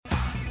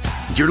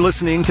You're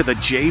listening to The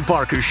Jay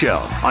Barker Show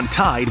on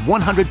Tide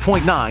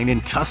 100.9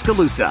 in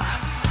Tuscaloosa.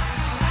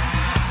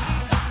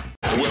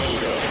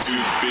 Welcome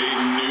to Big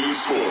News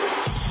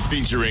Sports,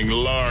 featuring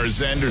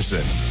Lars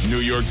Anderson, New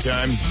York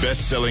Times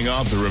best-selling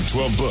author of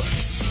 12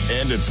 books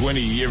and a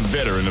 20-year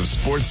veteran of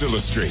Sports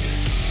Illustrated.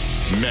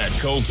 Matt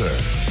Coulter,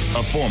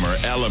 a former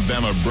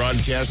Alabama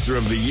Broadcaster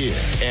of the Year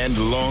and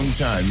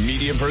longtime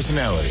media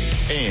personality.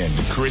 And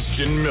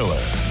Christian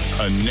Miller,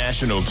 a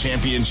national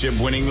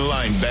championship-winning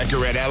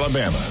linebacker at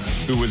Alabama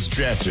who was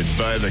drafted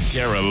by the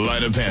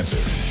Carolina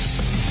Panthers.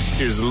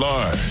 Here's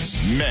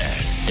Lars,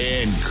 Matt,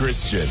 and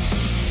Christian.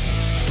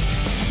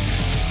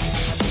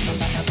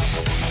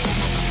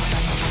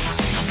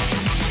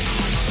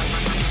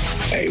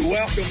 Hey,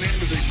 welcome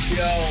into the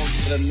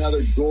show on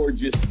another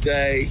gorgeous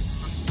day.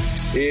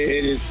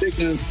 It is Big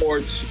News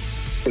Sports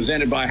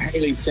presented by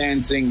Haley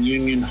Sansing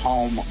Union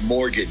Home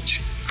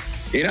Mortgage.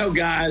 You know,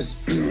 guys,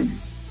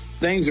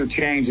 things are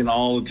changing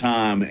all the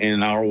time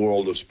in our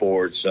world of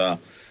sports. At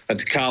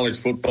the college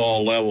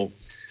football level,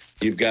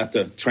 you've got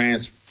the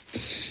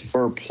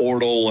transfer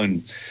portal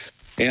and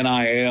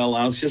NIL.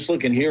 I was just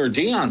looking here.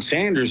 Deion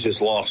Sanders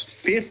has lost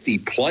 50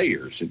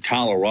 players at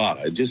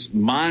Colorado. Just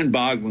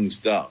mind-boggling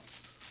stuff.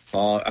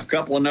 A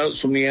couple of notes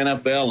from the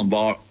NFL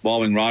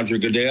involving Roger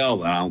Goodell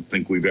that I don't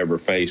think we've ever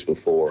faced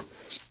before.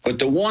 But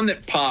the one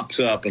that pops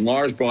up, and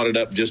Lars brought it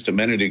up just a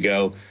minute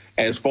ago,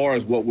 as far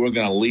as what we're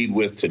going to lead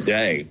with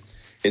today,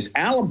 is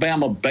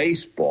Alabama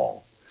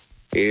baseball,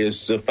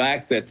 is the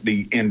fact that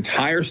the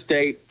entire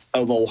state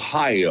of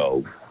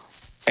Ohio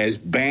has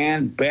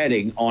banned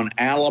betting on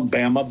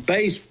Alabama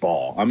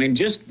baseball. I mean,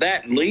 just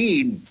that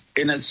lead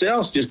in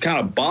itself just kind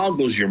of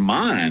boggles your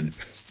mind.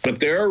 But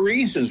there are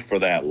reasons for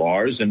that,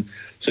 Lars. And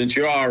since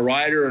you're our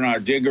writer and our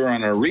digger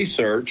and our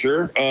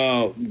researcher,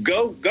 go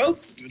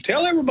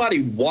tell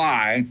everybody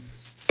why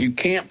you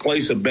can't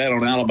place a bet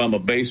on Alabama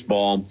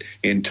baseball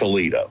in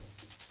Toledo.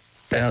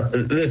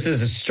 This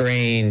is a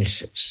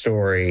strange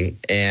story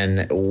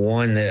and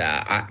one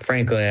that,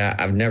 frankly,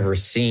 I've never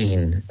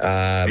seen.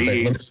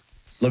 But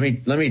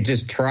let me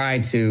just try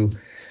to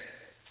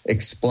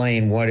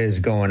explain what is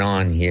going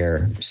on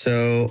here.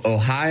 So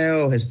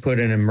Ohio has put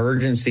an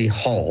emergency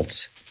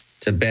halt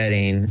to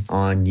betting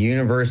on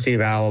University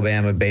of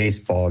Alabama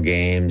baseball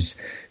games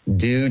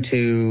due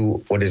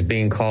to what is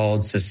being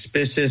called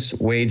suspicious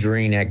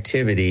wagering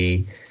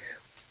activity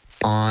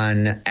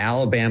on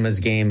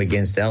Alabama's game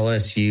against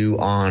LSU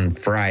on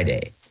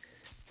Friday.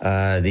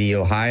 The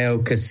Ohio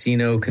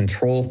Casino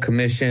Control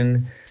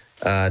Commission,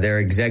 their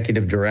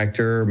executive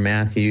director,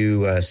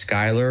 Matthew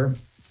Schuyler,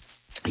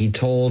 he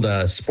told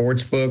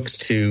sportsbooks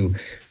to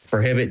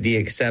prohibit the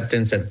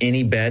acceptance of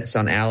any bets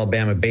on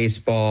Alabama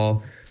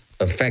baseball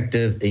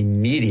effective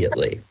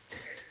immediately.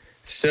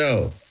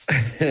 So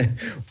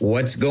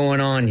what's going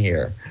on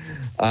here?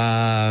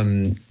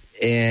 And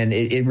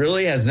it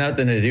really has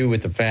nothing to do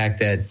with the fact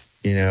that,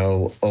 you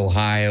know,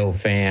 Ohio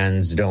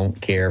fans don't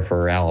care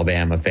for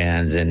Alabama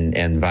fans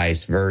and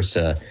vice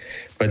versa.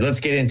 But let's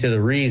get into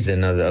the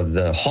reason of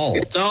the halt.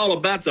 It's all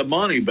about the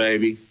money,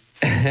 baby.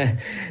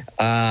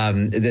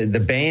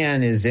 The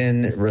ban is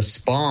in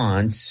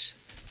response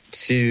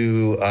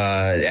to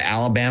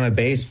Alabama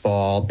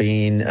baseball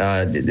being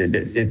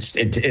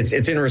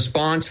it's in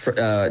response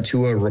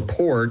to a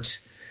report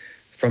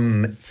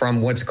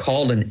from what's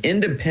called an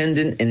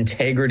independent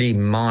integrity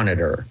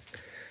monitor,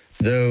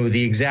 though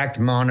the exact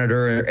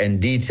monitor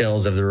and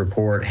details of the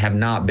report have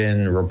not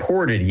been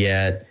reported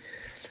yet.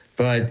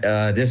 But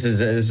this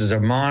is a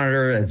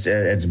monitor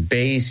that's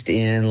based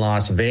in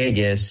Las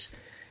Vegas.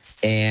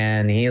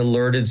 And he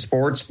alerted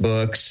sports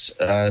books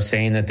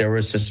saying that there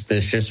was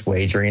suspicious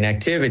wagering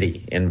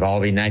activity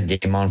involving that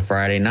game on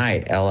Friday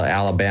night,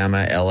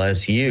 Alabama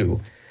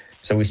LSU.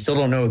 So we still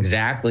don't know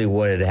exactly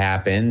what had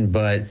happened,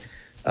 but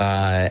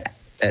on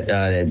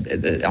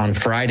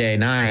Friday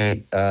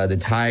night, the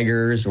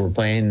Tigers were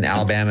playing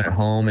Alabama at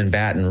home in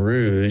Baton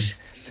Rouge,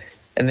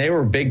 and they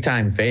were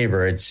big-time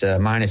favorites,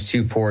 minus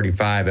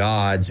 245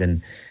 odds,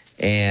 and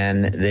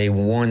they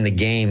won the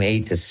game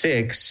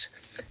 8-6.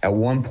 At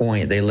one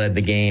point, they led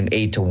the game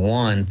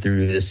 8-1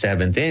 through the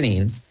seventh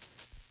inning.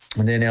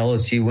 And then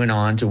LSU went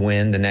on to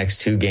win the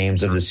next two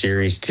games of the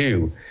series,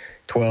 too.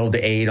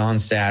 12-8 on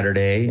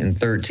Saturday and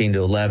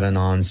 13-11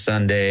 on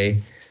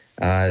Sunday.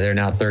 They're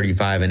now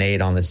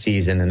 35-8 on the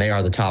season, and they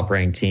are the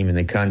top-ranked team in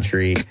the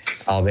country.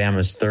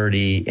 Alabama's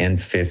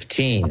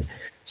 30-15.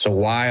 So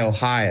why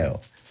Ohio?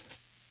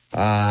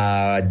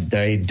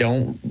 We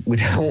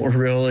don't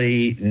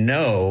really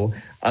know,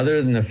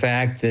 other than the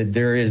fact that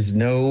there is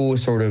no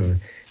sort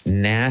of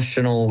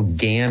national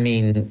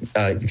gaming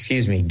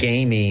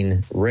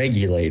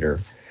regulator.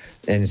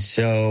 And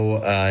so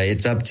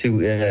it's up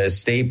to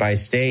state by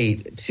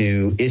state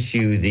to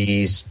issue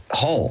these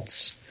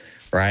halts,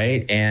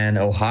 right? And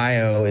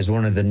Ohio is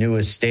one of the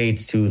newest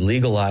states to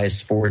legalize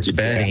sports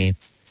betting.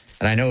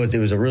 And I know it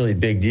was a really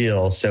big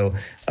deal. So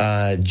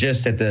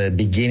just at the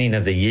beginning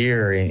of the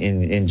year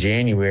in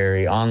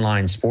January,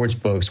 online sports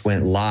books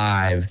went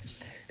live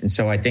And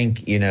so I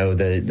think, you know,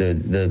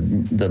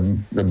 the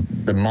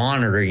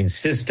monitoring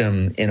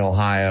system in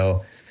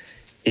Ohio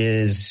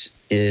is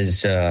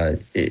a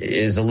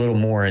little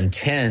more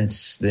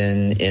intense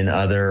than in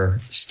other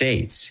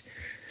states.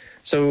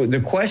 So the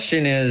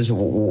question is,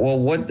 well,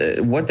 what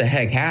the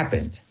heck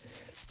happened?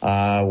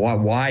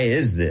 Why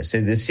is this?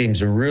 This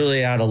seems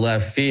really out of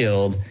left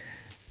field,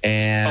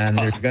 and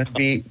there's going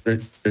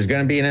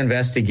to be an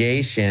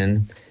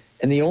investigation.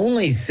 And the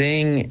only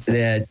thing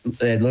that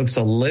looks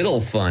a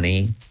little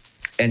funny,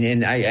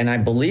 and I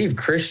believe,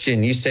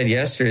 Christian, you said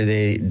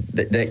yesterday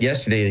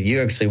that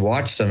you actually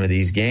watched some of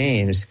these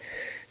games.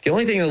 The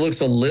only thing that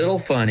looks a little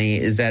funny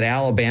is that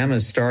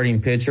Alabama's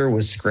starting pitcher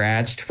was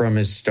scratched from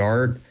his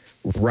start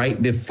right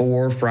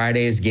before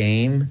Friday's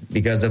game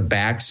because of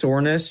back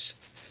soreness,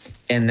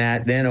 and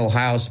that then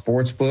Ohio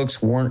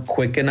sportsbooks weren't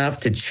quick enough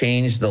to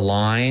change the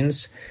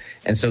lines.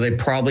 And so they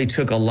probably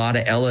took a lot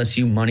of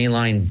LSU money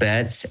line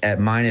bets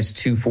at minus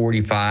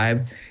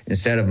 245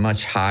 instead of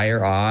much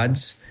higher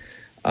odds.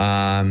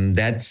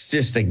 That's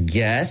just a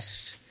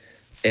guess,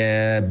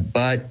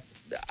 but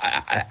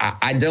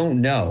I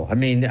don't know. I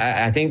mean,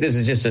 I think this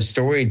is just a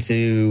story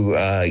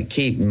to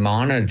keep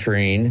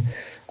monitoring.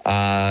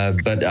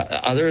 But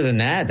other than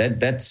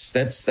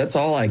that's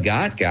all I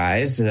got,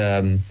 guys.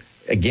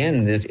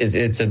 Again,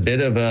 it's a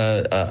bit of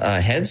a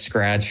head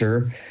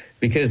scratcher,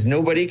 because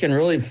nobody can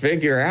really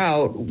figure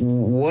out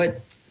what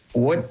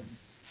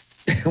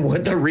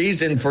the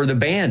reason for the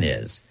ban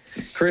is.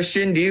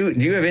 Christian, do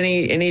you have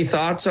any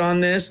thoughts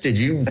on this? Did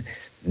you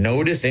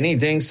notice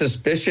anything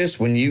suspicious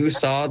when you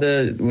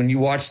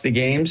watched the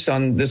games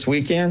on this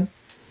weekend?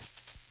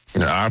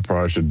 No, I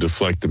probably should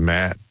deflect to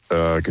Matt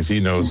because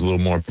he knows a little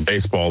more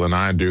baseball than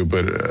I do.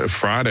 But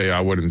Friday, I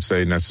wouldn't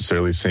say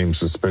necessarily seemed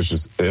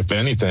suspicious. If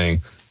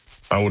anything,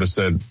 I would have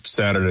said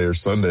Saturday or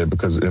Sunday,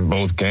 because in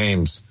both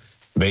games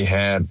they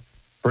had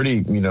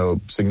pretty,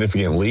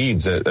 significant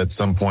leads at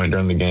some point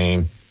during the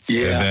game.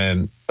 Yeah.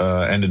 And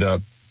then ended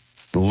up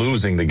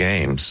losing the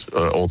games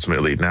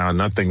ultimately. Now,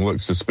 nothing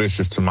looked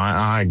suspicious to my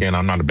eye. Again,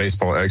 I'm not a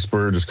baseball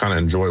expert, just kind of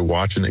enjoy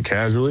watching it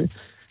casually.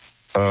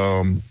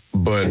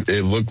 But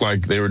it looked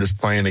like they were just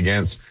playing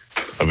against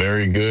a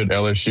very good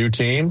LSU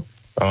team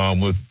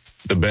with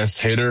the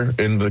best hitter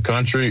in the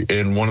country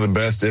and one of the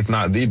best, if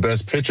not the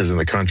best pitchers in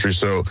the country.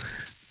 So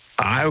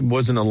I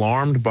wasn't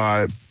alarmed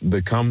by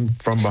the come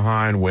from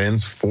behind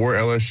wins for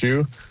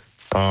LSU.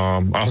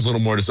 I was a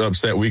little more just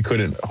upset we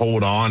couldn't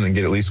hold on and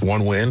get at least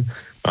one win,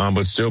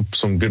 but still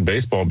some good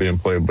baseball being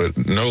played. But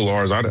no,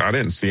 Lars, I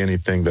didn't see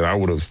anything that I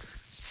would have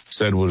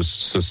said was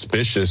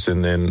suspicious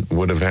and then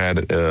would have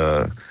had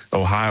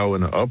Ohio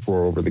in an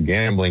uproar over the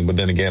gambling. But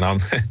then again,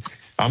 I'm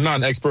not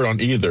an expert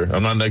on either.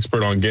 I'm not an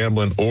expert on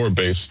gambling or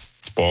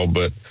baseball,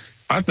 but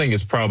I think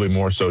it's probably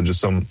more so just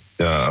some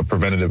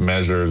preventative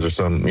measures or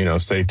some,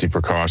 safety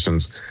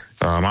precautions.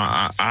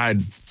 I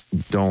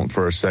don't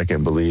for a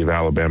second believe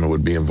Alabama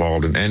would be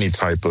involved in any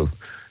type of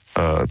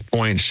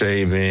point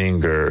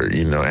shaving or,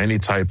 any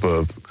type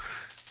of,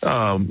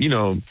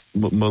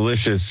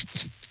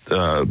 malicious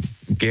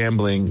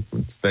gambling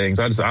things.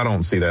 I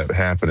don't see that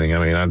happening.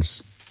 I mean,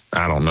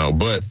 I don't know,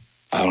 but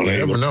you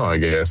never know, I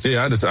guess.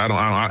 Yeah,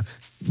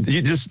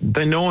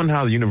 knowing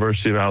how the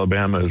University of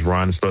Alabama is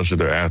run, especially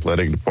their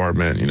athletic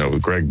department,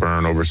 with Greg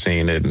Byrne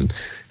overseeing it and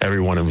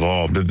everyone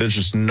involved, there's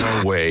just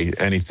no way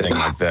anything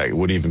like that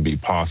would even be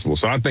possible.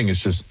 So I think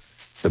it's just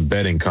the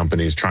betting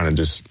companies trying to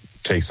just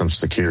take some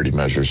security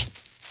measures.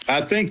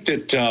 I think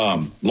that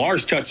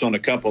Lars touched on a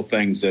couple of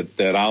things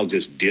that I'll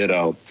just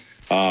ditto.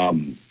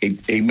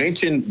 He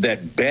mentioned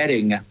that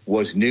betting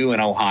was new in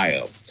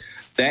Ohio.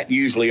 That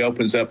usually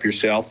opens up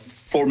yourself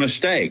for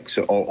mistakes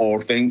or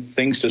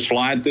things to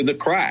slide through the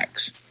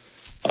cracks.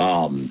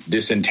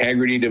 This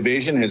integrity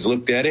division has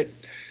looked at it.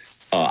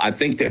 I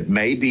think that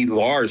maybe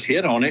Lars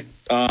hit on it.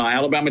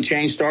 Alabama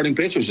changed starting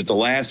pitchers at the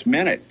last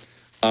minute.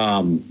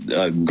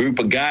 A group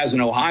of guys in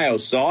Ohio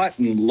saw it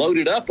and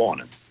loaded up on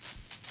it.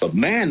 But,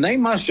 man, they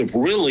must have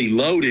really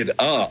loaded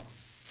up.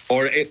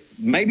 Or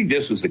maybe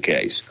this was the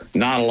case.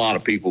 Not a lot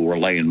of people were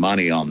laying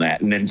money on that.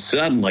 And then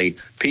suddenly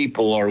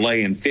people are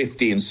laying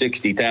 $50,000 and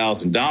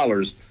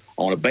 $60,000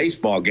 on a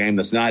baseball game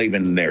that's not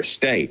even in their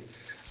state.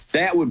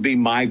 That would be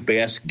my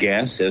best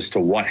guess as to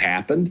what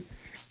happened.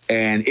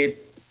 And if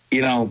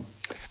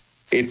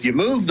you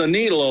move the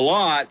needle a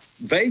lot,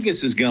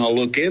 Vegas is going to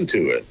look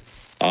into it.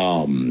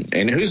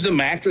 And who's the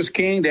mattress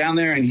king down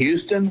there in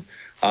Houston?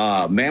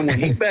 Man, when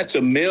he bets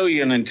 $1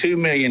 million and $2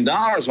 million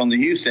on the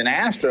Houston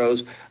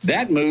Astros,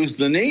 that moves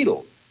the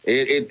needle.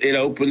 It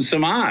opens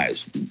some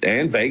eyes.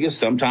 And Vegas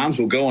sometimes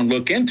will go and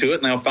look into it,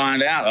 and they'll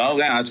find out, oh,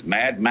 yeah, it's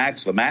Mad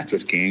Max, the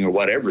mattress king, or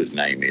whatever his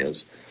name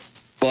is.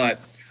 But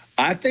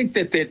I think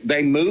that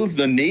they moved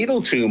the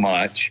needle too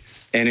much,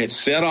 and it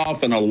set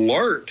off an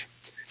alert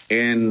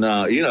in,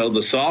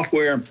 the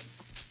software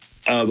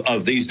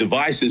of these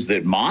devices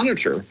that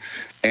monitor.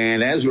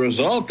 And as a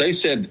result, they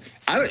said,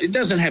 it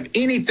doesn't have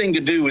anything to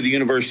do with the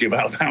University of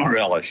Alabama or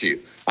LSU.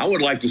 I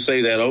would like to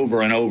say that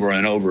over and over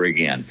and over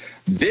again.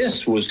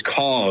 This was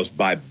caused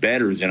by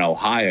bettors in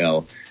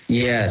Ohio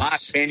Yes. In my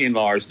opinion,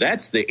 Lars,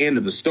 that's the end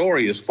of the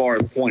story as far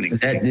as pointing. You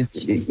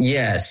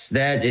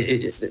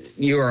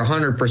are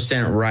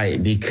 100%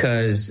 right,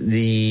 because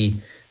the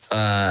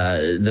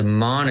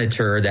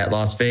Monitor, that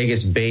Las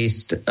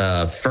Vegas-based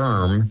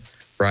firm,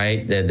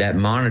 right, that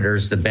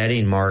monitors the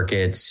betting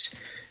markets,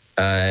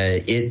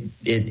 it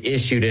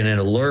issued an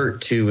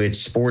alert to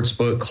its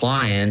sportsbook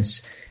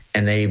clients,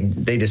 and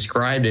they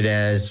described it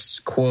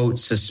as, quote,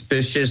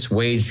 suspicious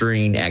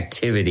wagering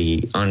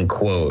activity,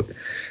 unquote.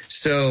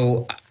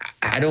 So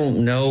I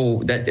don't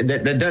know,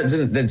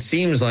 that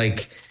seems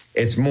like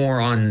it's more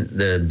on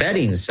the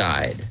betting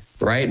side,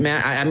 right,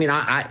 Matt?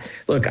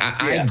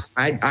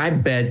 I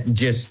bet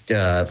just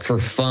for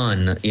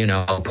fun,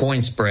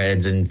 point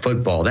spreads and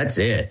football. That's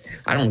it.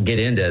 I don't get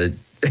into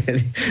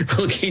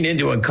looking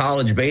into a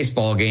college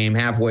baseball game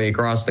halfway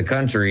across the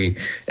country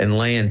and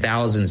laying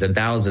thousands and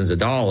thousands of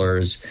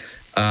dollars.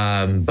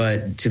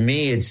 But to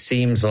me, it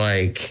seems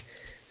like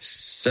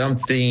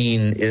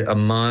something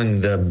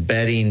among the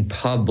betting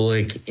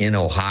public in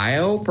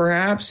Ohio,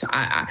 perhaps.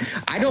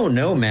 I don't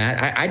know,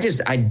 Matt.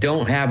 I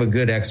don't have a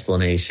good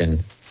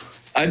explanation.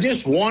 I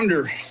just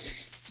wonder,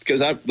 because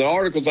the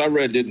articles I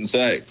read didn't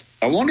say.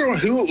 I wonder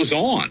who it was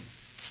on.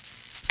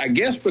 I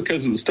guess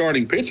because of the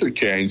starting pitcher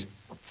change,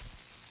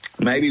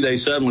 maybe they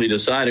suddenly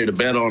decided to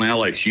bet on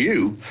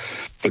LSU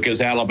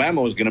because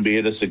Alabama was going to be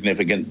at a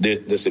significant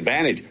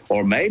disadvantage.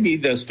 Or maybe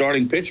the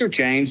starting pitcher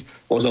change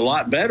was a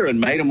lot better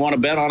and made them want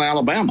to bet on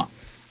Alabama.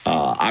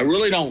 I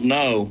really don't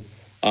know.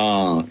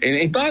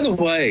 And by the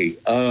way,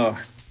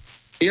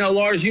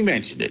 Lars, you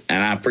mentioned it,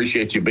 and I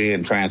appreciate you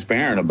being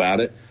transparent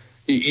about it.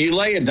 You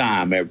lay a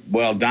dime.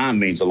 Well, dime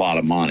means a lot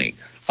of money.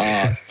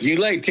 You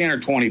lay 10 or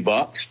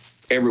 $20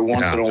 every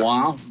once in a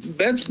while.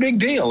 That's a big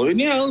deal.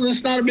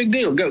 It's not a big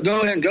deal.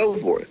 Go ahead and go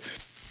for it.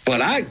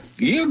 But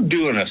you're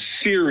doing a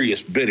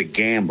serious bit of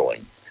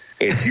gambling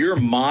if you're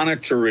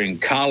monitoring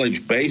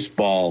college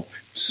baseball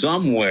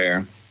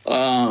somewhere,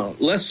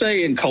 let's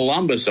say in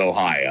Columbus,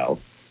 Ohio,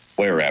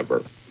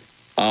 wherever,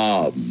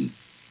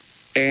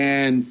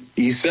 and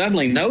you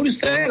suddenly notice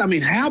that. I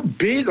mean, how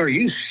big are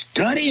you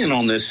studying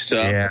on this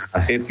stuff? Yeah.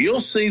 If you'll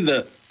see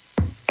the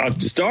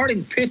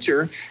starting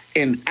pitcher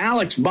in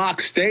Alex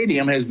Box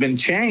Stadium has been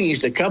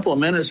changed a couple of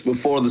minutes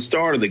before the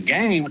start of the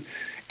game,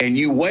 and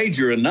you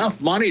wager enough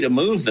money to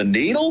move the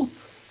needle,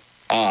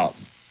 I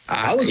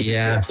would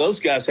suggest those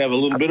guys have a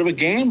little bit of a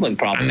gambling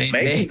problem.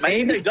 Maybe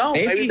they don't.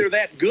 Maybe they're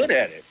that good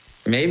at it.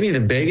 Maybe the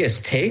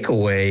biggest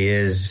takeaway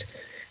is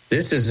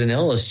this is an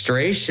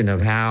illustration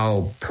of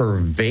how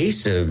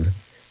pervasive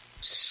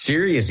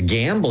serious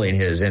gambling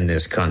is in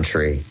this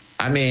country.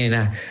 I mean,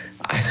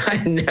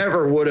 I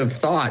never would have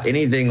thought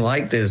anything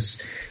like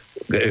this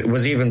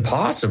was even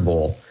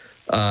possible.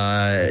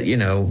 But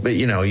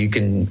you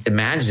can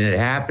imagine it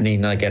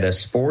happening like at a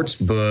sports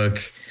book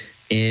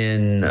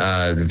in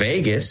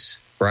Vegas,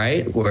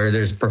 right, where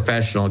there's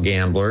professional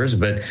gamblers.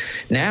 But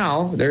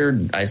now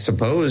I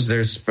suppose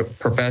there's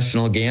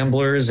professional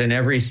gamblers in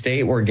every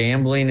state where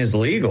gambling is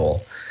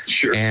legal.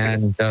 Sure.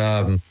 And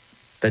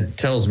that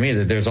tells me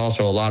that there's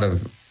also a lot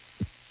of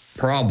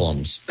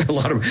problems, a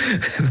lot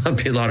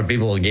of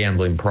people with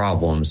gambling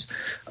problems,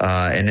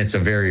 and it's a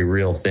very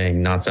real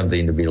thing, not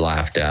something to be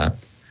laughed at.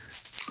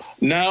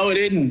 No, it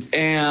isn't.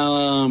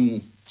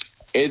 And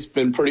it's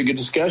been pretty good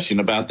discussion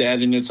about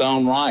that in its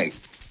own right.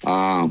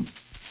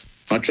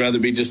 Much rather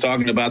be just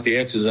talking about the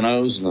X's and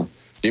O's and the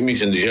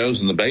Jimmys and the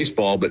Joes and the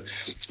baseball, but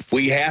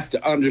we have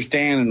to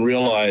understand and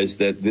realize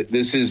that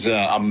this is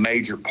a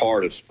major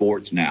part of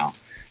sports now.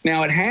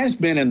 Now, it has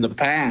been in the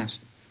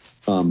past.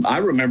 I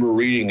remember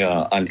reading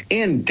an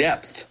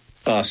in-depth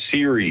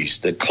series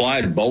that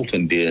Clyde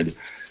Bolton did,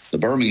 the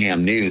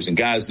Birmingham News. And,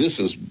 guys, this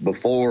was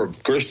before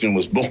Christian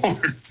was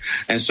born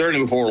and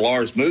certainly before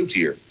Lars moved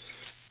here.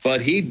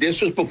 But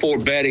this was before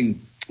betting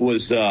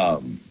was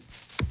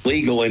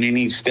legal in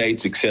any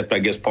states except, I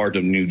guess, part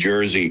of New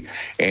Jersey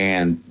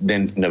and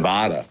then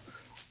Nevada.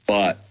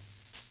 But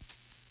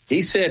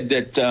he said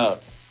that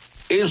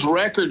his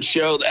records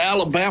show that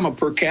Alabama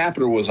per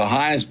capita was the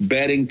highest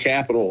betting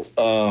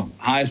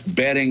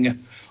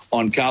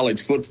on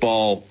college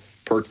football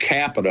per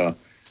capita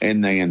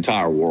in the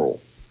entire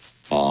world.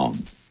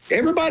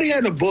 Everybody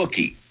had a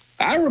bookie.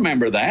 I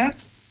remember that.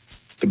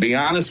 To be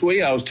honest with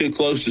you, I was too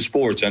close to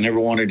sports. I never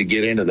wanted to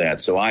get into that,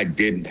 so I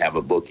didn't have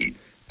a bookie.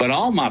 But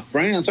all my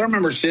friends, I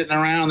remember sitting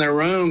around in their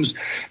rooms,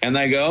 and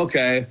they go,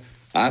 okay,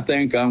 I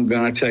think I'm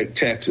going to take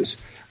Texas.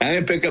 And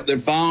they pick up their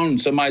phone,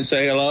 and somebody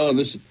say, hello,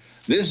 this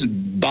is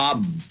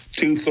Bob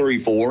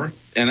 234.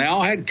 And they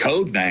all had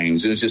code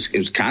names. It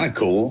was kind of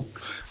cool.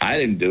 I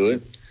didn't do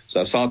it. So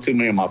I saw too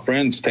many of my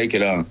friends take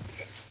it in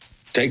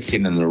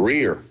the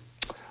rear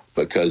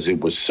because it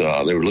was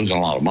they were losing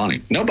a lot of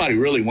money. Nobody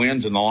really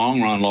wins in the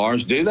long run,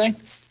 Lars, do they?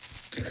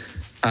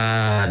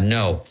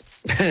 No.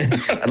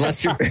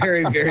 Unless you're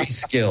very, very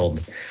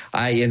skilled.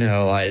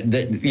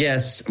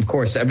 Yes, of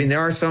course. I mean,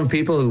 there are some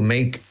people who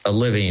make a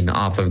living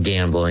off of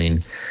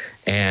gambling,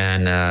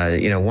 And,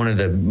 one of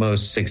the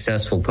most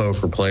successful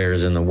poker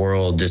players in the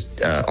world,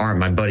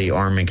 my buddy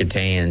Armin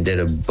Katayan did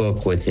a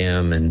book with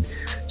him, and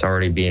it's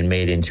already being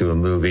made into a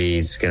movie.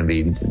 It's going to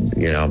be,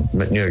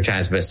 New York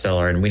Times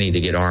bestseller, and we need to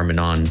get Armin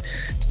on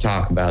to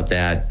talk about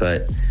that.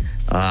 But,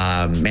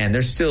 man,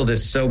 there's still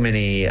just so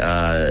many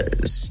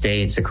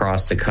states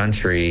across the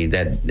country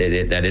that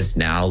it's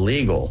now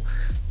legal.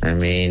 I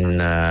mean,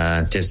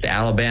 just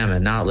Alabama,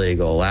 not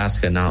legal.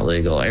 Alaska, not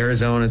legal.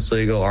 Arizona, it's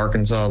legal.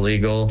 Arkansas,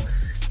 legal.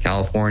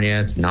 California,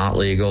 it's not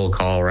legal.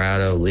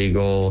 Colorado,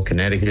 legal.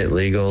 Connecticut,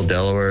 legal.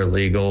 Delaware,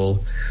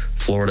 legal.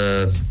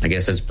 Florida, I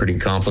guess that's pretty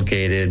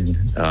complicated.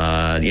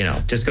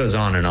 Just goes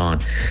on and on.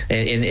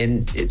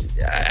 And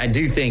I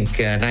do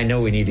think, and I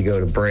know we need to go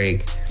to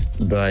break,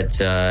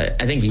 but I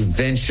think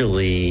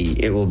eventually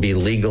it will be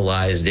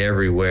legalized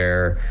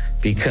everywhere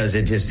because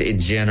it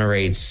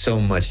generates so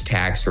much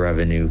tax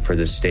revenue for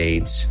the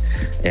states,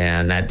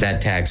 and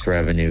that tax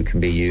revenue can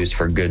be used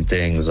for good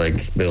things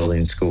like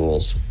building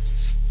schools.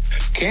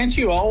 Can't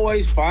you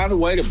always find a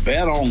way to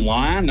bet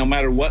online no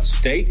matter what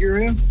state you're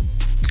in?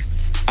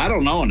 I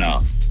don't know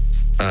enough.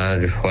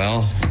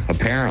 Well,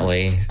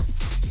 apparently.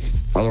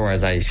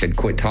 Otherwise, I should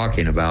quit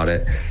talking about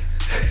it.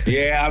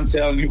 Yeah, I'm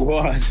telling you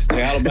what.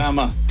 The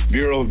Alabama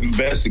Bureau of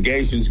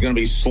Investigation is going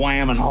to be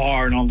slamming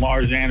hard on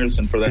Lars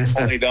Anderson for that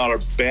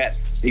 $20 bet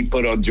he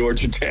put on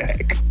Georgia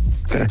Tech.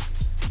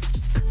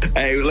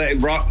 Hey,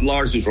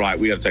 Lars is right.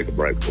 We got to take a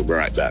break. We'll be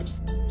right back.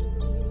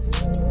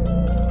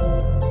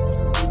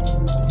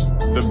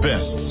 The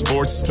best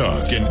sports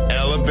talk in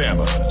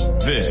Alabama.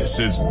 This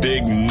is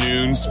Big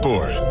Noon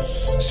Sports.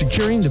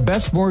 Securing the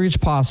best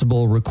mortgage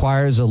possible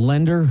requires a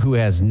lender who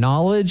has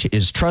knowledge,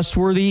 is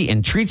trustworthy,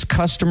 and treats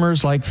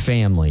customers like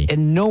family.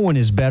 And no one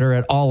is better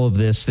at all of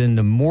this than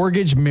the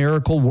mortgage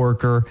miracle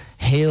worker,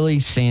 Haley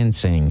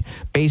Sansing.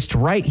 Based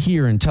right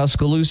here in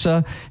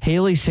Tuscaloosa,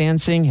 Haley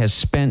Sansing has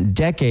spent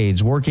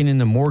decades working in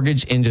the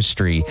mortgage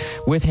industry.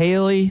 With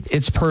Haley,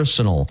 it's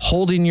personal,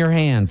 holding your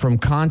hand from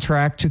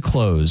contract to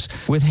close.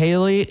 With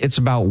Haley, it's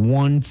about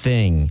one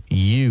thing,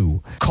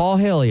 you. Call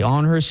Haley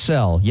on her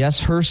cell, yes,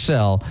 her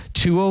cell,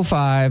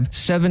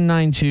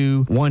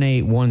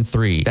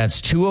 205-792-1813.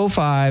 That's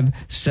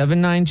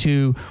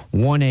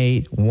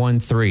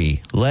 205-792-1813.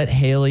 Let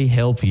Haley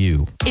help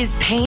you. This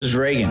is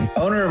Reagan,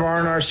 owner of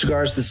R&R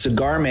Cigars, the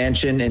Cigar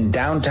Mansion in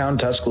downtown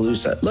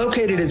Tuscaloosa,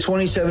 located at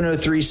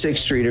 2703 6th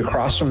Street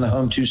across from the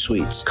Home 2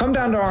 Suites. Come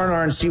down to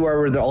R&R and see why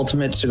we're the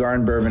ultimate cigar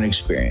and bourbon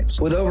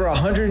experience. With over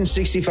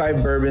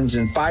 165 bourbons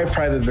and 5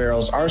 private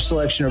barrels, our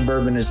selection of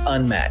bourbon is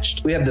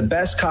unmatched. We have the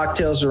best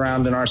cocktails around,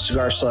 and our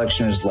cigar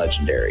selection is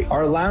legendary.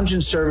 Our lounge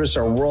and service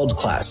are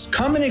world-class.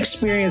 Come and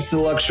experience the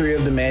luxury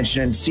of the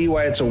mansion and see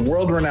why it's a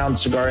world-renowned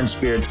cigar and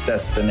spirits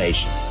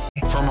destination.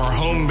 From our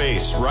home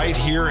base right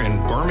here in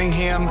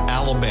Birmingham,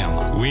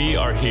 Alabama. We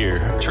are here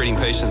treating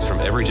patients from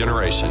every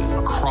generation.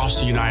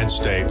 Across the United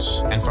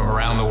States. And from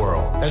around the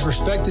world. As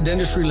respected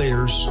industry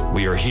leaders,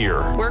 we are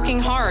here. Working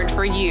hard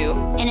for you.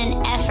 In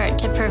an effort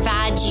to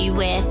provide you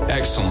with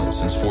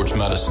excellence in sports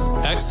medicine.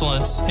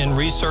 Excellence in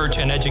research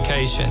and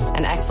education.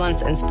 And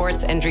excellence in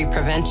sports injury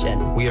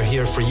prevention. We are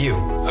here for you.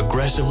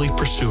 Aggressively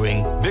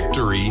pursuing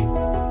victory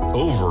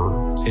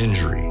over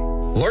injury.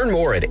 Learn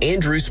more at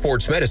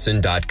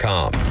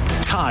andrewsportsmedicine.com.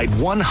 Tide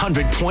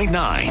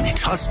 100.9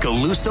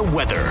 Tuscaloosa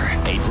weather.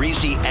 A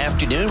breezy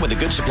afternoon with a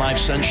good supply of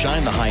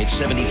sunshine, the high at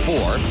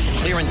 74.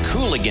 Clear and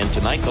cool again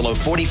tonight, below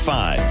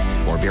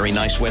 45. More very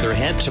nice weather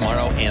ahead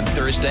tomorrow and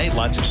Thursday.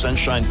 Lots of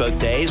sunshine both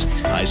days.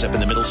 Highs up in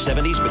the middle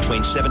 70s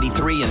between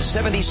 73 and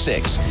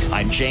 76.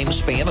 I'm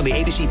James Spann on the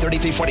ABC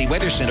 3340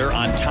 Weather Center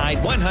on Tide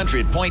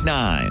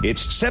 100.9.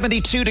 It's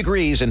 72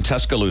 degrees in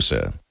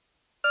Tuscaloosa.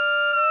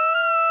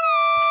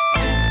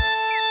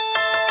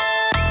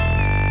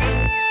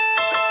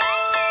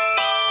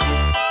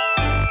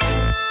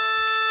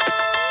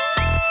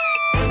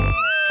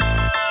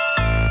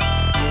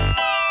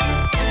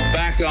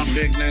 On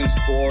Big Noon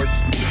Sports,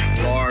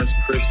 Lars,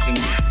 Christian,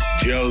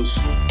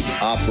 Jost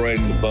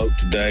operating the boat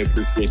today.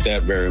 Appreciate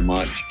that very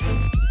much.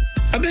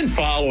 I've been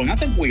following. I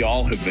think we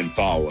all have been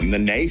following. The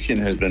nation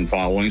has been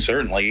following.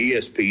 Certainly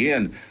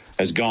ESPN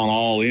has gone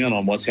all in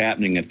on what's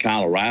happening at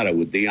Colorado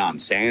with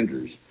Deion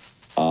Sanders.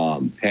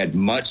 Had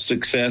much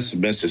success in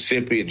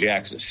Mississippi at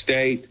Jackson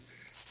State.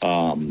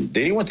 Then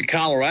he went to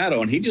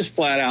Colorado, and he just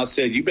flat out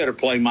said, you better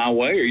play my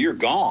way or you're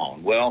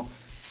gone. Well,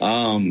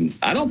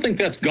 I don't think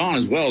that's gone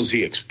as well as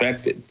he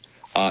expected.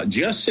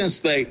 Just since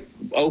they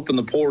opened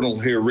the portal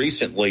here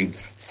recently,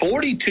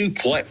 42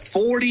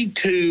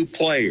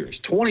 players,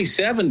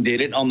 27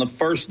 did it on the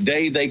first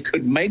day they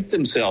could make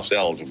themselves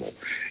eligible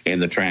in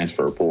the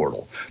transfer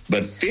portal.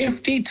 But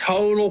 50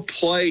 total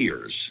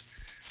players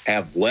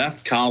have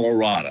left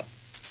Colorado.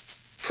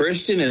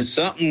 Christian, is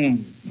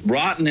something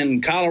rotten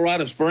in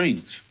Colorado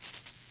Springs?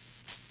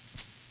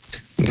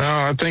 No,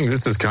 I think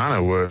this is kind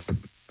of what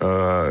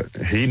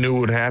he knew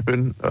would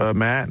happen,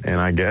 Matt,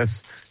 and I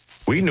guess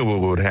we knew what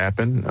would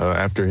happen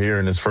after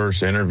hearing his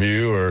first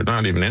interview, or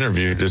not even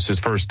interview, just his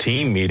first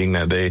team meeting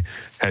that they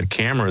had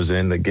cameras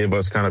in that give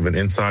us kind of an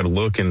inside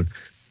look and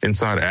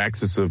inside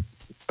access of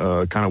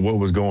kind of what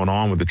was going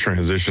on with the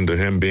transition to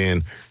him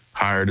being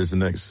hired as the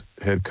next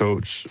head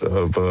coach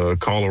of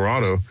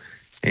Colorado.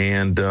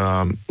 And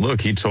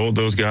look, he told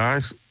those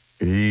guys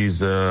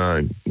he's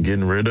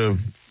getting rid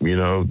of,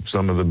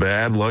 some of the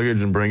bad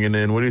luggage and bringing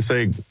in, what do you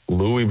say,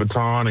 Louis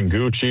Vuitton and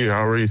Gucci,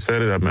 however he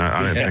said it. I mean,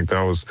 I didn't think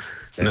that was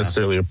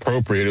necessarily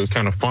appropriate. It was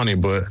kind of funny,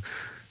 but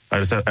I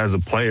just, as a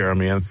player, I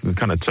mean, it's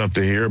kind of tough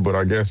to hear. But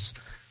I guess,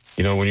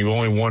 when you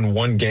only won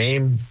one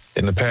game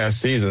in the past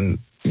season,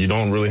 you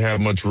don't really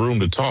have much room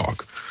to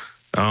talk.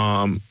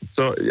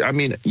 So, I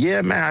mean,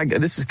 yeah, man,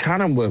 this is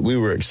kind of what we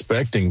were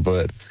expecting,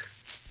 but,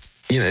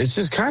 it's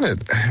just kind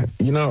of,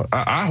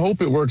 I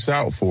hope it works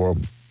out for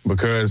him,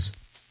 because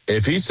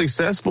if he's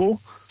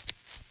successful,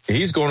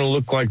 he's going to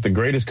look like the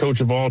greatest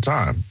coach of all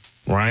time,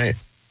 right?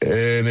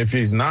 And if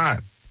he's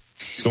not,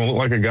 he's going to look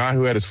like a guy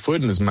who had his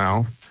foot in his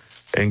mouth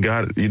and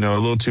got, a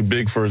little too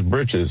big for his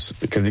britches,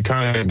 because he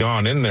kind of has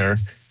gone in there.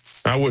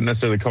 I wouldn't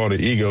necessarily call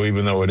it ego,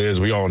 even though it is.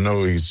 We all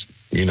know he's,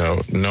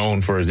 known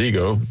for his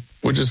ego,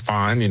 which is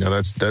fine.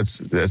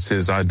 That's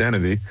his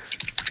identity.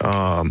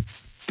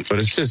 But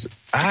it's just,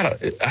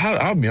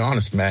 I'll be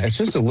honest, Matt, it's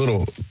just a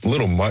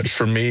little much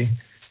for me.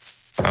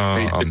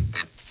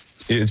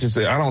 It's just,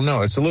 I don't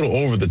know. It's a little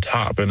over the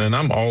top. And then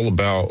I'm all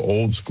about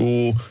old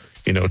school,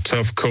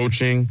 tough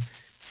coaching,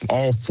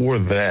 all for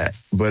that.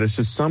 But it's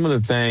just some of the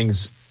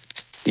things,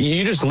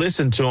 you just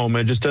listen to him,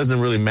 it just doesn't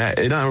really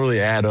matter. It doesn't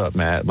really add up,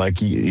 Matt. Like,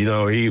 he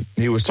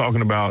was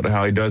talking about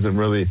how he doesn't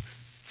really,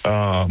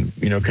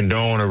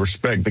 condone or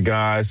respect the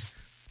guys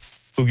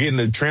who get in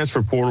the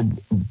transfer portal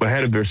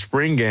ahead of their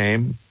spring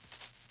game.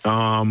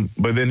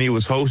 But then he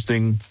was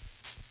hosting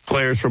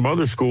players from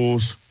other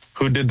schools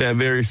who did that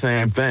very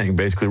same thing,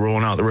 basically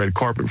rolling out the red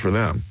carpet for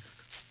them.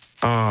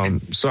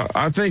 So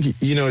I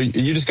think,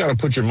 you just got to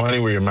put your money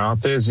where your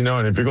mouth is,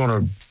 and if you're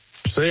going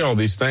to say all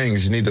these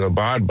things, you need to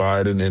abide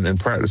by it and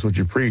practice what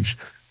you preach,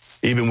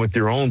 even with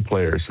your own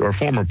players or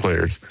former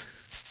players.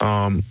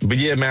 But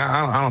yeah, man,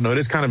 I don't know. It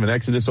is kind of an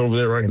exodus over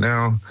there right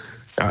now.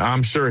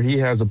 I'm sure he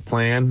has a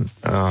plan.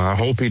 I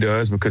hope he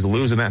does, because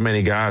losing that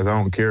many guys, I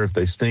don't care if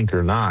they stink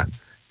or not.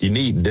 You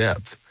need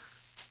depth.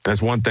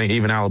 That's one thing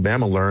even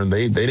Alabama learned.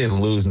 They didn't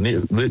lose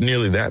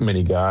nearly that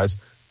many guys,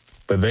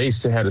 but they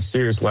had a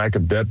serious lack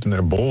of depth in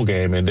their bowl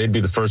game, and they'd be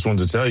the first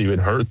ones to tell you it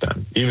hurt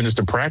them, even just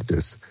to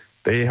practice.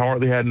 They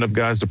hardly had enough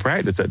guys to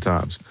practice at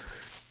times.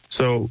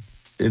 So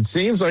it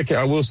seems like,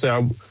 I will say,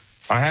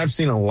 I have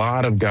seen a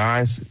lot of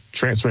guys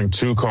transferring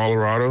to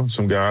Colorado,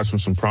 some guys from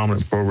some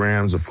prominent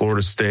programs, the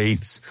Florida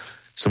States,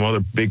 some other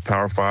big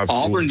Power 5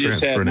 schools. Auburn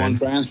just had one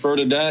transfer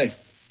today.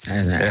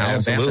 And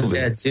Alabama's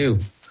had two.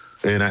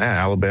 And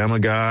Alabama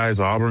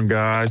guys, Auburn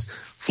guys,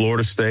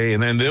 Florida State,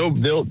 and then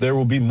there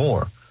will be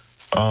more.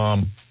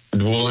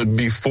 Will it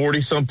be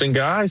 40-something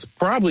guys?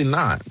 Probably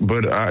not,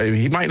 but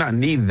he might not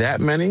need that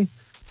many.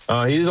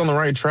 He's on the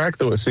right track,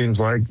 though, it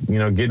seems like,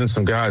 getting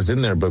some guys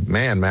in there. But,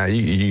 man, Matt,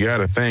 you got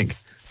to think,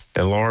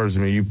 and Lars,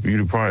 I mean,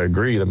 you'd probably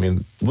agree. I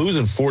mean,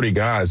 losing 40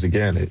 guys,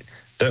 again, it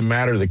doesn't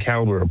matter the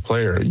caliber of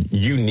player.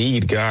 You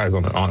need guys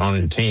on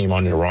your team,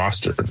 on your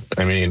roster.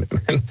 I mean,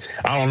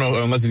 I don't know,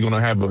 unless he's going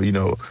to have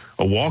a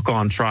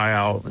walk-on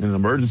tryout, an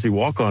emergency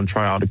walk-on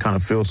tryout to kind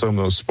of fill some of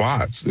those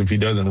spots if he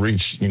doesn't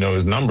reach,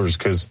 his numbers.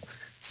 Because,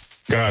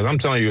 guys, I'm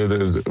telling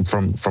you,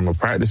 from a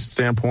practice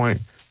standpoint,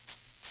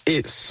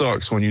 it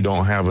sucks when you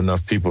don't have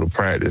enough people to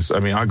practice. I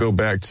mean, I go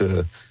back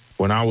to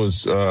when I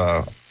was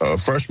a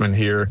freshman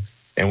here,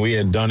 and we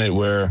had done it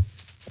where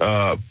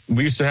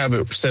we used to have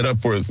it set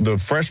up where the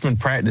freshmen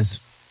practice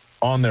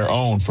on their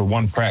own for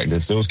one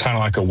practice. It was kind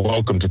of like a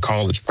welcome to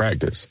college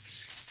practice.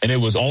 And it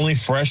was only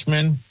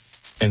freshmen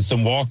and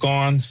some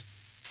walk-ons.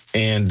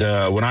 And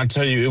when I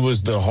tell you it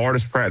was the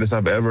hardest practice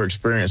I've ever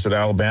experienced at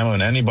Alabama,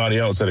 and anybody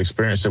else that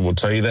experienced it will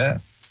tell you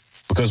that,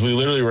 because we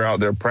literally were out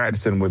there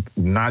practicing with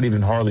not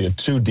even hardly a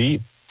two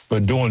deep,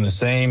 but doing the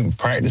same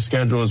practice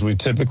schedule as we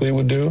typically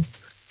would do.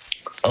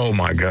 Oh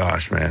my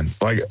gosh, man!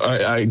 Like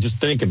I just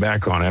thinking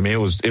back on it, I mean, it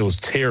was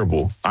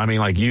terrible. I mean,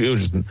 like it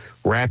was just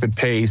rapid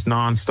pace,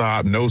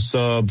 nonstop, no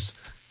subs.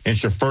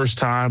 It's your first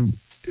time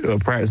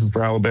practicing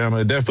for Alabama.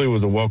 It definitely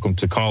was a welcome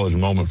to college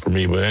moment for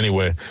me. But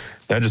anyway,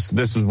 this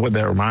is what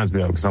that reminds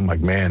me of, because I'm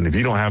like, man, if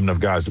you don't have enough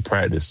guys to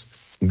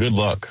practice, good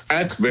luck.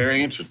 That's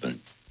very interesting.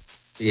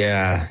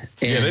 Yeah.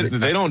 Yeah,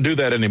 they don't do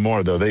that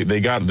anymore, though. They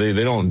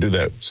don't do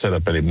that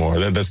setup anymore.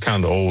 That's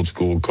kind of the old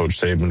school Coach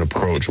Saban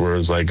approach, where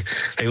it's like,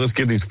 hey, let's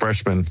give these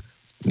freshmen,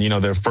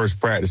 their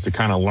first practice to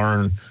kind of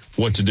learn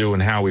what to do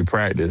and how we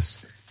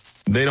practice.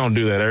 They don't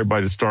do that.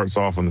 Everybody just starts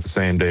off on the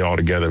same day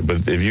altogether.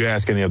 But if you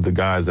ask any of the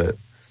guys that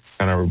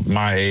kind of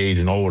my age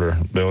and older,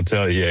 they'll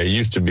tell you, yeah, it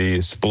used to be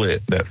a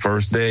split that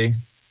first day.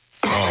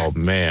 Oh,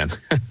 man.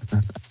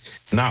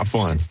 Not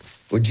fun.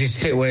 Would you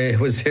say,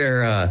 was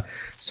there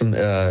some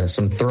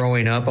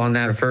throwing up on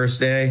that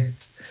first day?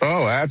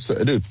 Oh,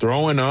 absolutely. Dude,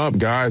 throwing up,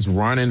 guys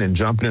running and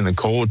jumping in the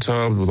cold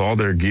tubs with all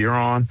their gear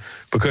on.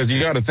 Because you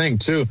got to think,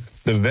 too,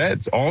 the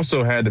vets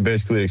also had to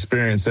basically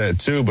experience that,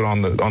 too. But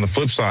on the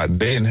flip side,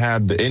 they didn't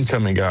have the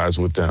incoming guys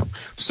with them.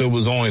 So it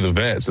was only the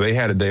vets. They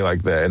had a day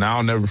like that. And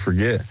I'll never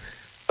forget,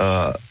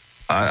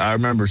 I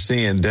remember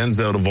seeing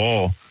Denzel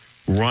Duval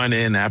run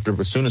in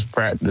as soon as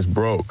practice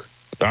broke.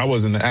 I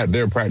wasn't at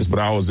their practice, but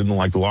I was in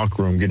like the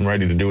locker room getting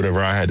ready to do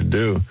whatever I had to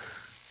do.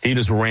 He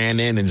just ran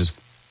in and just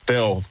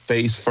fell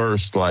face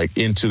first, like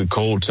into the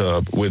cold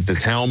tub with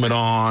his helmet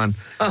on,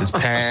 his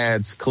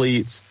pads,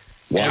 cleats,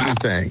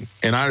 everything.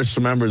 And I just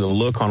remember the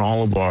look on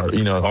all of our,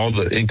 all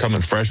the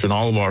incoming freshmen,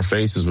 all of our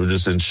faces were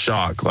just in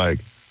shock. Like,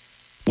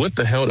 what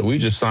the hell did we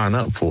just sign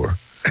up for?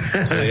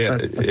 So, yeah,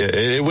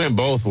 it went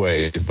both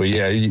ways. But,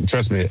 yeah,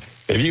 trust me,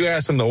 if you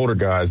ask some of the older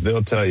guys,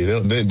 they'll tell you.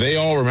 They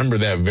all remember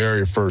that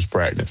very first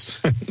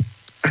practice.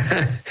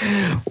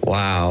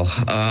 Wow.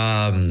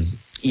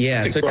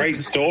 Yeah. It's a great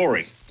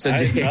story. It's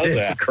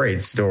a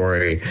great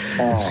story.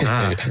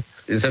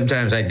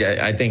 Sometimes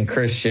I think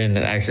Christian,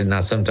 actually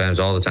not sometimes,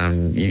 all the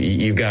time,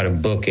 you've got a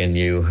book in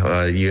you.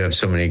 You have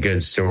so many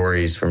good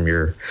stories from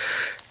your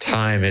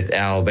time at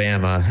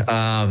Alabama.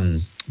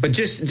 But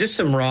just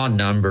some raw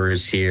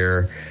numbers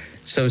here.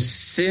 So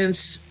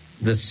since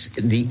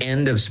the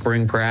end of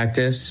spring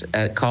practice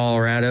at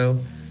Colorado,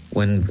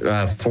 when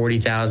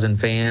 40,000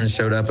 fans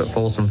showed up at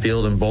Folsom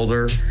Field in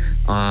Boulder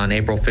on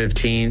April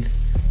 15th,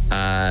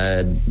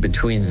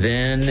 between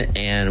then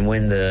and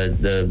when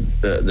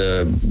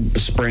the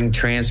spring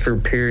transfer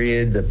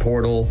period, the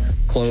portal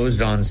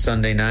closed on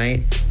Sunday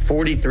night,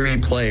 43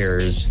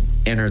 players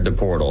entered the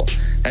portal.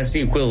 That's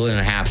the equivalent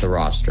of half the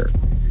roster.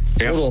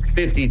 Total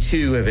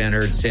 52 have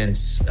entered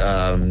since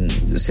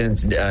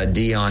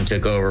Deion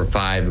took over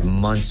 5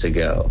 months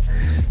ago.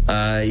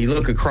 You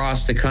look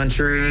across the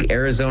country,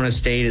 Arizona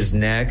State is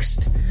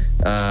next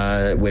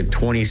with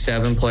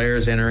 27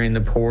 players entering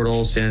the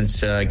portal since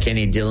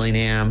Kenny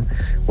Dillingham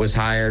was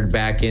hired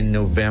back in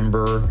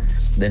November.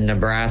 Then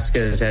Nebraska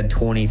has had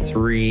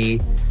 23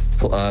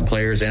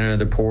 players enter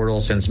the portal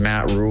since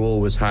Matt Rule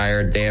was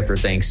hired day after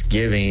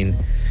Thanksgiving.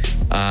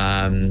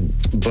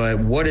 But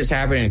what is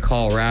happening in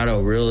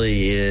Colorado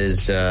really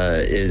is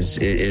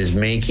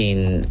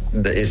making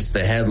it's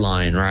the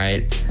headline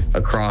right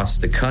across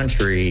the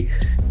country.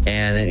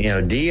 And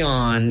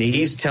Deion,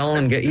 he's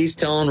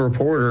telling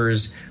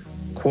reporters,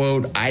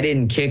 quote, "I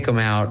didn't kick them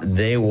out;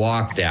 they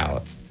walked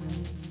out."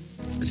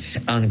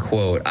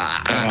 Unquote.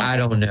 I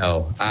don't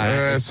know.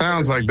 It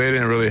sounds like they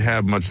didn't really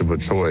have much of a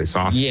choice.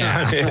 Huh?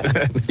 Yeah.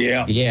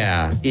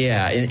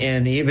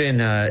 And even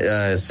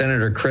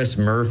Senator Chris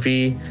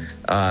Murphy,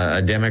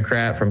 a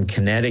Democrat from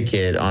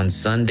Connecticut, on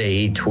Sunday,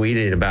 he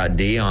tweeted about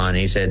Deion.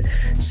 He said,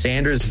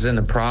 Sanders is in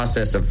the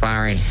process of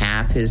firing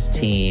half his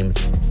team,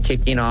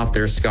 kicking off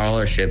their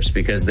scholarships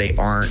because they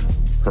aren't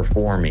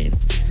performing.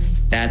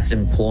 That's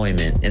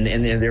employment. And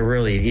they're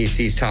really,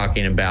 he's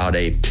talking about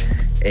the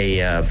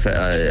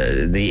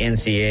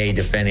NCAA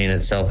defending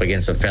itself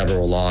against a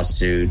federal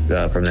lawsuit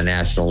from the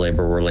National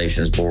Labor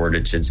Relations Board.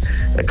 It's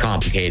a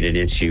complicated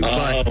issue.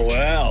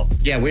 Wow.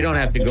 Yeah, we don't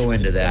have to go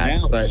into that.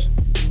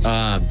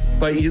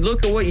 But you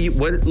look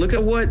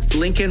at what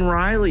Lincoln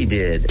Riley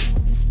did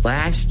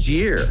last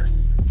year,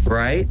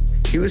 right?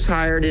 He was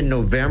hired in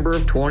November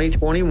of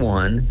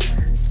 2021,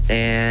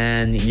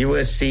 and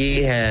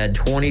USC had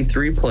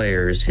 23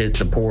 players hit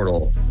the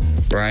portal,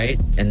 right?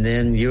 And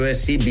then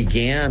USC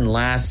began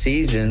last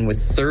season with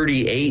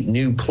 38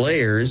 new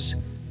players,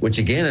 which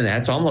again,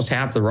 that's almost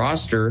half the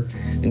roster,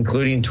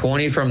 including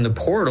 20 from the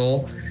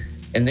portal.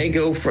 And they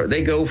go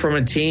from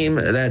a team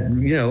that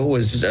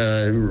was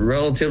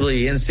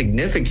relatively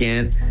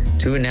insignificant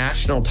to a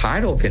national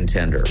title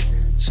contender.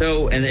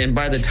 So, and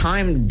by the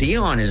time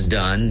Deion is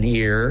done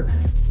here,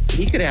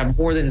 he could have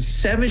more than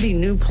 70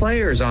 new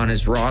players on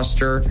his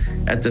roster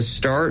at the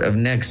start of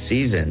next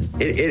season.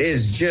 It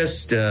is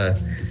just, we're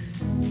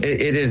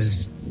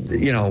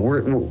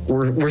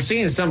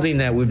seeing something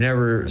that we've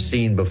never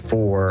seen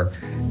before.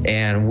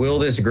 And will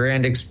this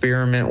grand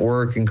experiment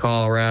work in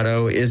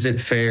Colorado? Is it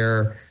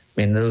fair? I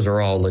mean, those are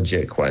all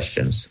legit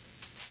questions.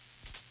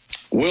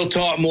 We'll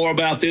talk more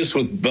about this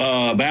with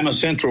Bama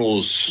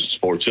Central's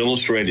Sports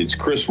Illustrated's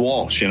Chris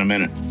Walsh in a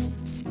minute.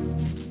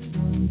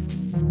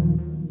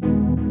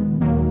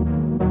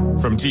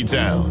 From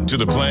T-Town to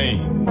the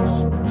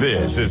Plains,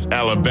 this is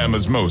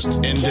Alabama's most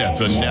in-depth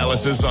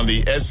analysis on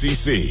the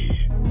SEC.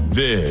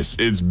 This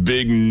is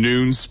Big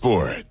Noon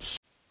Sports.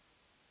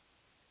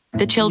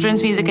 The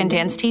children's music and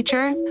dance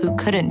teacher who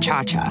couldn't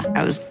cha-cha.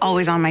 I was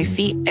always on my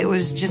feet. It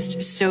was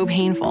just so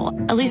painful.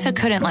 Elisa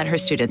couldn't let her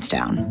students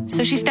down.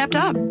 So she stepped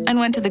up and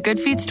went to the Good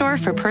Feet store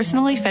for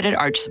personally fitted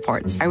arch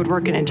supports. I would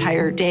work an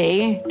entire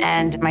day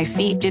and my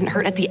feet didn't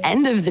hurt at the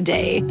end of the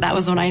day. That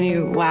was when I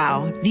knew,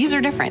 wow, these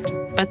are different.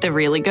 But the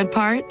really good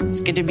part?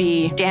 It's good to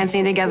be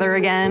dancing together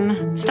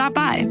again. Stop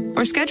by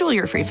or schedule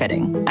your free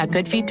fitting at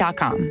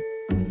goodfeet.com.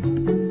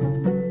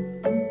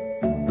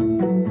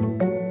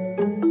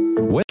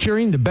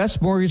 Securing the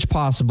best mortgage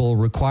possible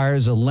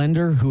requires a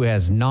lender who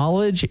has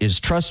knowledge, is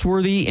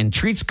trustworthy, and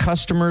treats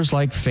customers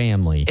like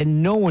family.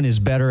 And no one is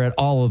better at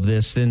all of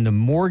this than the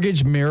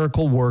mortgage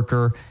miracle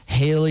worker,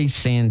 Haley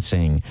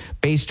Sansing.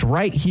 Based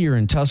right here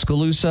in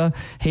Tuscaloosa,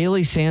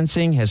 Haley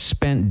Sansing has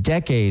spent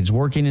decades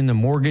working in the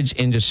mortgage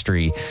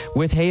industry.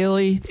 With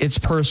Haley, it's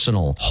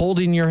personal,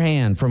 holding your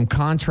hand from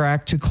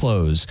contract to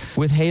close.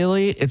 With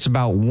Haley, it's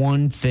about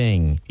one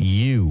thing,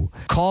 you.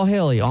 Call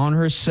Haley on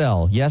her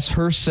cell, yes,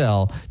 her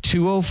cell,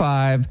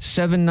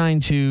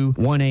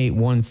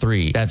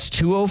 205-792-1813. That's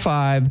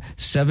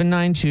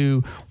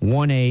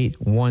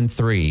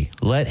 205-792-1813.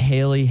 Let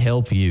Haley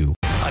help you.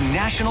 A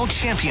national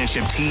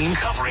championship team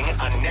covering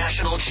a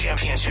national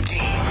championship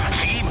team.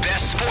 The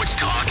best sports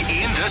talk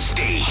in the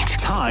state.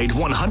 Tide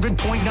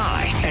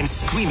 100.9 and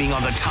streaming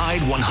on the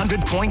Tide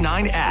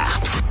 100.9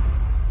 app.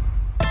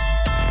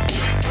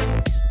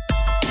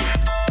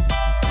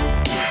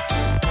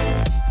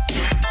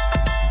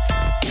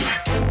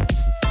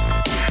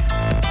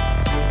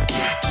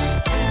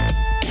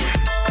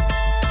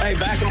 Hey,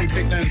 back on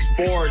Big Noon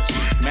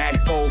Sports,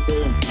 Matt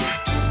Coulter,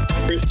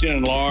 Christian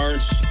and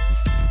Lars.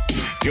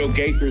 Joe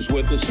Gaither's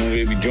with us, and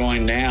we'll be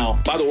joined now.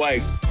 By the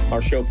way,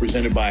 our show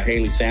presented by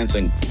Haley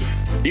Sansing,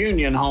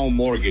 Union Home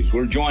Mortgage.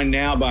 We're joined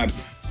now by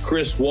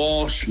Chris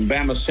Walsh,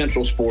 Bama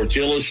Central Sports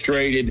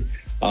Illustrated.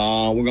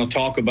 We're going to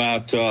talk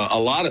about a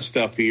lot of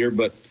stuff here,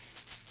 but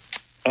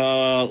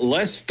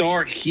let's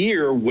start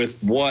here with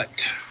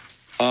what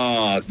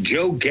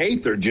Joe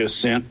Gaither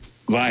just sent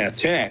via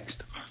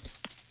text.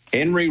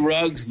 Henry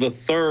Ruggs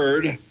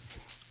III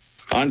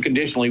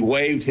unconditionally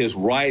waived his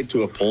right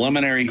to a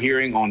preliminary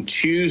hearing on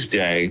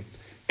Tuesday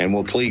and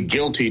will plead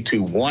guilty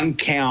to one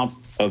count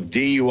of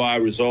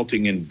DUI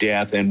resulting in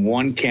death and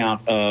one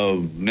count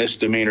of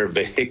misdemeanor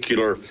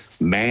vehicular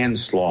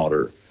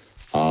manslaughter.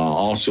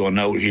 Also a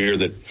note here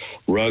that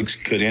Ruggs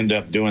could end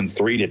up doing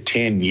 3 to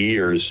 10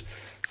 years.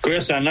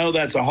 Chris, I know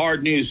that's a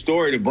hard news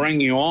story to bring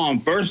you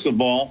on. First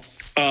of all,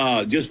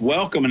 just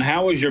welcome, and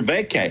how was your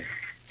vacay?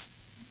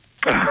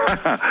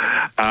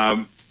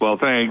 Well,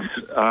 thanks.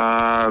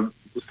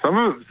 Some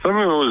of it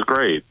was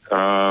great.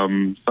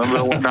 Some of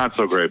it was not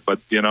so great,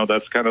 but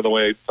that's kind of the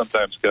way it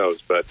sometimes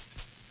goes. But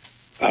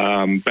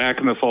back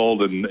in the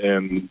fold, and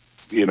it's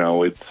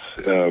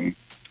coming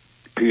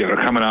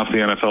off the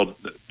NFL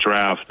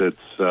draft.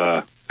 It's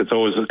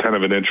always kind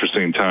of an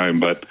interesting time.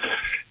 But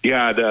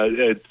yeah,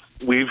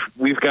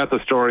 we've got the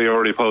story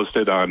already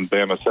posted on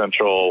Bama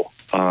Central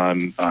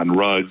on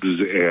Ruggs,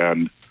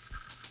 and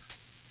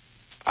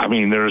I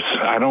mean,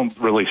 I don't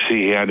really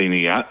see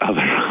any other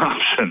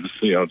options,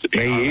 to be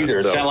Me either.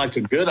 It sounds like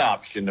a good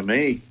option to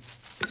me.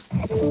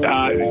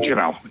 I'm sure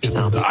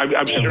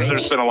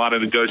there's been a lot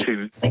of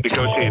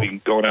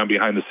negotiating going on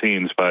behind the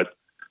scenes, but,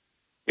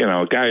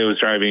 a guy who was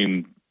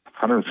driving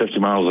 150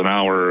 miles an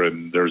hour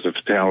and there's a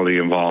fatality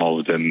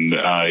involved, and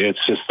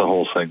it's just the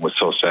whole thing was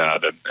so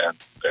sad. And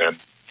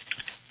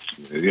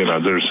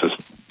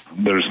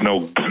there's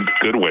no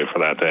good way for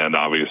that to end,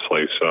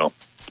 obviously, so.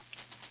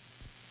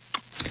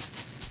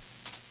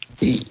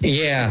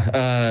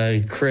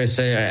 Yeah, Chris,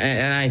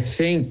 and I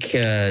think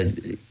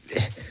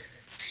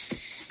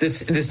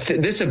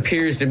this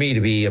appears to me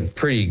to be a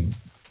pretty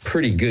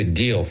good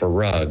deal for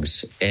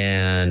Ruggs,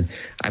 and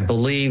I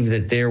believe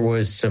that there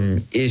was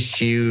some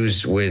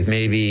issues with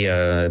maybe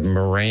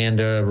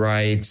Miranda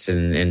rights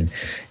and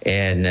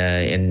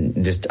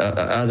just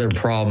other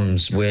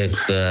problems with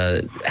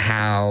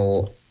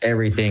how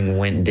everything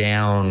went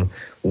down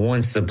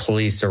once the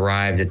police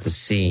arrived at the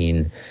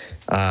scene.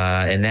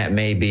 And that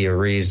may be a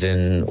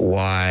reason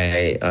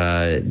why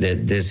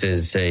that this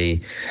is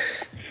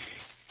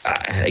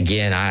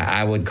again,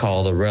 I would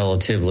call it a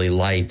relatively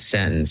light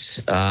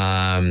sentence.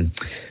 Nobody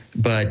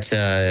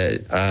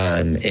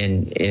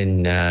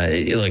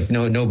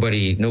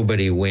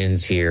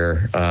wins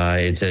here.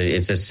 It's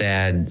a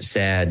sad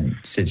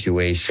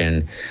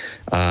situation.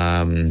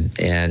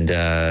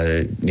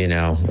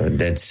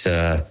 That's.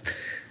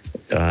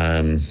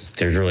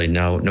 There's really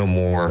no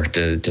more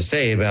to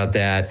say about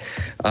that.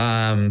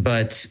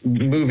 But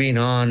moving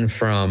on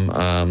from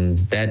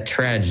that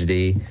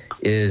tragedy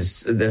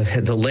is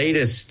the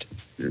latest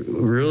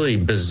really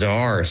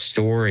bizarre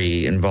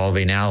story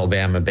involving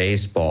Alabama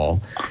baseball.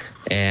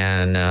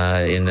 And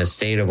in the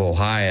state of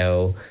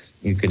Ohio,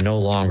 you can no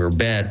longer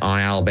bet on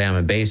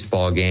Alabama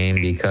baseball game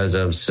because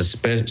of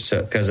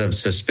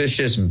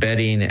suspicious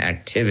betting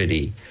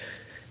activity.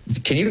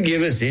 Can you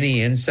give us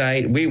any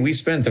insight? We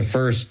spent the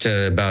first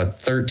about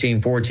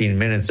 13, 14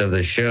 minutes of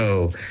the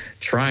show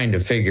trying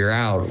to figure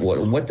out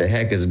what the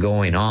heck is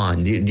going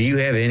on. Do you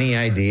have any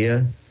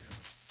idea?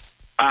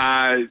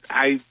 I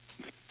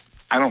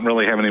don't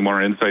really have any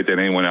more insight than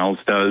anyone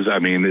else does. I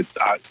mean,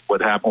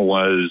 what happened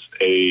was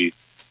an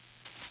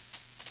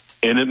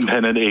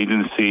independent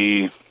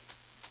agency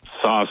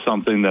saw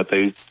something that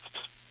they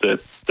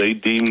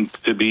deemed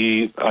to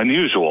be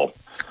unusual.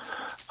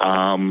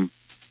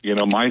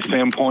 My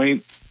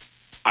standpoint,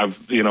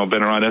 I've, been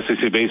around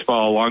SEC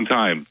baseball a long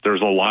time.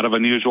 There's a lot of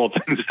unusual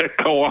things that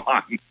go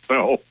on.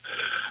 So,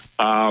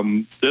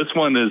 This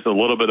one is a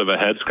little bit of a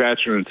head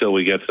scratcher until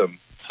we get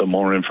some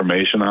more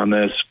information on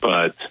this.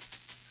 But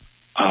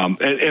and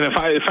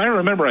if I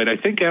remember right, I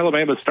think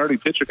Alabama's starting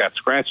pitcher got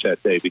scratched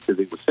that day because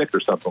he was sick or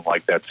something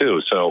like that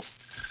too. So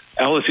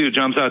LSU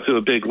jumps out to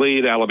a big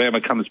lead.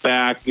 Alabama comes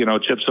back,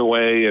 chips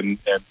away and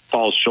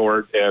falls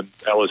short, and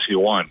LSU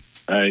won.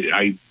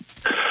 I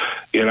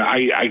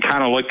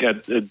kind of look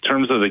at, in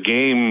terms of the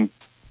game,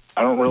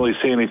 I don't really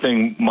see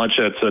anything much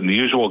that's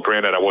unusual.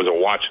 Granted, I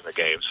wasn't watching the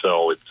game,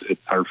 so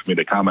it's hard for me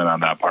to comment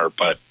on that part.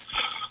 But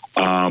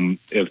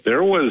if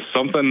there was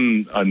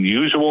something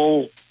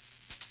unusual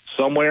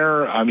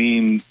somewhere, I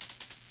mean,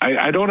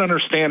 I don't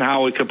understand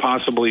how it could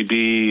possibly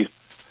be.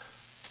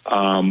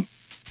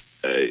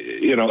 Wouldn't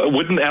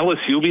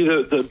LSU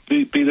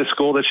be the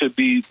school that should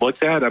be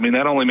looked at? I mean,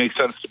 that only makes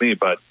sense to me.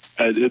 But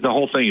the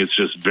whole thing is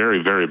just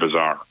very, very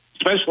bizarre,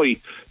 especially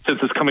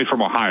since it's coming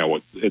from Ohio.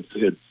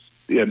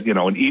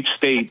 And each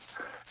state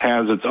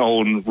has its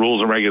own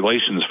rules and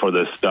regulations for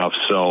this stuff.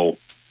 So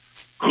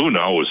who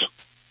knows?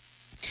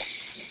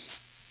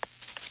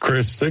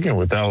 Chris, sticking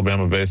with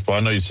Alabama baseball, I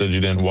know you said you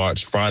didn't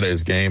watch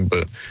Friday's game,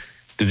 but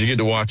did you get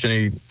to watch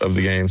any of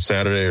the games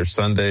Saturday or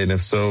Sunday? And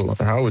if so,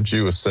 how would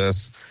you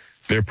assess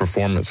their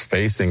performance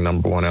facing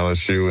number one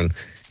LSU? And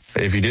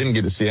if you didn't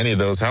get to see any of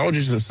those, how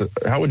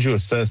would you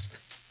assess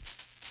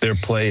their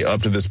play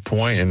up to this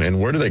point, and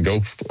where do they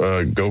go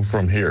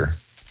from here?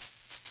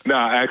 No,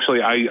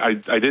 actually, I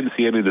didn't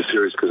see any of the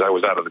series because I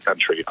was out of the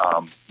country.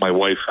 My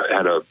wife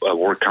had a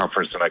work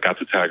conference, and I got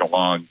to tag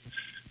along,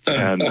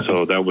 and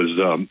so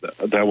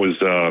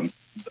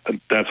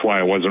that's why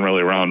I wasn't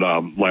really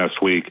around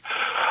last week.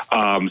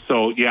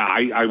 So yeah,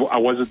 I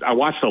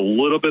watched a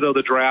little bit of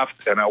the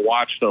draft, and I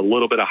watched a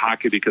little bit of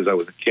hockey because I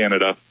was in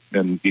Canada,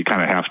 and you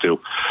kind of have to.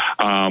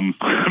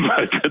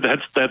 But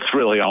that's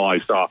really all I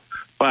saw.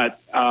 But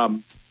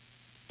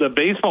the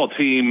baseball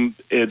team,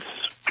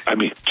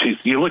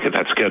 you look at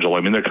that schedule. I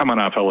mean, they're coming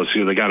off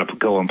LSU. They got to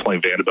go and play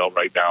Vanderbilt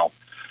right now.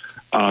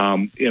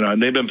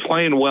 And they've been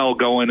playing well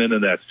going into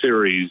that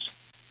series.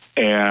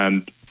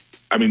 And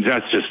I mean,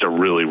 that's just a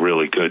really,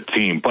 really good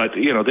team. But,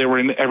 they were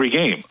in every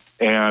game.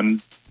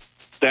 And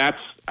I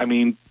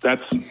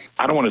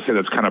don't want to say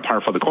that's kind of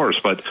par for the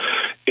course, but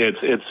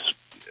it's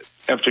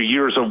after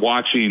years of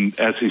watching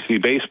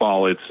SEC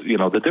baseball, it's,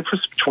 the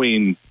difference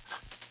between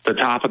the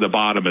top and the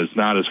bottom is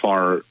not as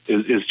far,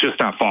 is just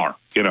not far,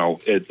 and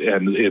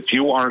if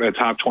you aren't a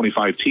top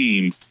 25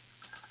 team,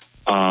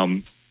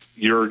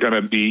 you're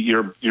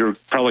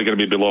probably going to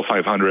be below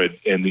 500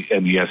 in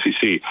the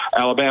SEC.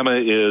 Alabama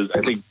is,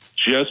 I think,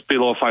 just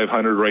below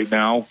 500 right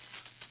now,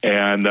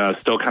 and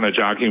still kind of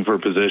jockeying for a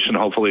position,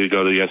 hopefully to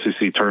go to the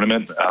SEC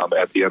tournament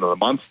at the end of the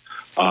month.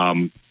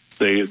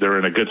 They're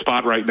in a good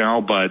spot right now,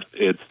 but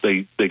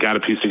they got to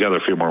piece together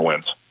a few more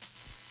wins.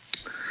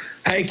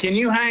 Hey, can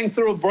you hang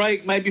through a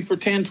break maybe for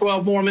 10,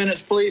 12 more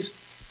minutes, please?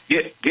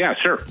 Yeah,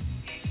 sure.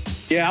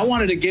 Yeah, I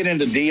wanted to get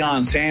into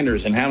Deion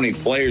Sanders and how many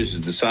players has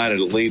decided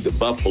to leave the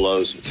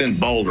Buffaloes. It's in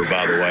Boulder,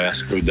 by the way. I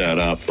screwed that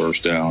up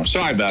first hour.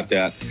 Sorry about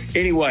that.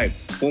 Anyway,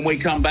 when we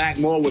come back,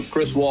 more with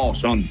Chris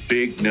Walsh on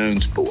Big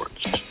Noon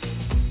Sports.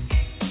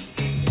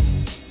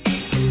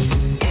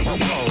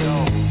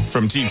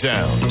 From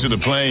T-Town to the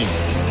Plains,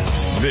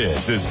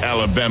 this is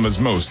Alabama's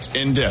most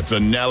in-depth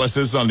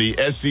analysis on the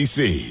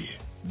SEC.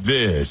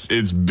 This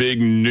is Big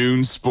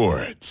Noon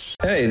Sports.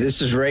 Hey,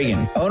 this is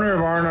Reagan, owner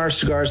of R&R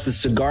Cigars, the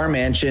Cigar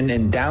Mansion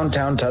in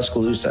downtown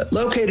Tuscaloosa,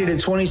 located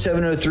at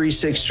 2703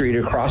 6th Street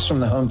across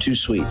from the Home 2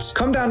 Suites.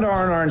 Come down to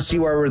R&R and see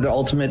why we're the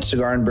ultimate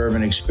cigar and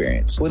bourbon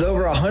experience. With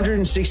over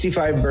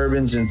 165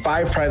 bourbons and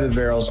 5 private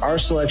barrels, our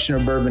selection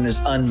of bourbon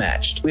is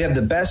unmatched. We have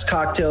the best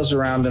cocktails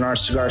around, and our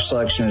cigar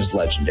selection is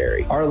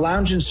legendary. Our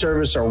lounge and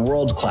service are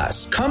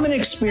world-class. Come and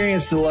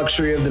experience the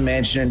luxury of the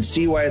mansion and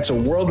see why it's a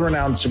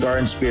world-renowned cigar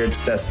and spirits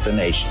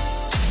destination.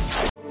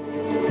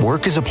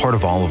 Work is a part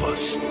of all of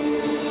us.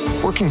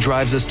 Working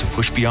drives us to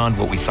push beyond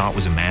what we thought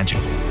was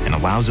imaginable and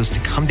allows us to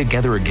come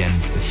together again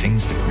for the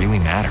things that really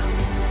matter.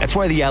 That's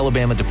why the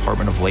Alabama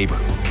Department of Labor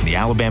and the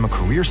Alabama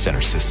Career Center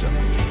system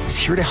is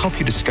here to help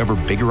you discover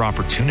bigger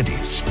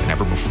opportunities than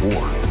ever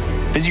before.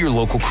 Visit your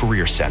local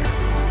career center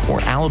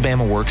or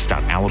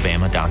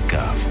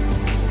alabamaworks.alabama.gov.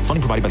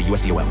 Funding provided by the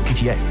USDOL,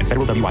 PTA, and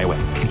Federal WIOA,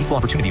 an Equal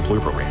Opportunity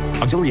Employer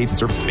Program. Auxiliary aids and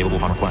services available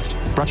upon request.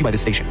 Brought to you by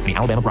this station and the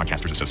Alabama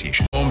Broadcasters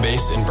Association. Home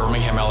base in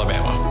Birmingham,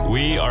 Alabama.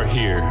 We are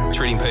here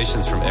treating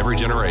patients from every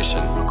generation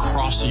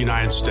across the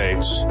United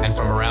States and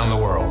from around the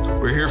world.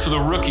 We're here for the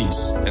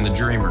rookies and the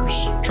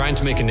dreamers trying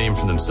to make a name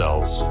for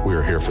themselves. We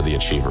are here for the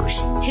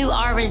achievers who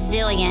are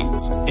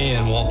resilient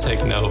and won't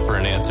take no for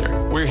an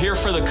answer. We're here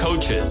for the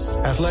coaches,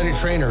 athletic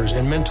trainers,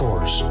 and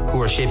mentors who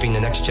are shaping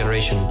the next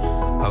generation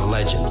of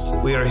legends.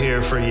 We are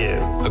here for you,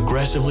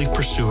 aggressively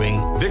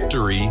pursuing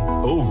victory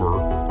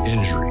over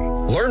injury.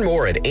 Learn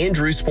more at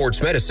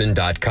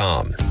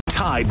andrewsportsmedicine.com.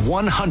 Tide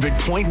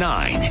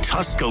 100.9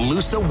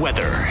 Tuscaloosa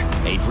weather.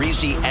 A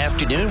breezy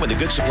afternoon with a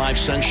good supply of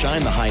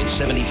sunshine, the high at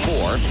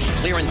 74.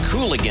 Clear and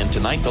cool again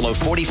tonight, the low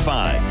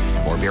 45.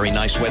 More very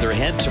nice weather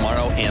ahead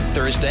tomorrow and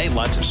Thursday.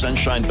 Lots of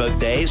sunshine both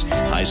days.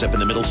 Highs up in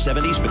the middle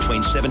 70s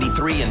between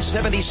 73 and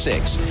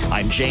 76.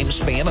 I'm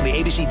James Spann on the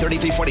ABC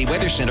 3340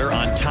 Weather Center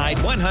on Tide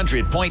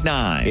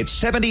 100.9. It's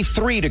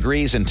 73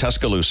 degrees in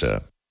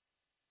Tuscaloosa.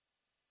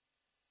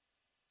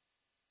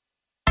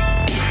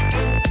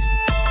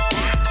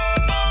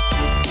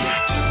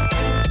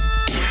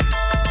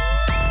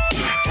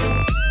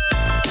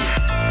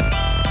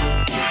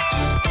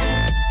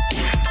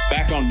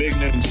 Big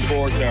Noon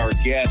Sports. Our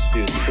guest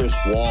is Chris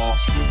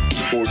Walsh,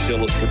 Sports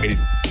Illustrated,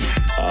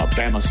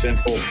 Bama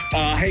Central.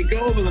 Hey, go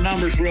over the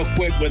numbers real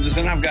quick with us,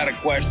 and I've got a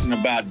question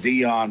about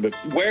Deion, but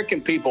where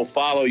can people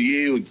follow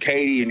you and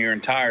Katie and your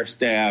entire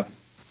staff?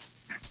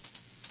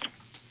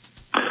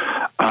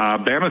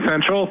 Bama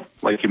Central,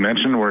 like you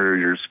mentioned, we're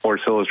your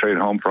Sports Illustrated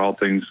home for all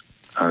things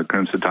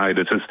Crimson Tide.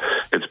 It's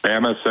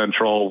Bama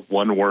Central,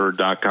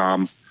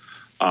 oneword.com.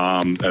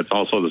 It's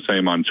also the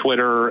same on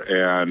Twitter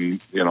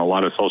and, a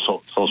lot of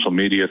social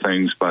media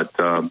things. But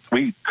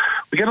we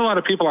get a lot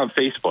of people on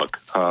Facebook,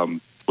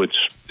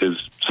 which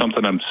is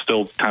something I'm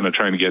still kind of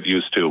trying to get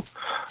used to.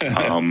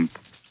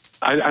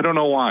 I don't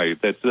know why.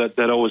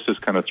 That always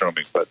just kind of throws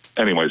me. But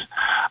anyways,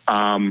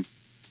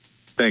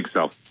 thanks,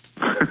 though.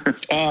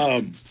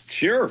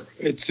 Sure.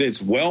 It's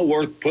well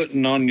worth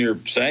putting on your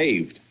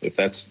saved, if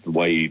that's the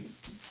way you...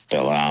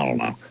 Well, I don't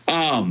know.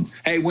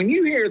 Hey, when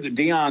you hear that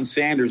Deion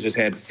Sanders has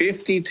had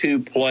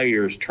 52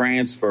 players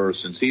transfer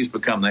since he's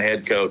become the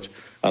head coach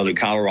of the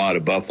Colorado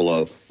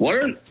Buffaloes,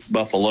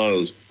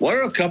 what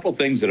are a couple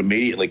things that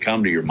immediately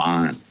come to your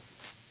mind?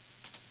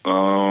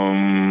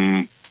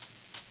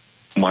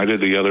 Why did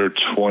the other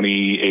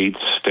 28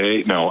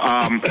 stay? No.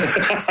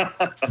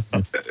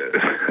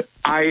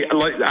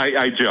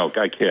 I joke.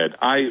 I kid.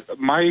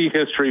 My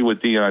history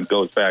with Deion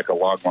goes back a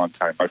long, long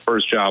time. My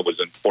first job was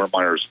in Fort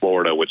Myers,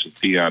 Florida, which is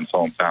Deion's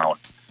hometown.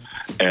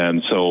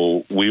 And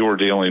so we were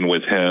dealing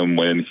with him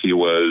when he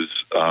was,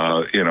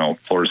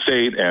 Florida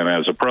State and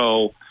as a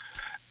pro.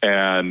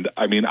 And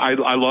I mean, I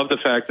love the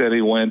fact that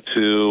he went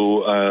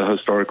to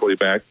historically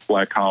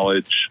black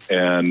college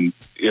and,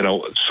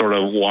 sort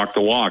of walk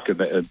the walk and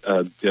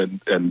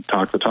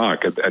talk the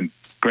talk. And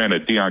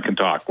granted, Deion can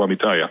talk, let me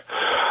tell you.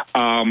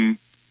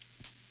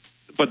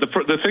 But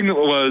the thing that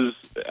was,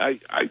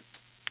 I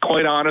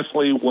quite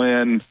honestly,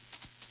 when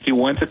he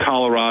went to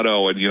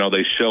Colorado and,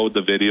 they showed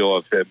the video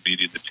of him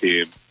meeting the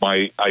team,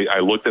 I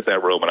looked at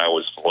that room and I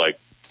was like,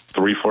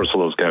 3/4 of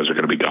those guys are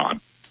going to be gone,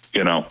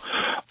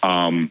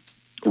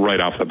 right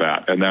off the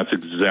bat. And that's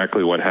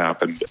exactly what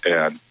happened.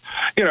 And,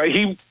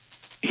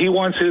 he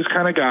wants his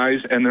kind of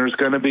guys, and there's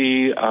going to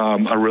be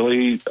a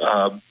really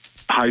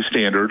high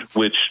standard,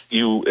 which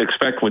you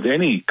expect with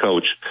any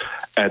coach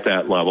at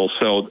that level.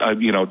 So,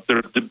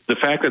 the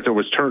fact that there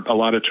was a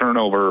lot of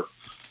turnover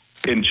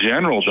in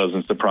general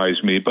doesn't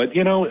surprise me. But,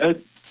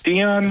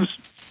 Deion's,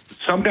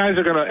 some guys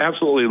are going to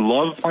absolutely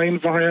love playing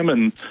for him,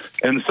 and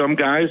some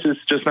guys,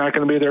 it's just not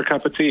going to be their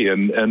cup of tea.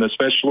 And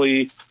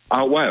especially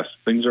out west,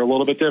 things are a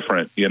little bit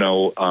different.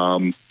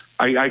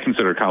 I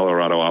consider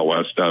Colorado out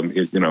west, but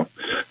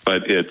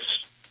it's,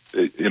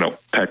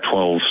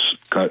 Pac-12's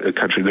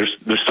country.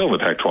 They're still in the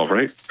Pac-12,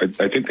 right?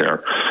 I think they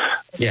are.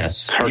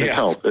 Yes. It's hard to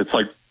tell. It's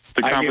like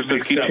the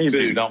conferences keep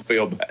changing. Don't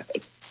feel bad.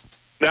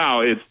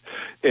 No,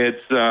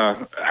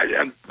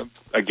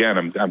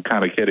 I'm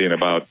kind of kidding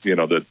about,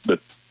 the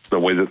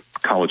way that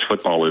college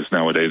football is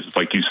nowadays. It's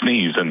like you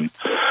sneeze, and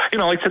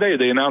like today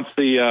they announced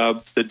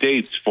the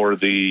dates for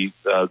the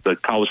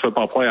college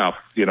football playoff.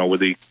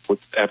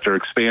 After it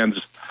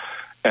expands,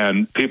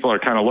 and people are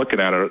kind of looking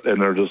at it and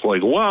they're just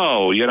like,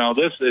 "Whoa,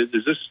 this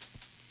is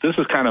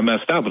kind of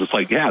messed up." But it's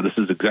like, yeah, this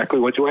is exactly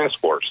what you asked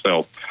for.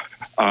 So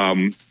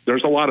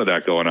there's a lot of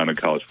that going on in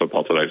college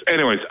football today.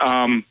 Anyways,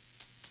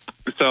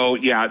 so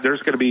yeah,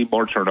 there's going to be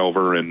more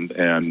turnover,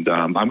 and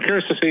I'm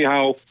curious to see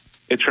how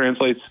it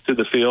translates to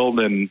the field.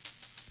 And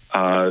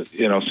Sal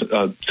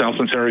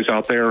Sinceri's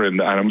out there,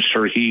 and I'm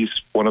sure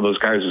he's one of those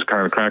guys who's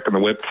kind of cracking the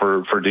whip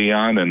for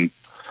Deion, and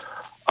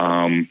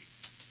I'm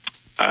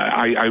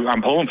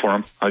pulling for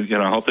him. I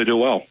hope they do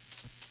well.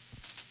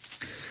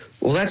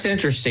 Well, that's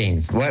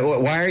interesting.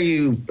 Why are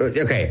you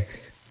okay?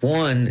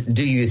 One,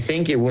 do you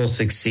think it will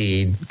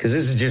succeed? Because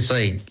this is just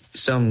like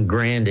some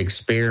grand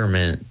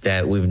experiment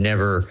that we've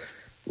never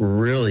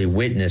really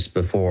witnessed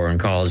before in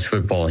college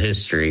football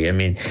history. I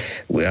mean,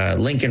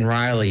 Lincoln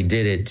Riley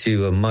did it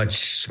to a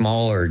much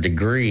smaller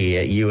degree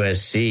at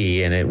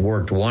USC, and it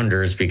worked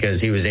wonders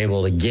because he was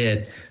able to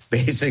get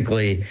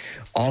basically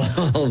all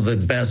of the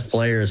best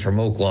players from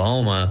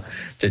Oklahoma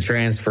to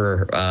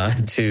transfer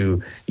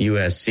to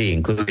USC,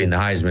 including the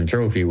Heisman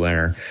Trophy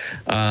winner.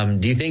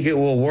 Do you think it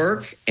will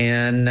work?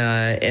 And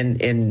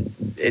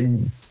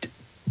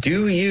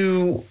do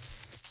you?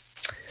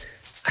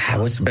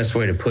 What's the best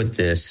way to put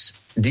this?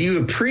 Do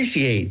you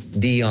appreciate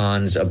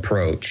Deion's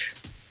approach?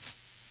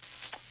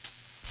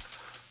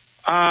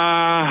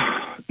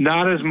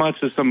 Not as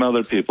much as some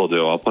other people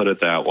do. I'll put it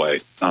that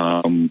way.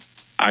 Deion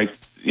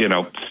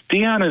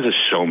is a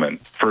showman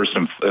first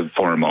and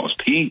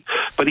foremost.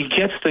 But he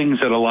gets things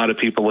that a lot of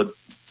people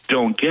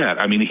don't get.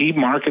 I mean, he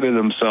marketed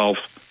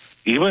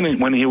himself even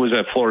when he was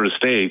at Florida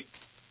State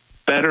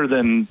better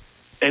than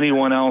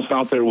anyone else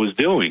out there was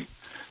doing.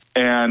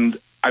 And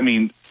I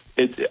mean,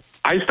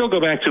 I still go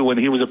back to when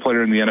he was a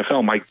player in the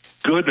NFL. My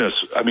goodness,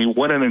 I mean,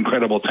 what an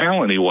incredible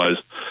talent he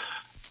was.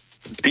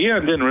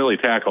 Deion didn't really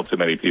tackle too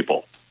many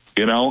people.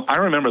 I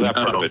remember that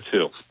part of it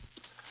too.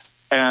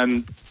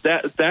 And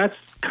that's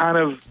kind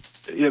of,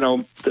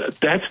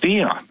 that's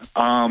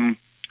Deion.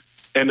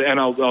 And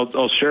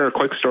I'll share a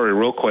quick story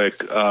real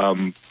quick.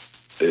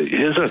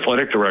 His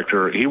athletic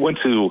director, he went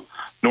to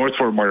North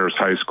Fort Myers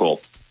High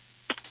School,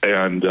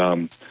 and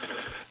at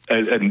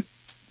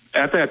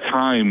that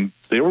time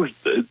they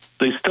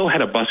still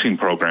had a busing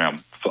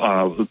program.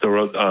 There were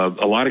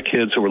a lot of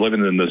kids who were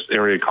living in this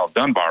area called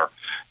Dunbar,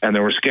 and they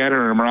were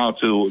scattering them out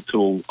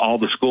to all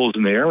the schools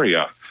in the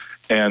area.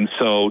 And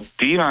so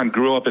Deion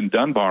grew up in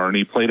Dunbar, and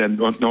he played at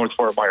North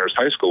Fort Myers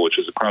High School, which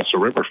is across the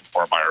river from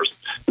Fort Myers.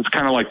 It's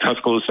kind of like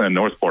Tuscaloosa and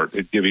Northport.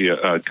 It'd give you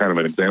a kind of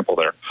an example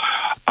there.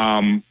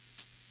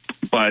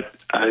 But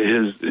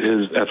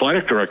his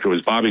athletic director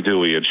was Bobby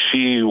Dewey, and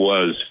she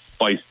was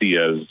feisty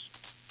as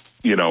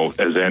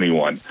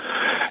anyone.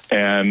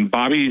 And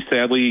Bobby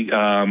sadly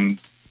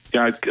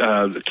got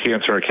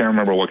cancer. I can't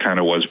remember what kind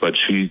it was, but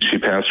she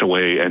passed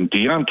away. And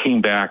Deion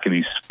came back and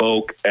he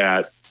spoke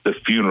at the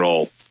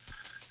funeral.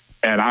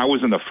 And I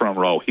was in the front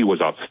row. He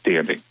was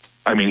outstanding.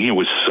 I mean, he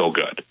was so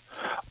good.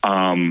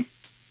 And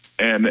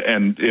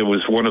it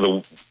was one of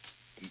the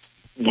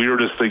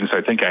weirdest things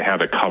I think I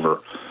had to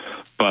cover.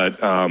 But,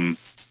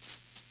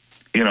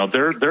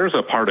 there's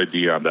a part of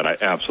Deion that I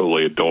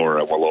absolutely adore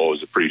and will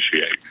always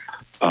appreciate.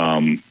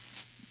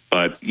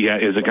 But, yeah,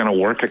 is it going to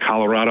work at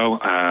Colorado?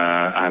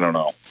 I don't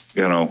know.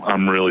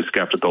 I'm really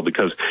skeptical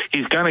because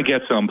he's going to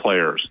get some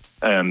players.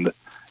 And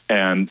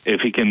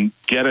if he can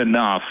get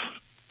enough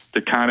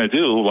to kind of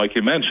do, like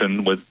you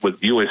mentioned, with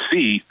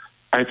USC,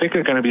 I think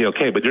they're going to be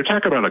okay. But you're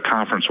talking about a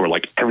conference where,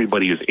 like,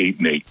 everybody is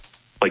 8-8,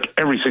 like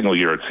every single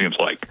year it seems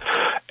like.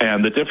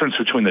 And the difference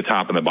between the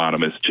top and the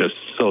bottom is just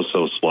so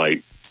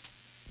slight.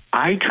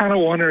 I kind of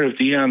wonder if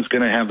Deion's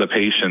going to have the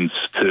patience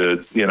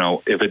to,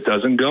 if it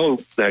doesn't go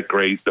that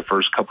great the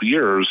first couple of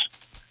years,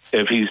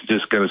 if he's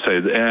just going to say,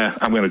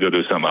 I'm going to go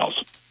do something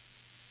else.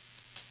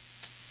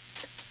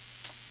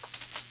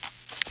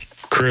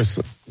 Chris,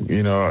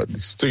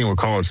 sticking with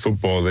college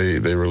football,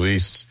 they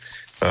released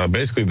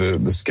basically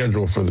the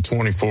schedule for the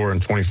 24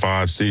 and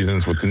 25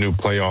 seasons with the new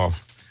playoff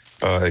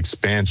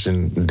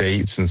expansion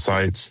dates and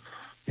sites.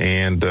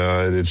 And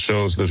it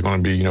shows there's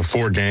going to be,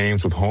 4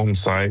 games with home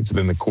sites,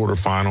 then the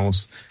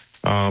quarterfinals.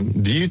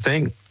 Do you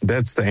think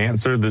that's the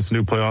answer, this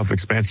new playoff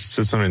expansion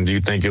system? And do you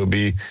think it'll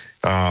be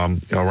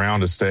around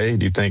to stay?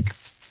 Do you think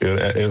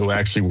it'll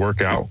actually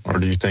work out? Or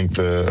do you think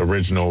the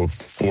original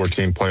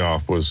 4-team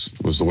playoff was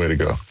the way to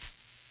go?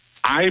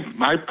 I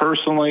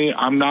personally,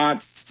 I'm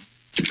not.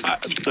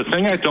 The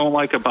thing I don't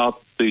like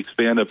about the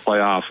expanded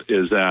playoff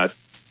is that,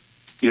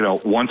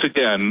 once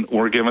again,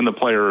 we're giving the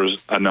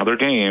players another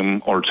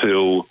game or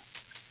two,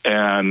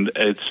 and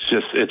it's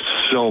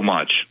so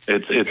much.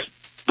 It's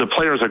the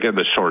players are getting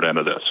the short end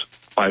of this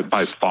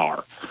by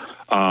far.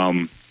 I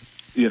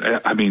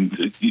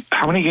mean,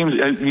 how many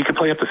games you can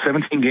play up to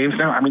 17 games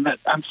now? I mean,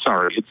 I'm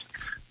sorry,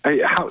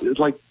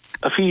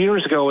 a few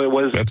years ago, it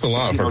was... That's a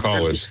lot for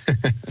college.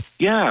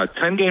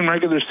 10-game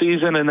regular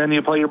season, and then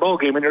you play your bowl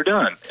game, and you're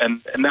done.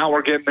 And now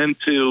we're getting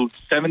into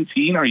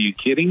 17. Are you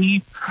kidding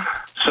me?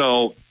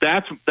 So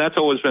that's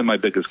always been my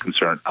biggest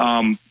concern.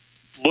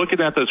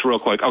 Looking at this real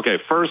quick, okay,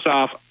 first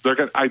off,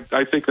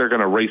 I think they're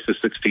going to race to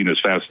 16 as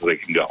fast as they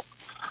can go.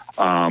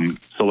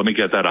 So let me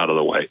get that out of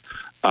the way.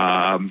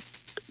 I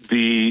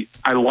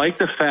like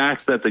the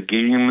fact that the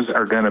games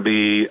are going to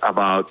be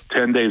about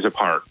 10 days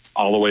apart,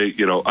 all the way,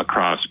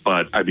 across.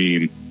 But I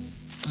mean,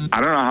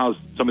 I don't know how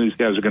some of these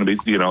guys are going to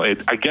be,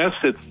 I guess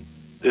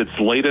it's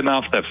late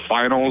enough that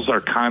finals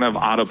are kind of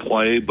out of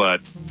play,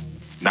 but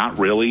not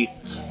really.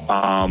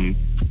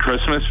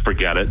 Christmas,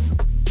 forget it,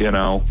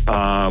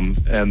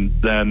 and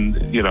then,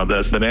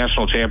 the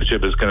national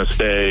championship is going to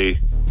stay,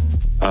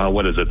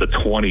 what is it? The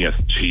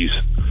 20th. Jeez.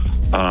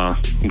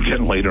 I'm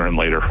getting later and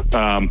later.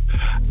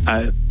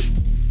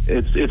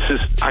 It's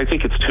just, I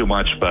think it's too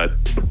much, but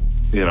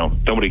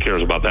nobody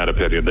cares about that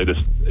opinion.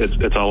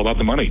 It's all about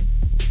the money.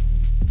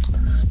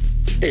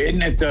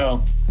 Isn't it though?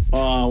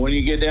 When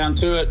you get down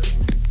to it,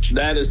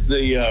 that is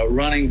the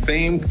running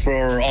theme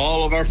for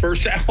all of our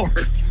first hour.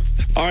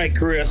 All right,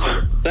 Chris,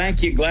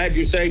 thank you. Glad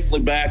you're safely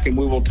back, and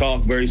we will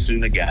talk very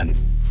soon again.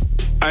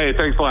 Hey,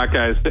 thanks a lot,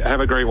 guys. Have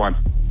a great one.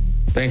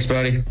 Thanks,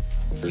 buddy.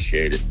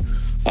 Appreciate it.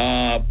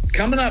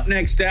 Coming up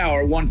next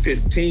hour,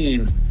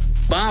 1:15,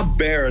 Bob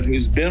Barrett,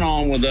 who's been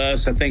on with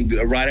us, I think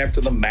right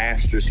after the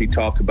Masters, he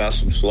talked about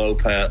some slow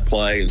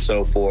play and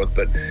so forth.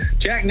 But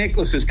Jack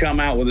Nicklaus has come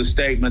out with a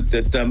statement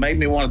that made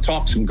me want to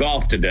talk some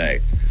golf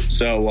today.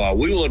 So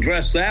we will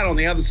address that on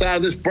the other side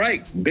of this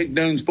break. Big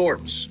Noon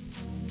Sports.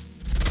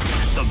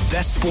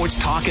 best sports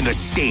talk in the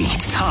state.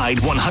 Tide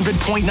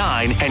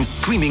 100.9 and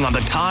streaming on the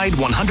Tide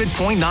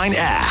 100.9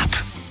 app.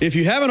 If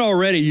you haven't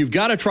already, you've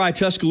got to try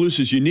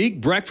Tuscaloosa's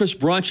unique breakfast,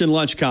 brunch, and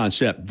lunch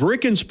concept.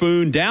 Brick and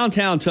Spoon,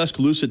 downtown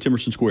Tuscaloosa,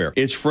 Timerson Square.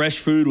 It's fresh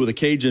food with a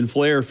Cajun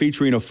flair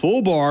featuring a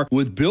full bar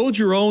with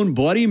build-your-own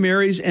Bloody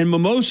Marys and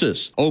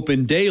mimosas.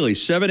 Open daily,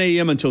 7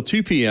 a.m. until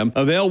 2 p.m.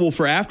 Available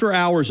for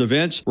after-hours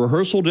events,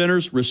 rehearsal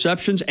dinners,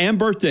 receptions, and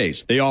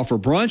birthdays. They offer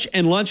brunch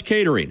and lunch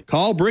catering.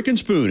 Call Brick and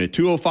Spoon at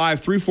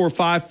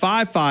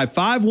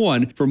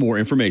 205-345-5551 for more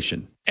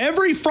information.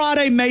 Every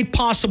Friday made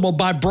possible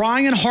by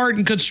Brian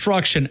Harden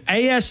Construction,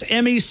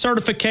 ASME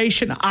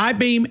certification,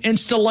 I-beam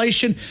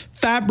installation,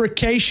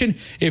 fabrication.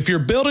 If you're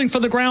building for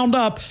the ground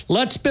up,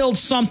 let's build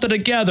something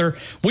together.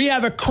 We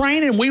have a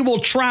crane and we will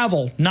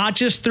travel, not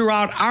just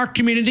throughout our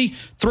community,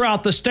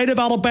 throughout the state of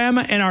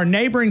Alabama and our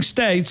neighboring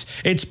states.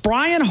 It's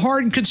Brian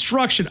Harden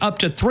Construction, up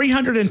to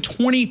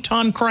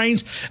 320-ton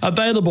cranes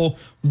available.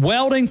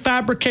 Welding,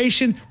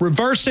 fabrication,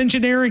 reverse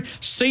engineering,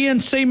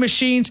 CNC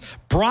machines.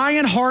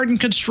 Brian Harden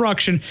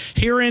Construction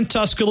here in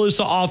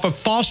Tuscaloosa off of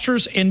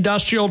Foster's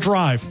Industrial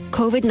Drive.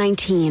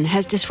 COVID-19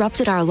 has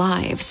disrupted our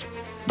lives,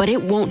 but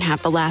it won't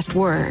have the last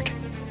word.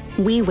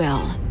 We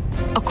will.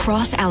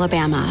 Across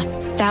Alabama,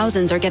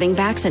 thousands are getting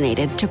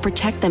vaccinated to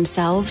protect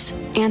themselves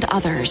and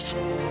others.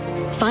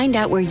 Find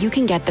out where you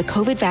can get the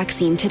COVID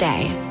vaccine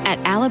today at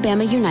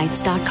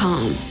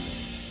alabamaunites.com.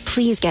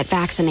 Please get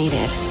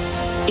vaccinated.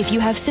 If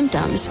you have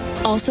symptoms,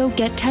 also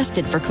get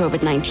tested for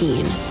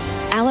COVID-19.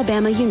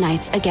 Alabama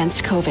Unites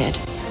Against COVID.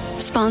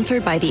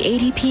 Sponsored by the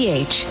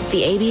ADPH,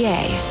 the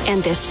ABA,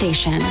 and this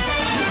station.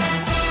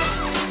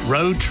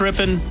 Road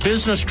tripping,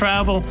 business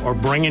travel, or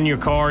bringing your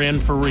car in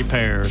for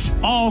repairs.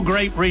 All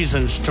great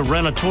reasons to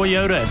rent a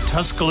Toyota at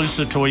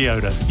Tuscaloosa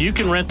Toyota. You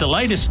can rent the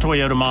latest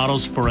Toyota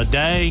models for a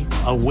day,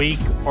 a week,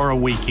 or a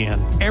weekend.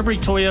 Every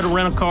Toyota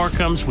rental-car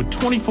comes with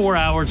 24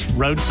 hours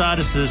roadside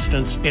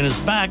assistance and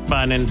is backed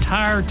by an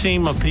entire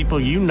team of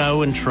people you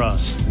know and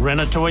trust. Rent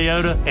a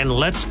Toyota and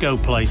let's go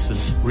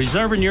places.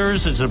 Reserving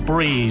yours is a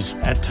breeze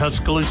at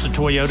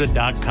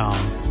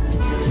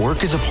TuscaloosaToyota.com.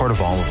 Work is a part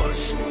of all of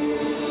us.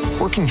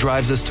 Working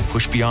drives us to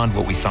push beyond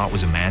what we thought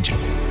was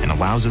imaginable and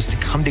allows us to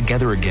come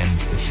together again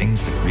for the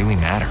things that really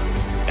matter.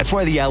 That's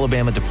why the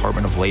Alabama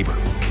Department of Labor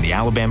and the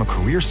Alabama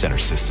Career Center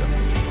system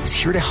is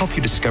here to help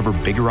you discover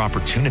bigger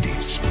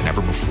opportunities than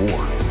ever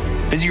before.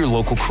 Visit your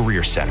local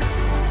career center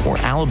or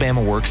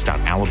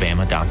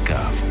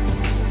alabamaworks.alabama.gov.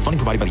 Funding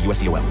provided by the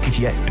USDOL,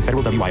 PTA, and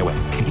Federal WIOA,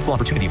 an Equal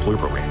Opportunity Employer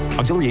Program.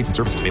 Auxiliary aids and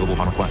services available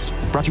upon request.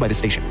 Brought to you by this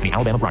station and the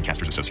Alabama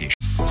Broadcasters Association.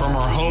 From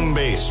our home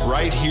base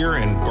right here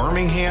in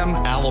Birmingham,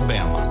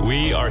 Alabama.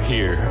 We are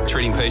here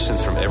treating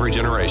patients from every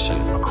generation.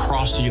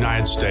 Across the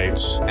United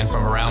States. And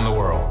from around the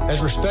world.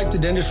 As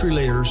respected industry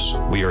leaders,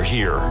 we are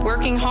here.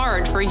 Working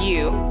hard for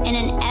you. In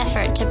an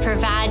effort to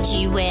provide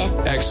you with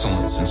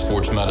excellence in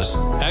sports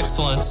medicine.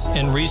 Excellence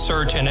in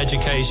research and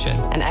education.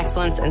 And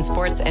excellence in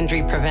sports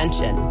injury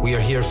prevention. We are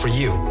here for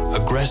you,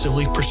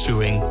 aggressively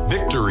pursuing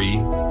victory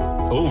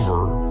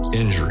over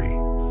injury.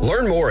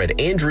 Learn more at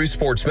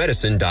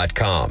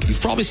andrewsportsmedicine.com.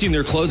 You've probably seen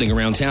their clothing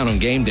around town on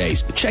game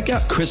days, but check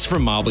out Christopher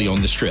Mobley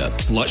on the Strip.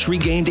 It's luxury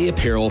game day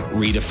apparel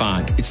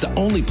redefined. It's the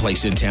only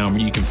place in town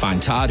where you can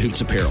find Todd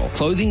Hoops apparel.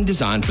 Clothing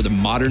designed for the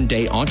modern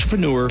day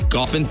entrepreneur,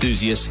 golf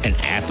enthusiast, and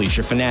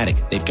athleisure fanatic.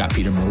 They've got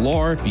Peter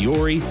Millar,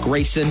 Fiore,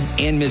 Grayson,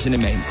 and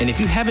Mizzen+Main. And if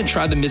you haven't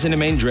tried the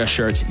Mizzen+Main dress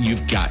shirts,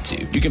 you've got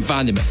to. You can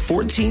find them at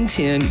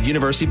 1410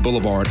 University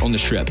Boulevard on the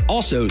Strip.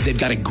 Also, they've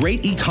got a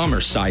great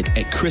e-commerce site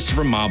at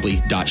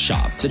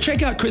christophermobley.shop. So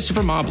check out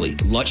Christopher Mobley,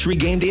 luxury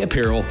game day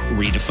apparel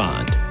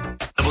redefined.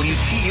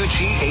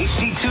 WTUG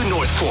HD2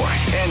 Northport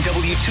and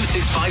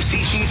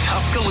W265CG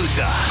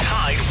Tuscaloosa.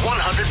 Tide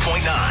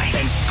 100.9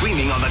 and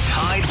streaming on the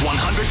Tide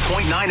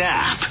 100.9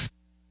 app.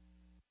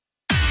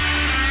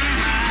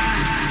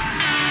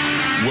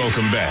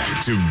 Welcome back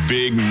to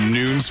Big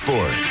Noon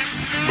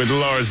Sports with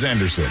Lars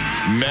Anderson,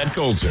 Matt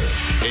Coulter,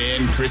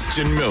 and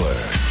Christian Miller.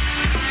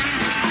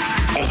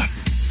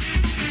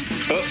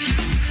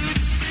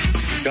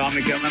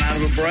 Tommy coming out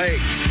of a break.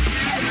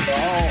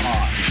 All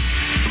hot.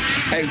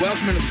 Hey,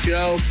 welcome to the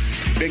show.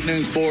 Big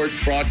Noon Sports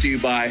brought to you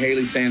by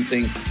Haley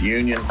Sansing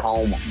Union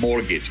Home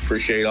Mortgage.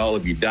 Appreciate all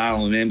of you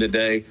dialing in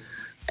today.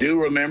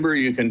 Do remember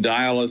you can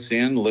dial us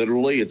in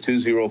literally at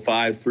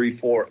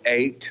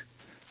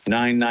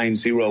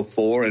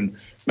 205-348-9904 and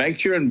make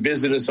sure and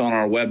visit us on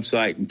our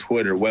website and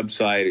Twitter.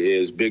 Website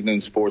is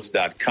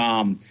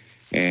bignoonsports.com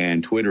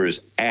and Twitter is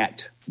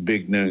at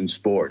Big Noon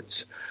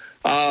Sports.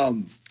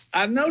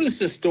 I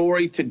noticed a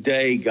story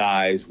today,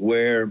 guys,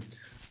 where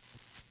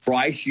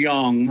Bryce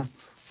Young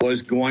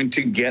was going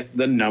to get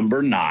the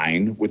number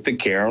 9 with the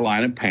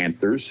Carolina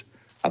Panthers.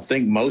 I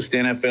think most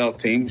NFL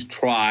teams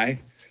try,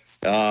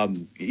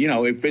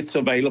 if it's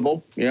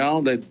available,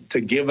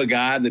 to give a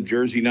guy the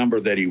jersey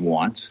number that he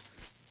wants.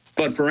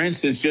 But, for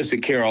instance, just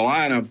at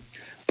Carolina,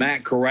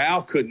 Matt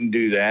Corral couldn't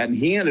do that, and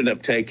he ended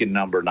up taking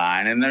number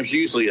 9. And there's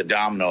usually a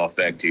domino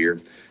effect here.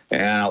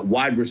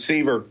 Wide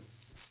receiver,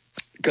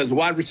 because the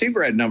wide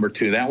receiver had number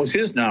 2. That was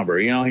his number.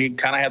 He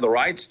kind of had the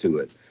rights to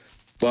it.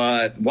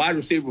 But wide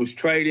receiver was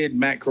traded.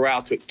 Matt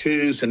Corral took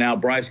 2, so now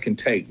Bryce can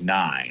take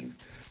 9.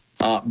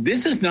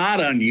 This is not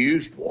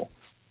unusual.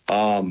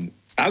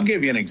 I'll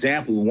give you an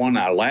example. The one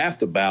I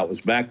laughed about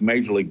was back in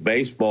Major League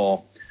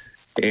Baseball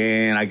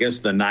in, I guess,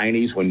 the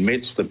 90s when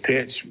Mitch the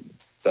Pitch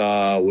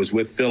was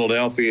with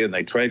Philadelphia, and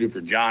they traded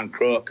for John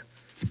Crook.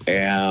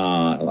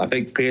 And I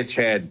think Pitch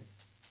had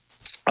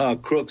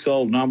Crook's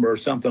old number or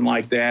something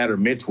like that, or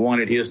Mitch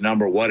wanted his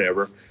number,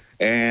 whatever.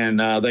 And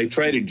they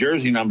traded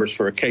jersey numbers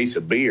for a case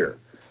of beer.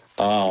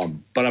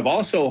 But I've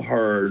also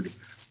heard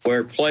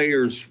where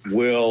players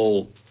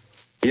will,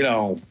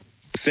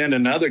 send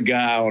another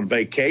guy on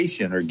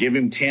vacation or give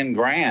him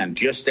 $10,000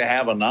 just to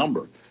have a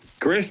number.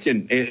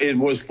 Christian, it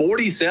was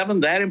 47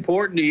 that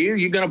important to you?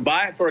 You going to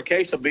buy it for a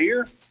case of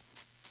beer?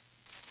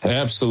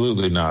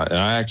 Absolutely not. And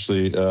I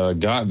actually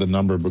got the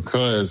number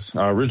because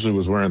I originally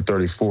was wearing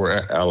 34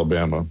 at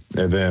Alabama.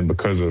 And then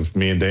because of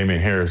me and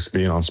Damian Harris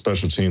being on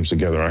special teams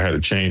together, I had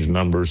to change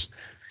numbers.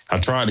 I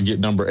tried to get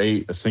number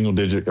 8, a single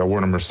digit. I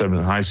wore number 7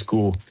 in high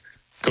school.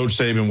 Coach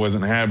Saban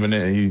wasn't having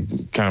it. He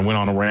kind of went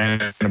on a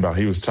rant about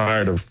he was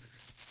tired of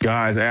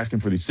guys asking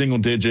for these single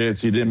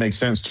digits. It didn't make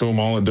sense to him.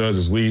 All it does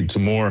is lead to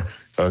more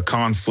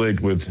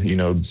conflict with,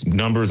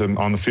 numbers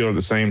on the field at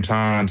the same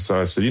time.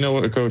 So I said, you know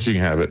what, Coach, you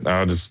can have it.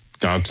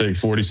 I'll take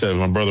 47.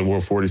 My brother wore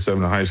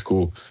 47 in high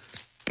school.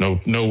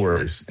 No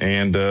worries.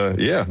 And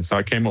so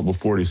I came up with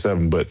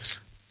 47. But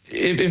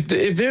if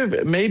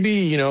there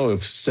maybe,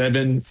 if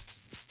 7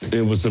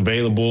 it was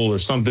available or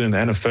something in the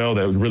NFL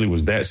that really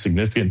was that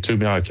significant to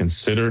me, I'd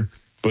consider.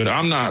 But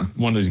I'm not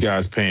one of these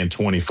guys paying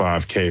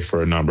 $25K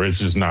for a number. It's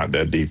just not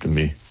that deep to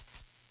me.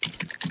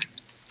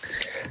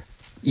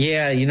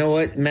 Yeah, you know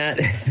what,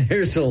 Matt?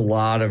 There's a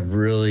lot of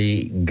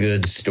really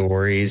good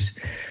stories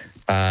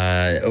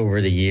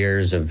over the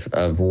years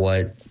of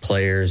what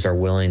players are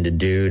willing to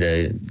do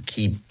to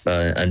keep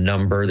a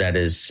number that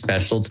is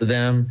special to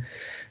them.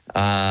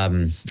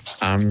 I'm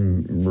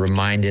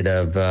reminded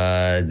of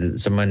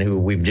someone who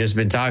we've just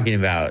been talking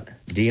about,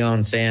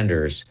 Deion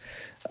Sanders.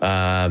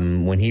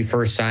 When he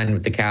first signed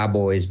with the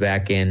Cowboys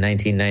back in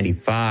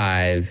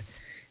 1995,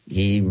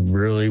 he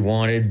really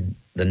wanted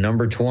the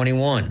number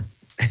 21,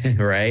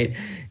 right?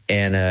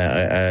 And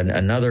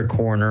another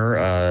corner,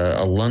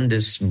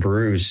 Alundis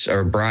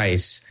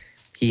Bryce,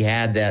 he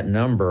had that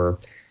number.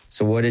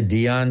 So what did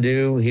Deion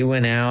do? He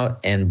went out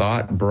and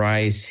bought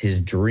Bryce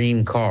his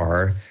dream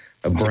car,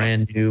 a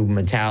brand new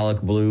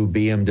metallic blue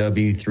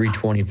BMW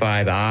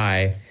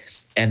 325i,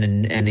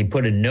 and he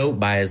put a note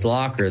by his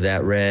locker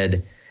that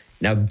read,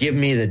 "Now give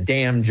me the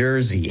damn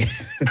jersey,"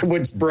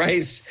 which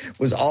Bryce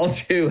was all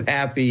too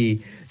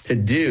happy to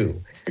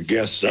do. I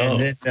guess so.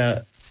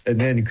 And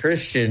then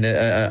Christian,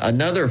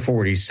 another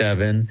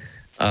 47,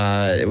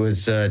 it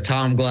was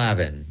Tom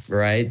Glavine,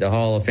 right? The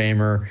Hall of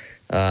Famer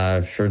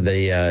for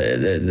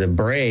the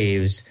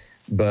Braves.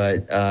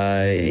 But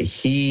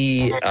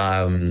he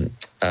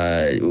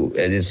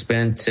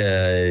spent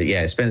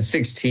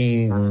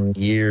 16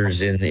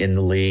 years in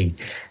the league.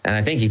 And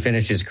I think he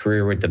finished his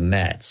career with the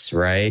Mets,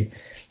 right?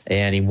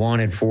 And he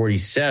wanted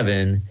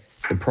 47.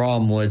 The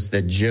problem was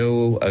that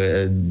Joe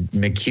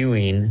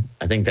McEwen,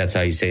 I think that's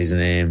how you say his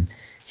name,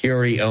 he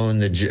already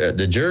owned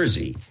the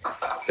jersey.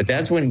 But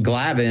that's when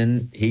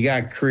Glavine, he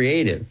got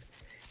creative.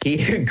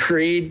 He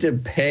agreed to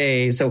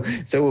pay. So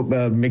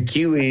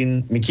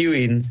McEwen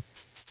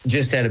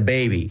just had a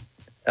baby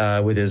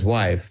with his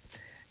wife.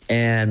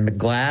 And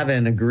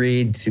Glavine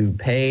agreed to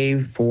pay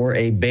for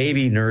a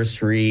baby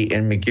nursery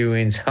in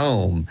McEwen's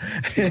home.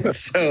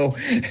 So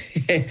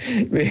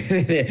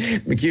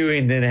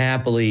McEwen then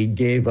happily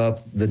gave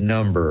up the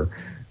number.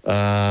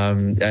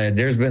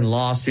 There's been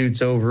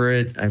lawsuits over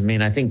it. I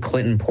mean, I think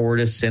Clinton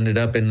Portis ended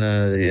up in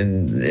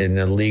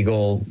the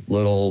legal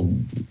little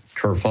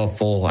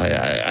kerfuffle.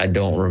 I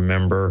don't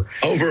remember.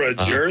 Over a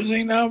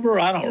jersey number?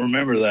 I don't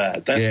remember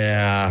that.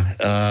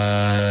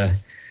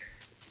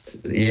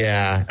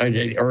 Yeah,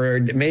 or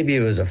maybe it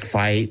was a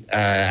fight.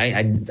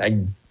 I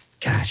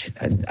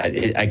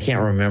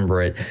can't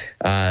remember it.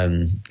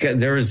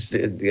 There was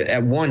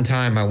at one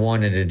time I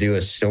wanted to do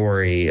a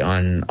story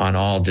on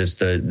all just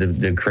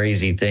the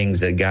crazy things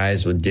that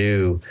guys would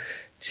do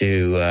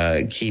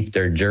to keep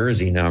their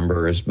jersey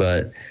numbers,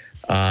 but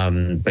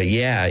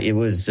yeah, it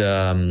was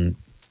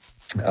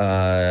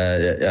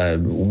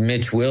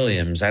Mitch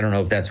Williams. I don't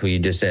know if that's what you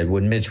just said.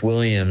 When Mitch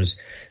Williams,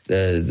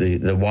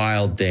 the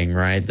wild thing,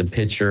 right? The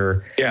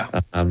pitcher,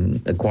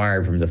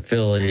 acquired from the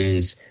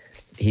Phillies.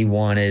 He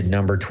wanted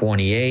number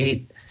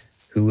 28.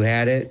 Who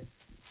had it?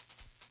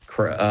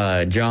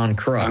 John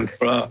Kruk.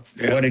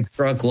 Yeah. What did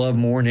Kruk love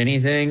more than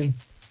anything?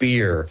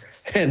 Beer.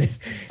 And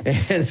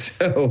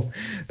so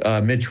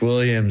Mitch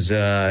Williams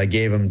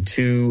gave him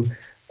two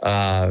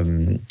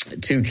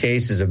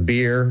cases of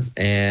beer,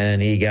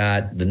 and he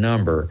got the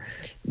number.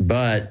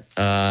 But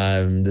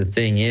the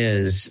thing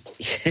is,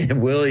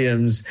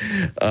 Williams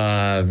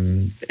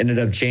ended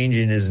up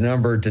changing his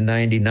number to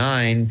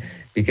 99,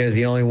 because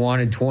he only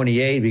wanted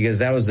 28 because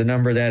that was the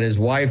number that his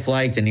wife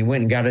liked, and he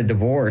went and got a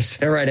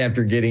divorce right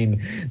after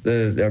getting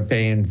the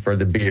paying for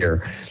the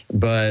beer.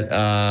 But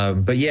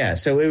yeah,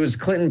 so it was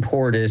Clinton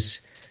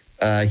Portis.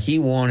 He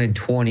wanted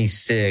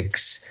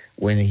 26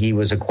 when he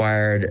was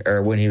acquired,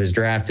 or when he was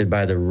drafted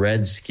by the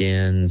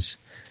Redskins,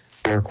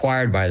 or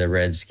acquired by the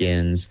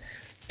Redskins,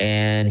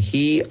 and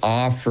he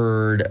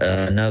offered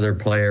another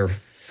player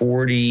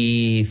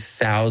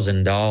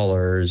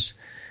 $40,000.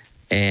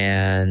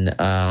 And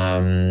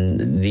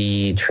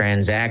the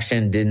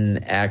transaction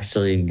didn't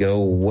actually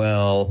go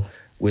well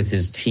with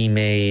his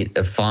teammate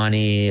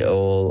Ifeani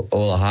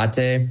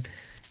Olahate,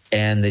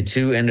 and the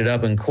two ended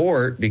up in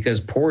court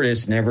because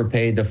Portis never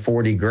paid the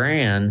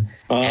 $40,000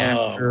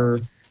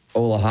 after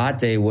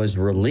Olahate was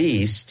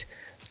released,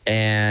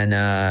 and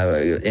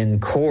in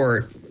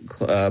court,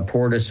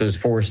 Portis was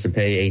forced to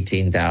pay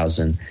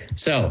 $18,000.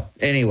 So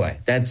anyway,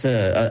 that's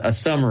a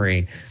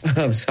summary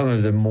of some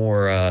of the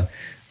more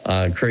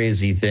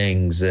crazy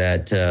things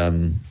that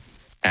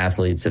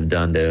athletes have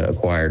done to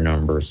acquire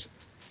numbers.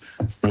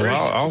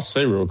 Well, I'll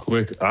say real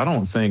quick, I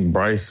don't think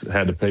Bryce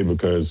had to pay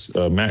because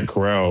Matt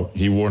Corral,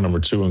 he wore number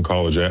 2 in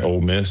college at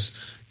Ole Miss.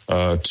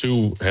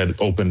 2 had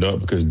opened up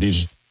because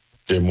DJ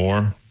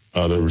Moore,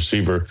 the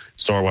receiver,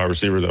 star wide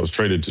receiver that was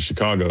traded to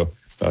Chicago,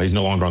 he's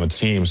no longer on the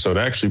team. So it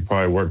actually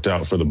probably worked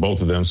out for the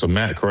both of them. So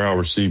Matt Corral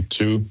received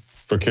 2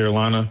 for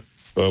Carolina,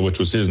 which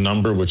was his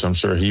number, which I'm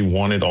sure he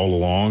wanted all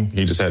along.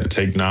 He just had to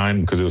take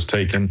 9 because it was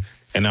taken.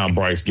 And now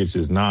Bryce gets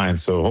his 9.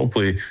 So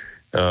hopefully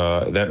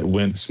that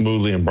went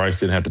smoothly and Bryce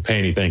didn't have to pay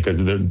anything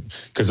because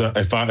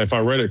if I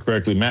read it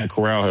correctly, Matt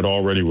Corral had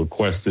already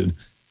requested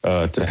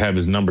to have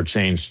his number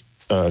changed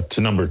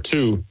to number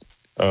 2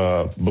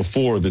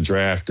 before the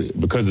draft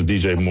because of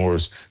DJ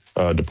Moore's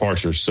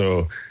departure.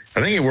 So I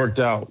think it worked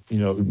out. You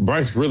know,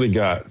 Bryce really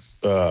got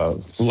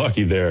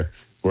lucky there,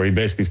 where he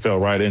basically fell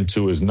right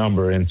into his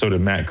number, and so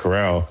did Matt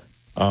Corral.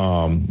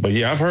 But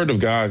yeah, I've heard of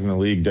guys in the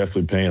league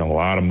definitely paying a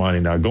lot of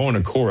money. Now, going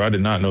to court, I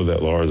did not know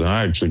that, Lars, and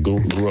I actually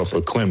grew up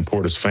a Clinton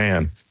Portis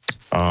fan.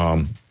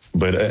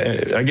 But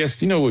I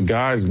guess, you know, with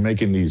guys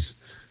making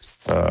these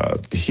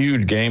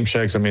huge game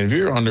checks, I mean, if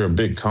you're under a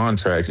big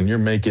contract and you're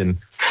making,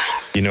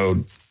 you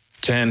know,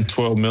 10,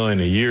 12 million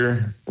a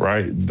year,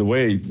 right? The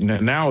way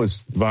now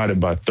it's divided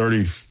by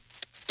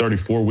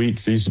 34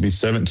 weeks. It used to be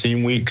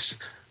 17 weeks.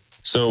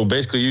 So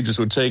basically you just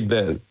would take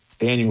that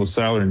annual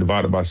salary and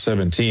divide it by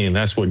 17.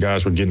 That's what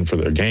guys were getting for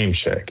their game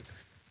check.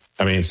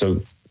 I mean,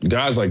 so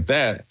guys like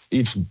that,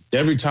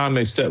 every time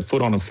they step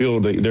foot on the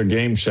field, their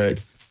game check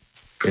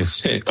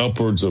is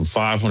upwards of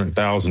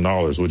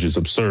 $500,000, which is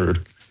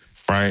absurd,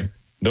 right?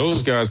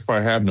 Those guys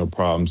probably have no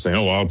problem saying,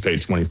 oh, I'll pay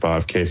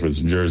 $25K for this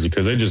jersey,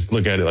 because they just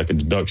look at it like a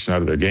deduction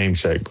out of their game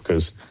check.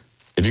 Because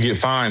if you get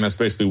fined, that's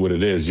basically what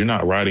it is. You're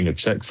not writing a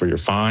check for your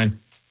fine.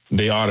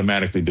 They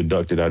automatically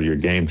deduct it out of your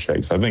game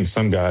checks. I think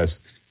some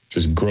guys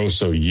just grow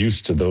so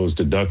used to those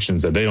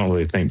deductions that they don't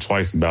really think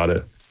twice about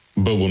it.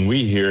 But when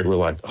we hear it, we're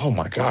like, oh,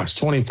 my gosh,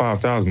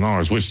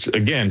 $25,000, which,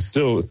 again,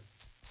 still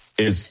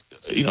is,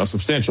 you know, a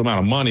substantial amount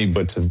of money.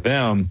 But to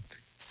them,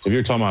 if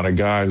you're talking about a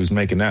guy who's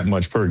making that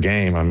much per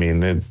game, I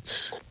mean,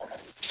 it's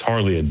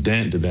hardly a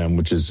dent to them,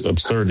 which is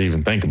absurd to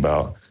even think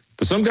about.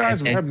 But some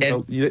guys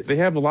they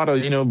have a lot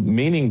of, you know,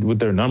 meaning with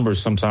their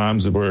numbers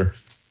sometimes, where,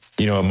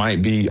 you know, it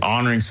might be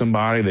honoring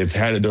somebody. They've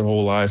had it their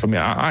whole life. I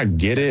mean, I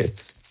get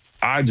it.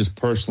 I just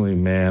personally,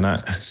 man, I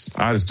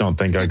just don't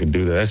think I could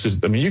do that. That's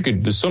just, I mean,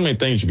 there's so many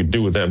things you could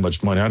do with that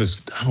much money. I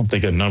don't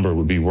think a number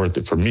would be worth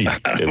it for me.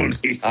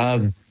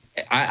 I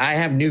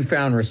have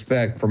newfound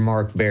respect for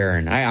Mark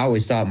Barron. I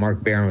always thought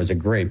Mark Barron was a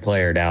great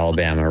player at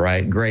Alabama,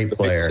 right? Great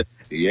player.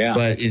 Yeah.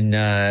 But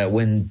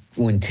when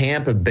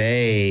Tampa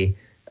Bay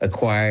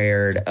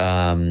acquired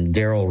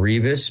Darrelle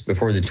Revis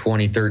before the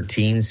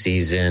 2013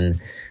 season,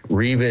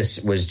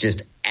 Revis was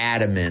just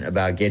adamant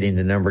about getting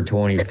the number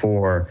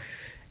 24.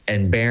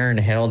 And Barron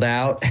held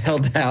out,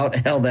 and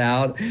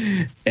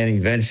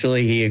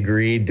eventually he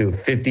agreed to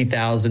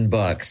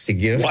 $50,000 to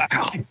give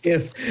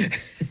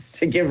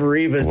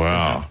Revis.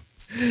 Wow.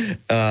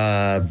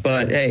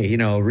 But hey, you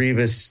know,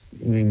 Revis,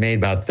 he made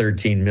about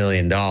 $13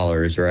 million,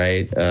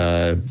 right?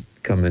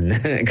 Coming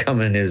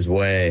his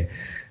way.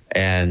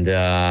 And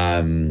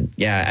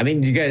yeah, I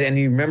mean,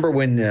 you remember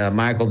when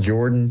Michael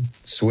Jordan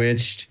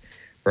switched,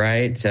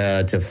 right,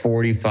 to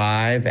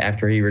 45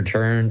 after he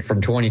returned from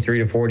 23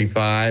 to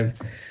 45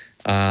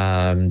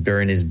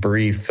 during his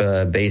brief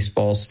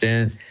baseball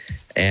stint.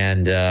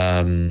 And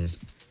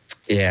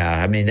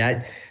yeah, I mean,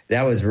 that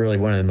was really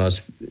one of the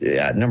most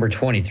number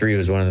 23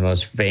 was one of the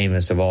most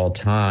famous of all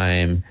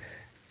time.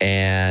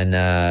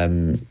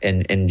 And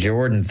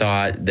Jordan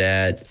thought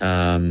that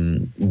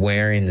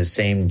wearing the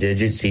same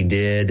digits he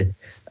did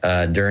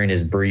during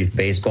his brief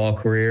baseball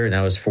career, and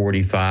that was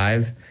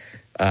 45,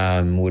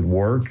 would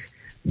work.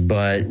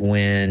 But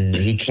when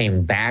he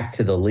came back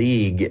to the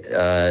league,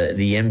 the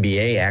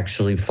NBA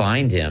actually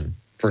fined him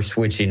for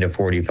switching to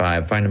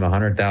 45, fined him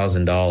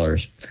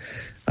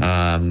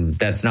 $100,000.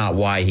 That's not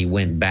why he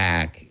went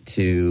back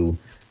to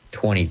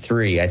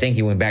 23. I think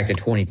he went back to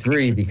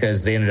 23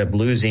 because they ended up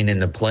losing in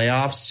the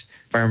playoffs,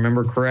 if I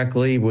remember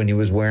correctly, when he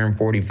was wearing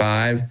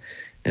 45,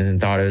 and then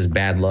thought it was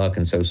bad luck,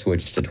 and so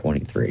switched to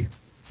 23.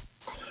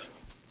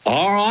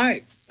 All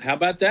right. How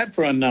about that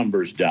for a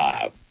numbers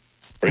dive?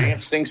 Pretty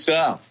interesting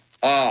stuff.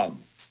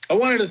 I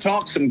wanted to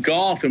talk some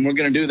golf, and we're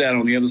going to do that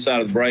on the other side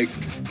of the break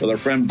with our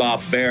friend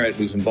Bob Barrett,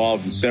 who's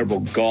involved in several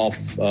golf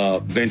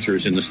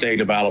ventures in the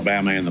state of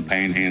Alabama and the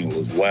Panhandle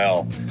as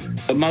well.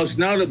 But most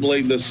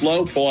notably, the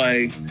slow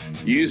play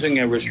using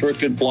a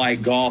restricted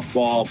flight golf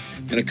ball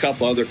and a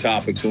couple other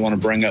topics we want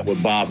to bring up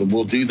with Bob. And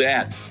we'll do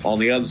that on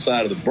the other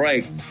side of the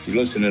break. You're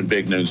listening to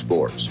Big Noon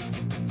Sports.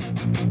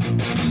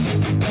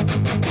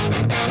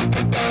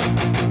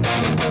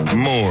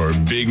 More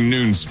Big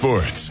Noon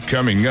Sports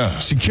coming up.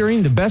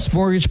 Securing the best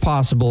mortgage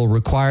possible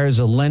requires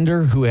a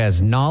lender who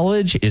has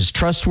knowledge, is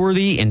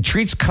trustworthy, and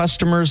treats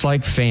customers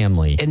like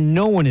family. And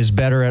no one is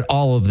better at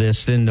all of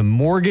this than the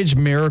mortgage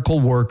miracle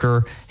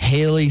worker,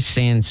 Haley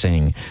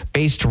Sansing.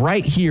 Based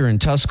right here in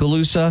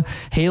Tuscaloosa,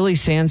 Haley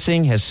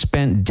Sansing has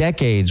spent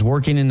decades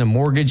working in the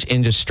mortgage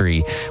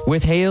industry.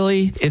 With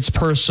Haley, it's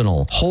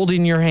personal,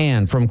 holding your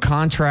hand from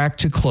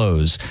contract to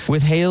close.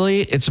 With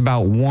Haley, it's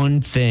about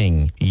one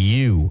thing,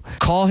 you.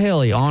 Call Haley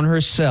on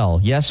her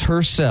cell, yes,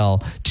 her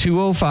cell,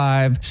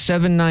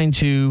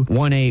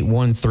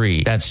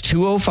 205-792-1813. That's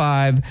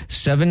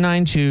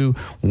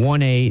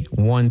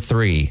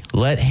 205-792-1813.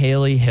 Let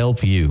Haley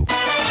help you.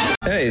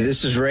 Hey,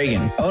 this is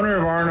Reagan, owner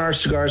of R&R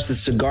Cigars, the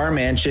Cigar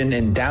Mansion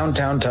in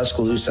downtown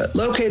Tuscaloosa,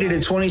 located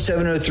at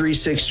 2703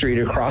 6th Street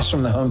across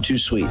from the Home 2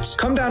 Suites.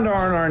 Come down to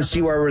R&R and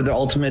see why we're the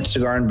ultimate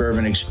cigar and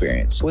bourbon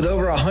experience. With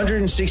over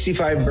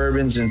 165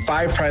 bourbons and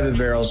 5 private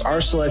barrels,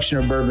 our selection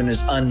of bourbon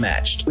is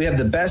unmatched. We have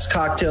the best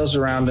cocktails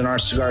around, and our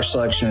cigar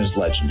selection is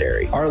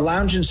legendary. Our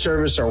lounge and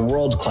service are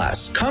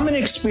world-class. Come and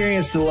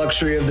experience the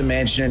luxury of the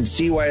mansion and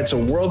see why it's a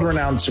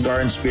world-renowned cigar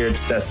and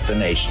spirits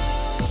destination.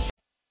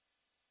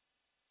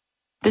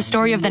 The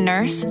story of the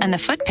nurse and the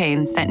foot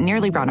pain that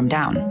nearly brought him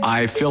down.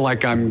 I feel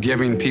like I'm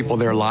giving people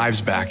their lives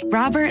back.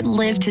 Robert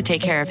lived to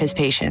take care of his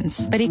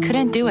patients, but he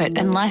couldn't do it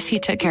unless he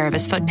took care of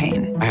his foot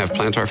pain. I have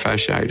plantar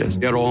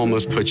fasciitis. It'll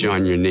almost put you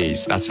on your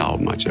knees. That's how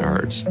much it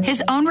hurts.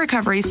 His own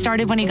recovery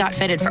started when he got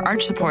fitted for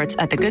arch supports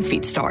at the Good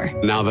Feet store.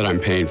 Now that I'm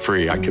pain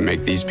free, I can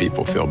make these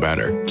people feel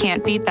better.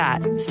 Can't beat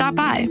that. Stop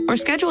by or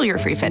schedule your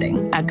free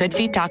fitting at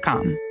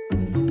goodfeet.com.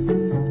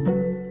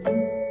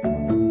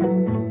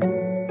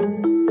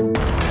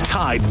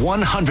 Tide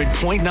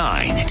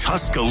 100.9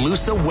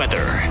 Tuscaloosa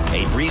weather.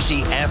 A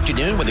breezy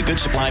afternoon with a good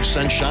supply of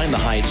sunshine, the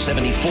high at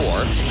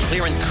 74.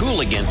 Clear and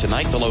cool again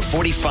tonight, the low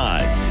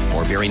 45.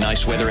 More very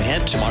nice weather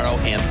ahead tomorrow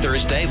and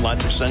Thursday.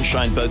 Lots of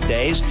sunshine both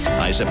days.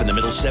 Highs up in the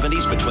middle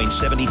 70s between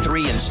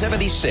 73 and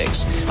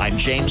 76. I'm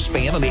James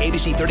Spann on the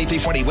ABC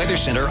 3340 Weather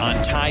Center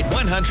on Tide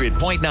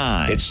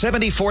 100.9. It's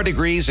 74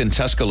 degrees in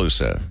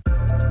Tuscaloosa.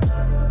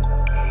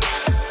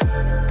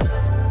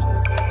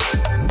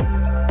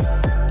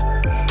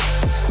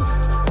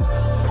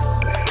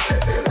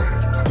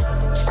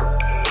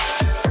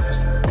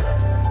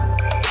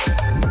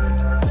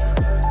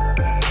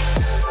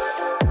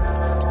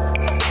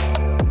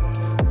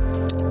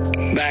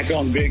 Back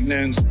on Big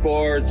Noon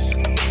Sports,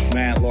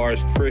 Matt,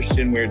 Lars,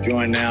 Christian. We're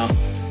joined now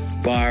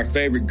by our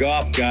favorite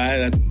golf guy,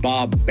 that's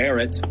Bob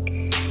Barrett.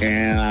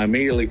 And I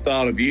immediately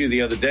thought of you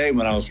the other day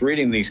when I was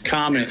reading these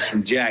comments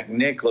from Jack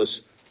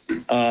Nicklaus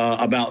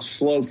about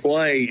slow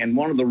play. And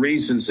one of the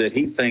reasons that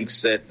he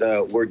thinks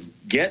that we're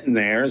getting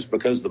there is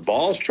because the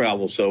balls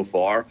travel so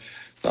far.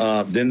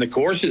 Then the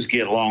courses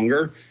get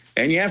longer.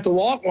 And you have to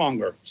walk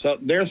longer. So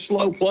there's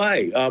slow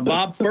play.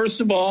 Bob,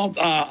 first of all,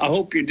 I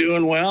hope you're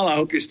doing well. I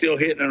hope you're still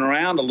hitting it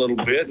around a little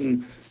bit.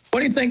 And what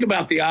do you think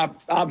about the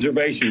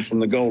observations from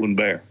the Golden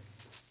Bear?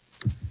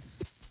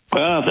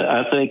 Well,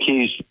 I think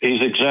he's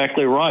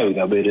exactly right.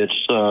 I mean,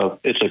 it's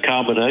a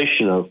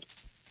combination of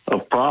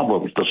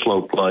problems, the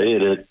slow play.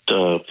 And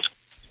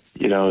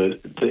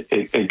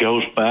it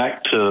goes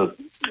back to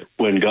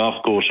when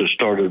golf courses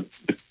started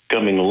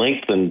becoming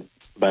lengthened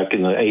back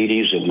in the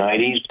 80s and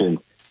 90s. And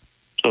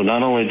so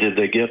not only did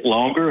they get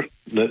longer,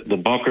 the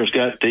bunkers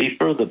got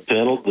deeper,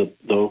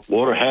 the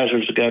water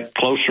hazards got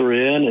closer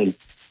in,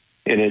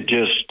 and it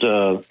just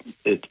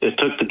it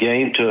took the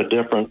game to a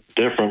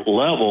different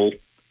level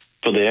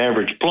for the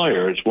average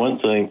player. It's one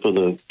thing for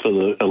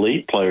the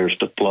elite players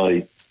to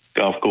play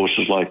golf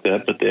courses like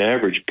that, but the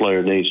average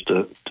player needs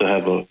to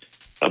have a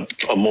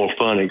more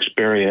fun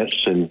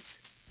experience and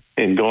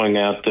going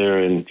out there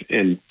and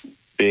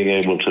being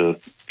able to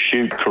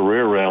shoot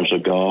career rounds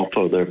of golf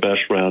or their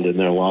best round in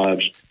their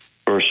lives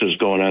versus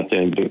going out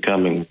there and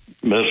becoming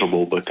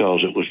miserable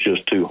because it was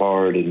just too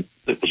hard and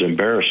it was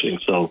embarrassing.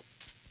 So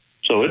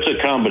it's a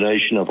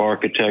combination of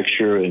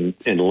architecture and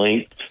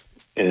length,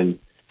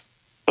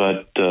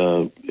 but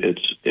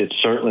it's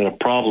certainly a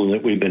problem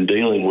that we've been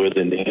dealing with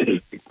in the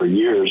industry for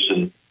years.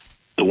 And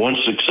the one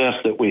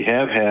success that we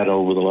have had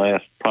over the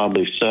last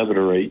probably 7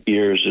 or 8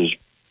 years is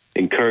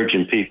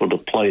encouraging people to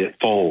play it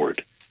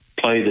forward.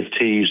 Play the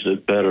tees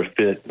that better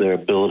fit their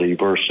ability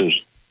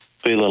versus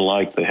feeling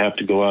like they have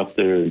to go out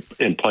there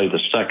and play the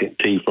second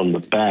tee from the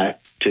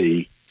back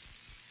tee,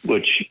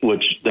 which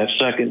that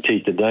second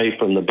tee today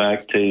from the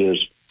back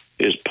tee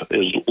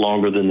is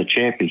longer than the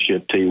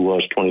championship tee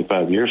was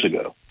 25 years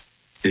ago.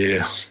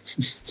 Yeah.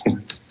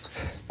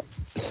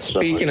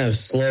 Speaking of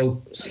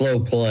slow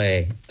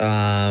play,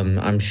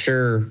 I'm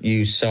sure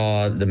you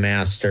saw the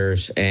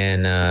Masters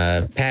and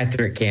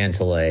Patrick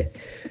Cantlay.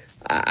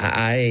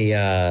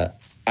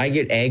 I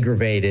get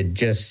aggravated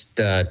just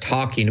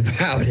talking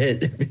about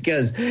it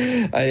because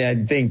I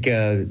think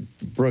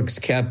Brooks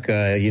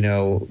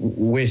Koepka,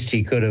 wished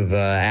he could have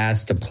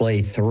asked to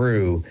play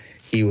through.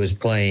 He was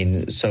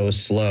playing so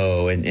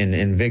slow,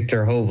 and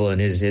Victor Hovland,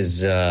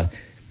 his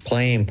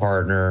playing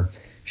partner,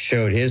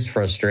 showed his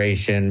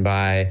frustration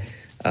by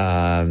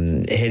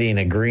hitting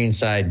a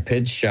greenside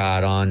pitch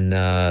shot on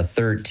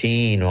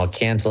 13 while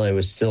Cantlay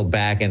was still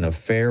back in the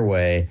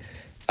fairway.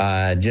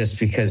 Just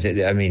because,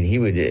 he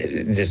would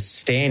just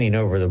standing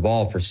over the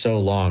ball for so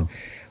long.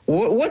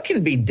 What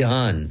can be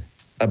done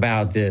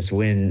about this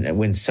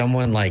when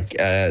someone like,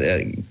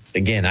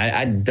 again,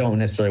 I don't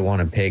necessarily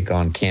want to pick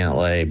on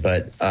Cantlay,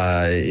 but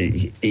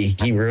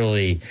he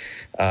really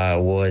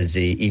was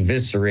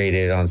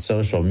eviscerated on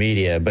social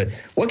media. But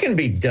what can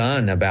be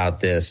done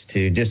about this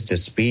to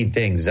speed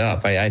things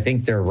up? I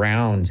think their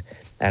round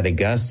at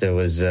Augusta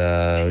was,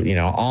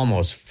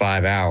 almost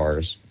 5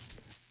 hours.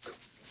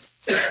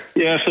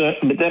 Yes,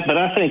 but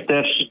I think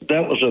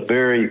that was a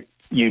very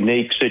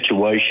unique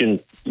situation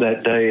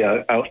that day.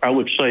 I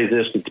would say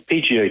this, that the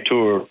PGA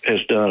Tour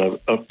has done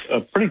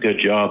a pretty good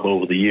job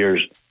over the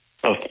years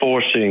of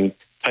forcing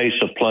pace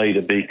of play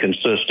to be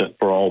consistent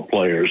for all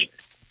players.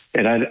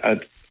 And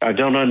I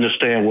don't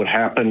understand what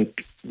happened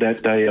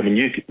that day. I mean,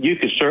 you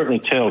could certainly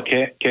tell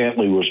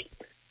Cantlay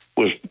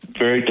was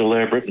very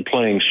deliberate in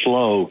playing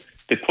slow.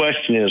 The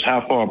question is,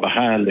 how far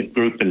behind the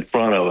group in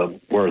front of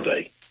him were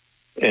they?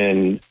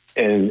 And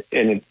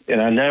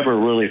I never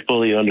really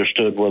fully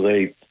understood were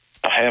they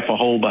a half a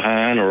hole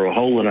behind or a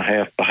hole and a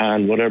half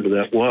behind, whatever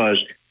that was.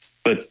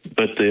 But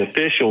the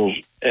officials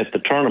at the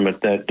tournament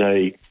that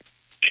day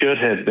should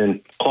have been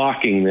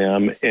clocking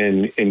them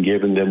and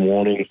giving them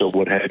warnings or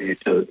what have you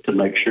to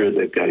make sure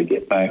they've got to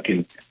get back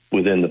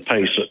within the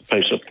pace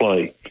of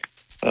play.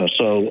 It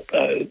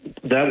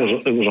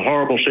was a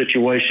horrible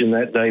situation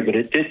that day, but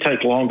it did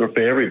take longer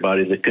for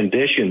everybody. The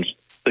conditions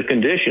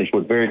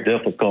were very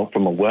difficult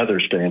from a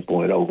weather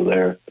standpoint over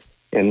there,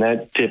 and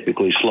that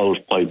typically slows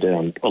play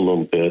down a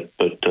little bit.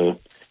 But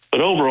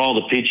overall,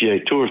 the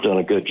PGA Tour's done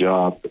a good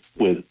job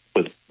with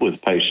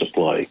pace of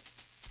play.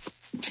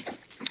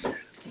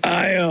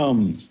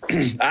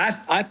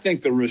 I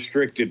think the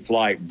restricted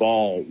flight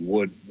ball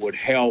would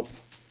help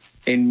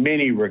in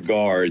many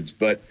regards.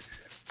 But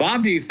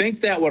Bob, do you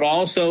think that would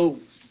also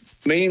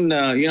mean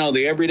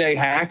the everyday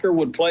hacker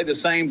would play the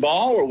same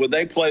ball, or would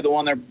they play the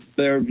one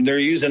they're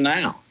using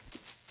now?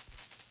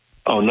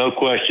 Oh, no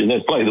question. They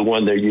play the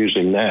one they're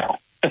using now.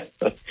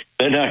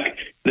 They're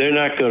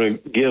not going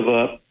to give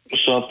up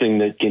something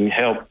that can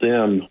help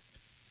them,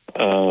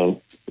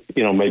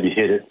 maybe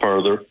hit it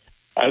further.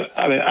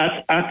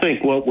 I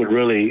think what would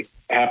really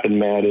happen,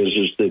 Matt,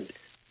 is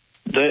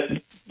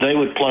that they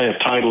would play a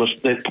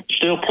Titleist. They'd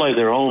still play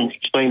their own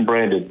same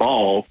branded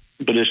ball,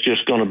 but it's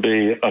just going to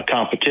be a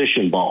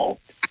competition ball,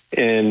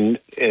 and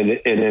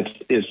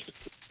it's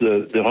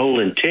the whole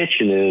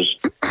intention is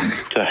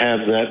to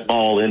have that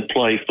ball in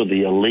play for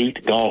the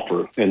elite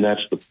golfer, and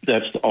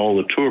that's all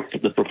the tour,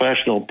 the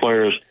professional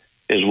players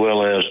as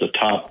well as the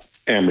top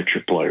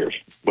amateur players,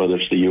 whether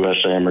it's the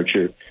U.S.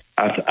 amateur.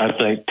 I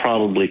think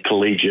probably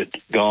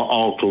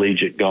all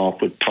collegiate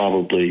golf would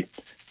probably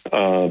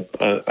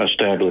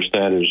establish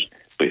that as.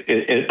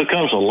 It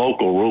becomes a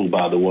local rule,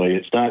 by the way.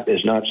 It's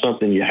not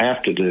something you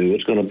have to do.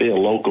 It's going to be a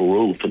local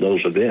rule for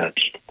those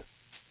events.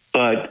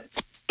 But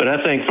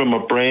I think from a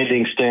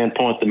branding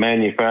standpoint, the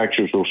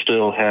manufacturers will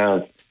still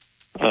have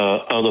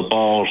other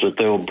balls that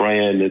they'll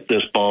brand that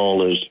this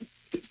ball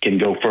can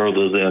go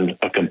further than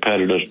a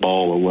competitor's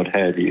ball or what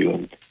have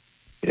you.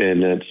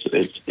 And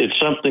it's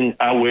something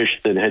I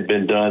wish that had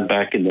been done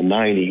back in the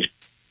 90s,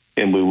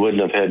 and we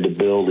wouldn't have had to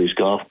build these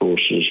golf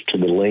courses to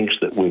the lengths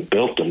that we've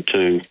built them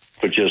to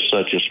for just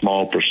such a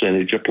small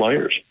percentage of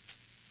players.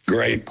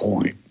 Great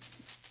point.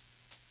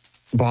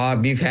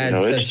 Bob, you've had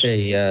such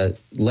a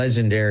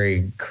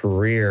legendary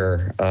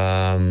career,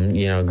 a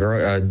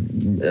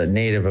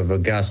native of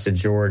Augusta,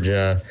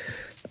 Georgia,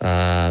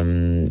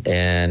 and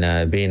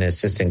being an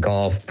assistant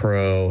golf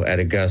pro at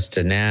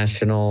Augusta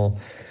National,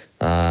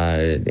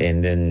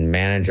 and then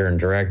manager and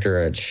director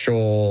at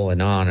Shoal,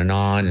 and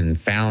on, and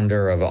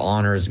founder of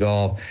Honors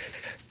Golf.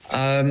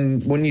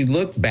 When you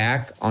look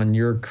back on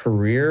your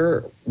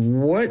career,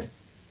 what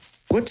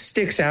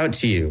sticks out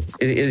to you?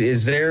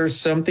 Is there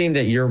something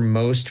that you're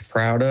most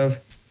proud of?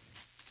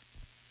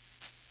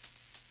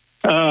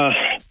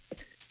 I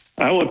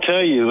will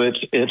tell you,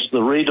 it's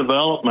the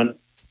redevelopment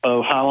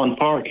of Highland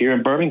Park here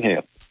in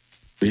Birmingham.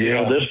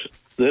 Yeah, this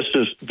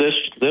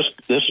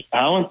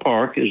Highland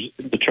Park is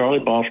the Charlie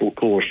Boswell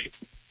course,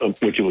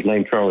 which it was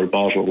named Charlie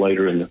Boswell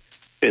later in the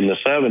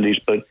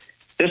 70s. But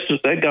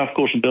That golf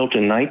course was built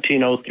in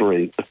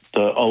 1903,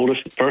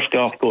 the first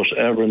golf course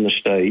ever in the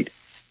state.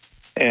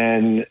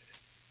 And,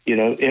 you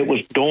know, it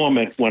was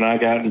dormant when I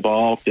got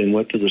involved and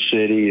went to the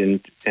city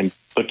and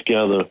put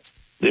together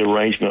the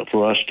arrangement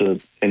for us to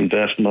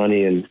invest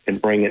money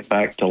and bring it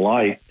back to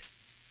life.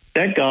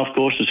 That golf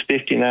course is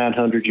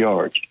 5,900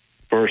 yards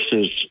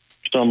versus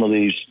some of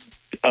these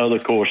other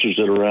courses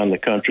that are around the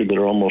country that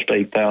are almost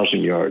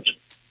 8,000 yards.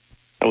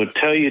 I would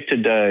tell you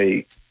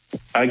today,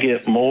 I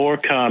get more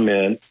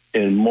comment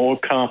and more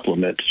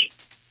compliments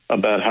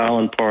about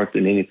Highland Park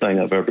than anything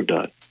I've ever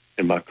done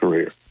in my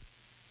career.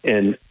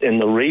 And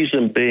the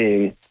reason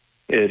being,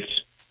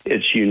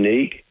 it's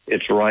unique.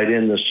 It's right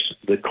in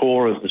the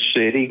core of the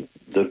city.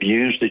 The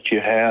views that you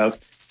have,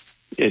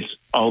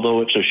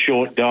 although it's a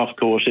short golf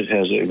course, it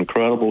has an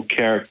incredible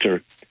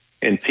character,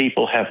 and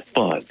people have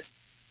fun.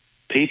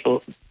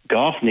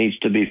 Golf needs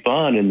to be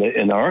fun, and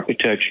the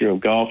architecture of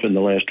golf in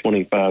the last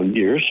 25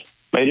 years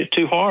made it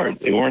too hard.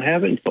 They weren't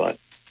having fun.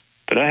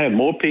 But I have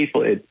more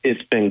people.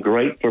 It's been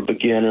great for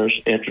beginners,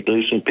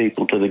 introducing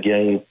people to the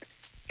game,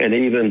 and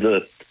even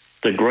the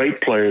great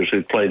players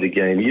who play the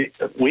game.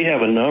 We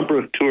have a number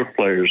of tour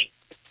players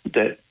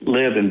that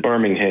live in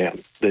Birmingham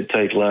that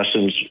take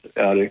lessons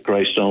out at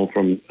Greystone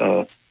from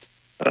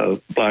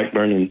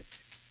Blackburn, and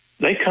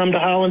they come to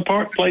Highland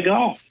Park to play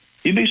golf.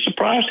 You'd be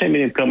surprised how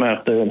many come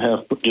out there and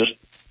have just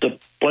to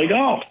play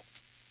golf.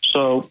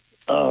 So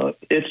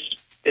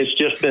it's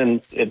just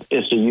been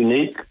it's a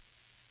unique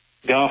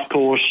golf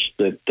course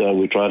that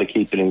we try to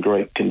keep it in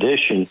great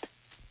condition.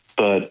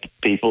 But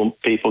people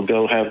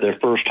go have their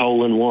first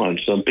hole in one.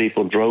 Some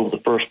people drove the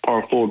first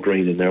par 4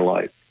 green in their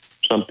life.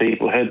 Some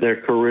people had their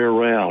career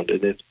round,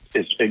 and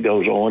it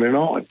goes on and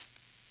on.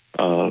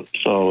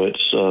 So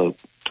it's of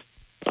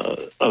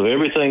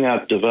everything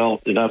I've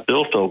developed, and I've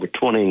built over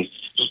 20.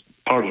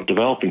 Part of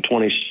developing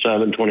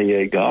 27,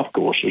 28 golf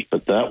courses,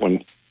 but that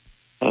one,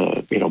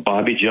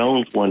 Bobby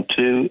Jones won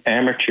 2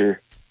 amateur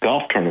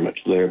golf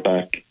tournaments there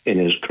back in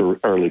his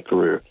early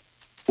career.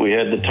 We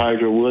had the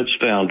Tiger Woods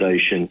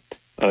Foundation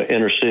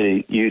inner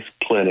city youth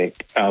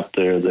clinic out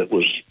there that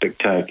was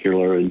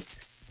spectacular, and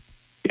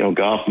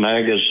Golf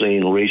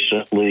Magazine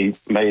recently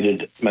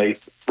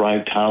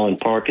ranked Highland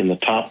Park in the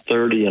top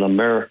 30 in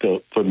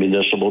America for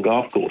municipal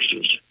golf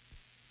courses.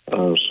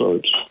 So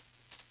it's.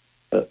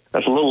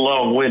 That's a little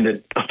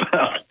long-winded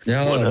about. I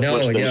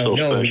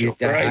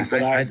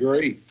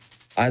agree.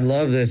 I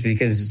love this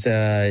because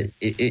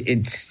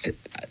it's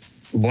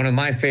one of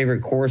my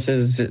favorite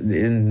courses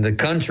in the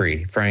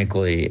country,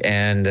 frankly,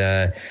 and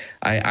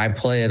I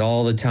play it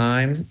all the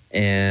time.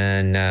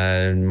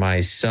 And my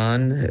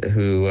son,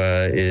 who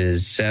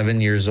is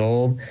 7 years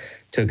old,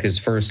 took his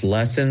first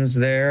lessons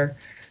there.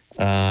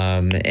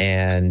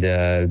 And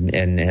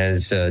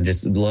has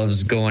just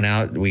loves going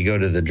out. We go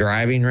to the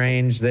driving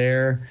range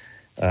there.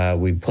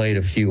 We played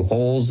a few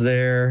holes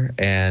there,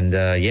 and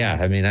I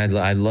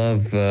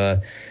love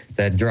that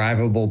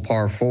drivable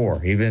par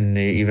 4. Even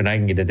I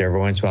can get it there every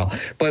once in a while.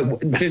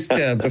 But just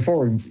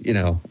before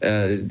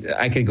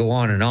I could go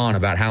on and on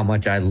about how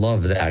much I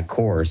love that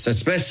course,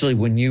 especially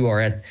when you are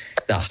at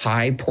the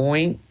high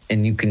point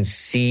and you can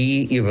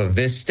see you have a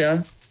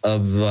vista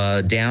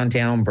of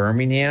downtown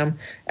Birmingham.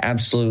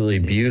 Absolutely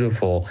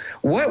beautiful.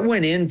 What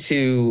went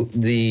into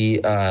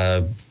the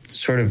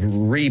sort of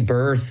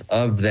rebirth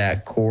of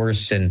that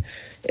course, and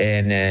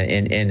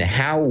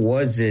how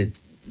was it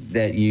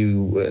that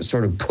you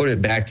sort of put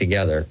it back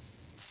together?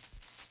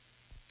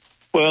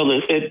 Well,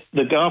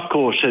 the golf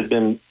course had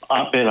been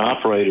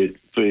operated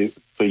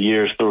for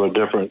years through a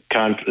different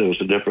there was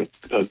a different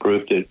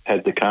group that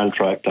had the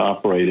contract to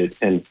operate it,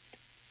 and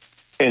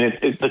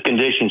the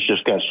conditions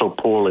just got so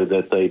poorly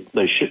that they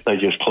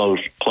just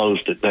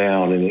closed it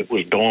down, and it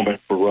was dormant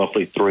for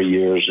roughly 3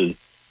 years. And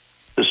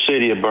the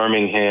city of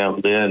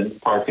Birmingham, then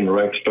Park and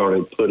Rec,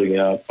 started putting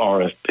out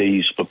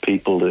RFPs for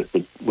people that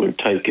would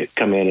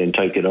come in and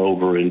take it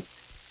over. And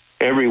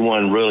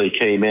everyone really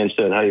came in and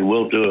said, "Hey,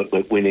 we'll do it,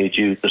 but we need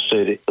you, the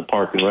city, the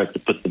Park and Rec, to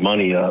put the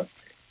money up."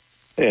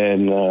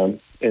 And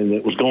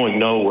it was going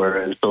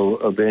nowhere. And so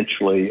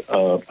eventually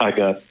I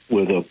got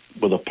with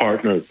a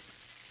partner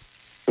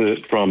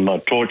from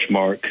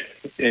Torchmark,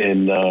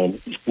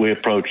 and we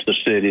approached the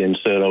city and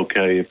said,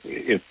 "Okay,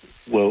 if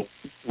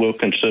we'll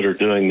consider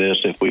doing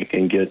this if we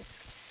can get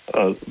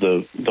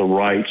the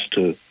rights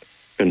to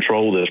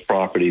control this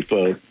property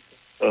for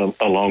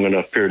a long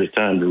enough period of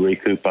time to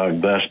recoup our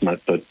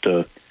investment." But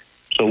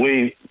so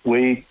we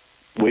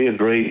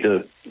agreed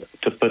to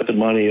put the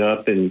money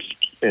up and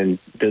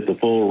did the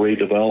full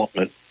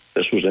redevelopment.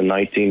 This was in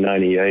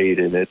 1998,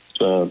 and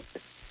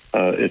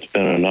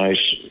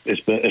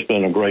it's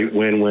been a great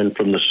win-win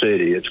from the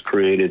city. It's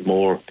created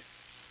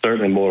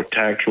certainly more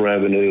tax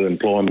revenue,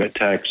 employment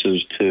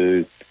taxes,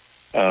 to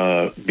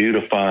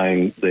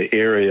beautifying the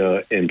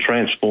area and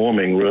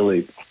transforming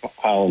really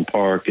Highland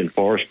Park and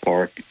Forest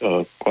Park,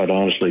 quite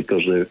honestly,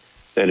 because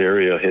that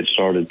area had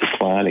started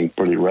declining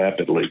pretty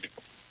rapidly.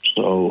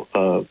 So,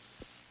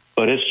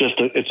 but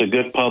it's a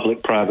good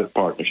public-private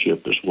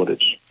partnership is what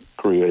it's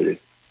created.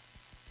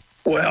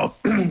 Well,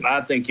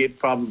 I think it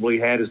probably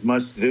had as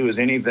much to do as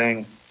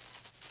anything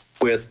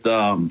with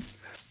the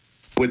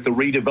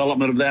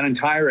redevelopment of that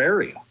entire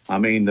area. I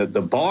mean,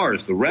 the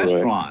bars, the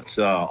restaurants,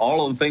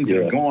 all of the things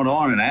that are going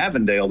on in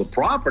Avondale, the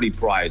property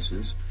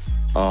prices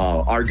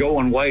are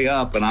going way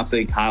up, and I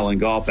think Highland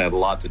Golf had a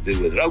lot to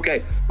do with it.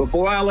 Okay,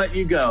 before I let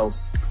you go,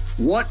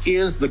 what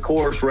is the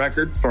course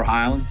record for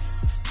Highland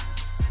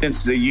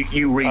since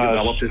you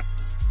redeveloped it?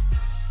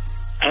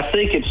 I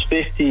think it's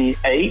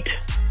 58.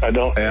 I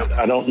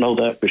don't know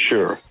that for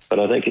sure, but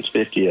I think it's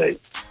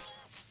 58.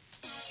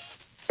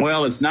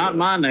 Well, it's not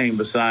my name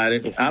beside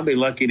it. I'll be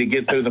lucky to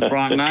get through the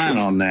front nine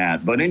on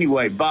that. But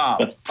anyway,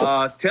 Bob,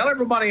 tell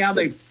everybody how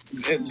do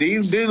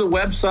you do the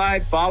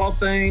website follow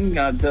thing,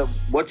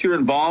 what you're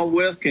involved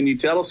with? Can you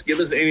tell us, give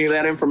us any of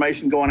that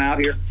information going out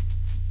here?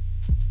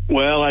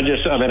 Well, I'm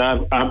not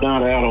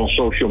out on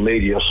social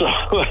media, so,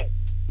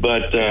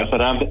 but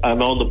I'm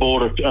on the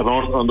board of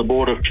on the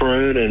board of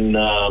Troon, and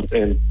I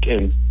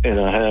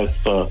have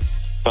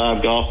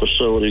 5 golf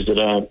facilities that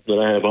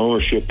I have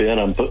ownership in.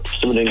 I'm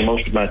spending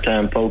most of my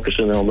time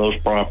focusing on those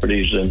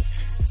properties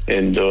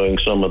and doing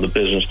some of the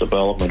business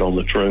development on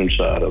the Troon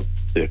side of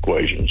the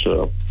equation.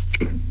 So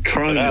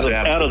Troon is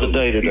out of the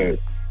day to day.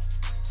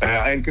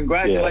 And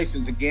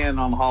congratulations again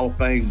on the Hall of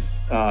Fame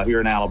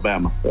here in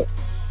Alabama.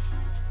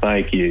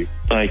 Thank you.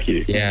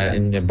 Yeah,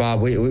 and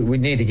Bob, we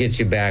need to get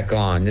you back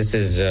on. This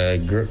is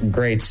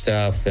great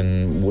stuff,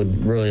 and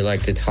would really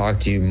like to talk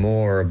to you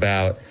more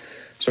about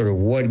sort of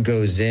what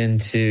goes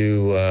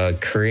into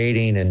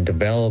creating and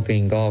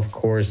developing golf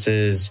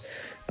courses,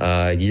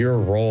 your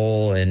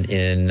role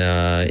in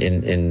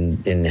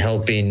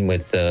helping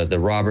with the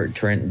Robert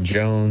Trent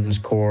Jones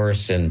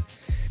course, and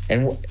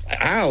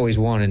I always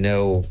want to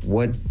know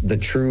what the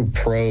true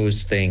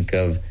pros think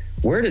of.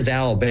 Where does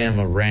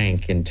Alabama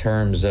rank in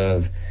terms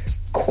of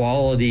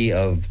quality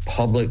of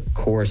public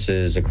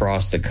courses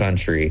across the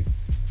country?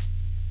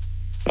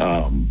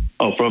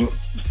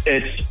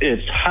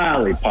 It's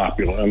highly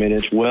popular. I mean,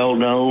 it's well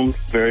known,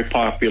 very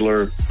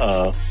popular.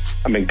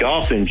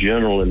 Golf in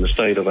general in the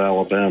state of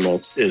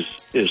Alabama is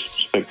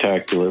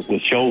spectacular.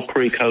 With Shoal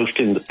Creek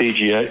hosting the two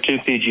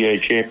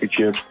PGA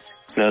championships,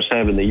 and us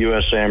having the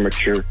U.S.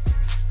 Amateur.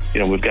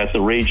 We've got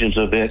the Regions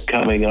event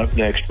coming up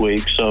next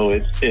week, so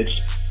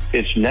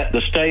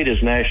the state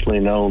is nationally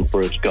known for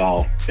its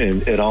golf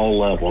and at all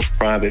levels,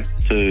 private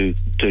to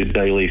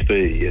daily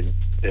fee, and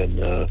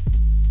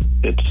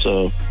it's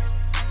the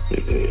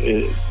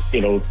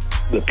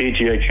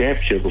PGA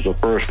Championship was the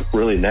first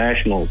really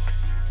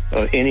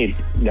any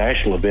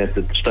national event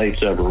that the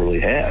state's ever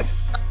really had.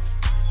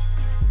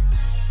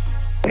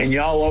 And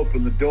y'all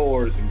opened the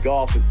doors, and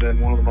golf has been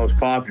one of the most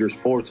popular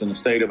sports in the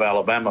state of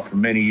Alabama for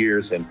many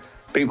years, and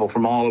people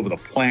from all over the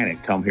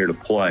planet come here to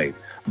play.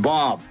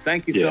 Bob,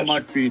 thank you so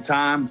much for your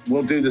time.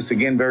 We'll do this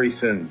again very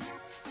soon.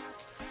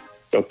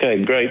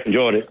 Okay, great.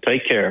 Enjoyed it.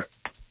 Take care.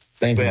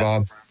 Thank you,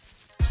 Bob.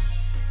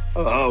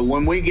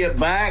 When we get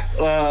back,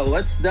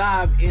 let's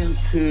dive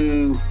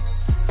into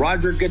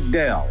Roger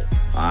Goodell.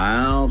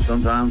 I know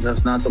sometimes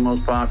that's not the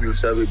most popular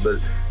subject, but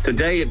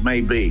today it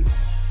may be.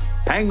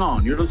 Hang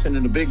on. You're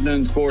listening to Big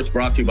Noon Sports,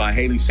 brought to you by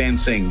Haley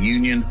Sansing,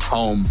 Union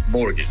Home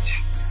Mortgage.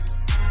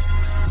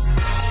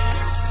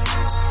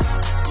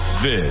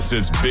 This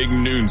is Big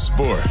Noon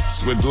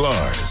Sports with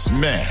Lars,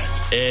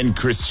 Matt, and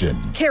Christian.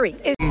 Carrie.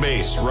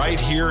 Base right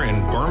here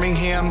in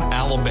Birmingham,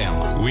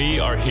 Alabama. We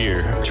are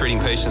here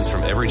treating patients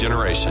from every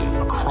generation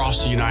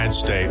across the United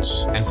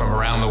States and from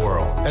around the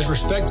world. As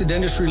respected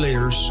industry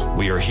leaders,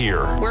 we are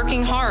here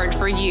working hard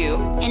for you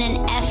in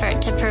an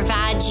effort to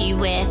provide you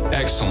with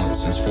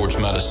excellence in sports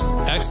medicine,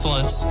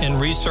 excellence in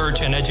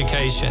research and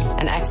education,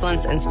 and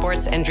excellence in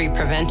sports injury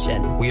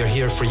prevention. We are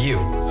here for you,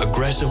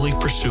 aggressively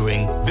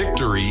pursuing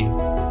victory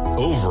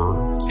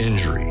over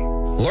injury.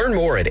 Learn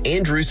more at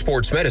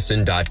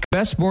andrewsportsmedicine.com.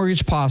 Best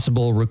mortgage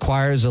possible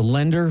requires a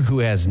lender who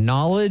has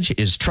knowledge,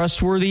 is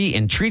trustworthy,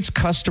 and treats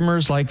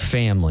customers like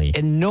family.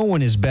 And no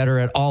one is better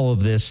at all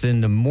of this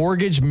than the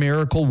mortgage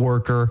miracle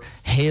worker,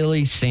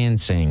 Haley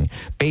Sansing.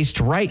 Based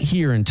right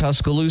here in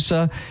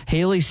Tuscaloosa,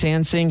 Haley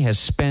Sansing has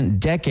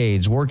spent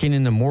decades working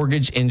in the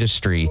mortgage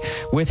industry.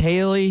 With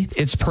Haley,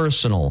 it's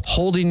personal,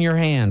 holding your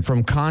hand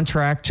from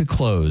contract to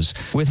close.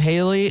 With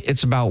Haley,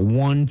 it's about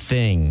one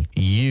thing,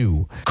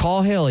 you.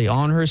 Call Haley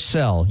on her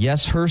cell.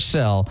 Yes, her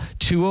cell,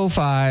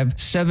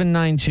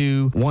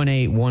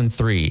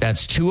 205-792-1813.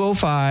 That's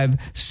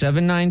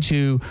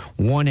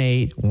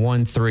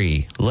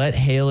 205-792-1813. Let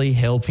Haley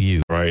help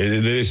you. Right.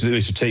 They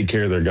should take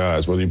care of their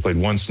guys, whether you played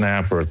 1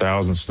 snap or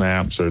 1,000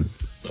 snaps or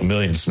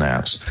 1,000,000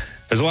 snaps.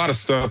 There's a lot of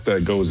stuff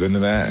that goes into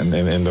that and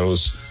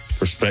those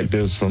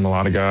perspectives from a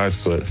lot of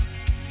guys, but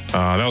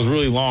that was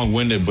really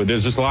long-winded, but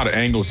there's just a lot of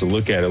angles to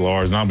look at it,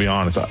 Lars, and I'll be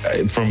honest,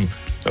 from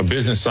a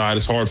business side,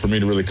 it's hard for me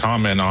to really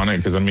comment on it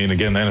because, again, the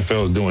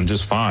NFL is doing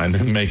just fine,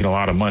 making a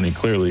lot of money.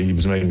 Clearly, he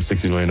was making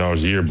 $60 million a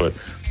year. But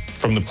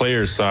from the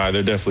players' side,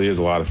 there definitely is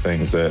a lot of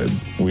things that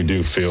we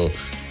do feel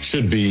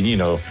should be,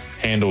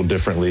 handled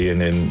differently. And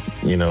then,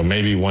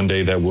 maybe one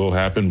day that will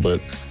happen.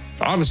 But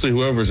obviously,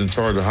 whoever's in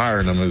charge of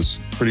hiring them is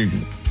pretty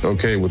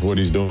okay with what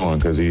he's doing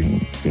because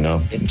he,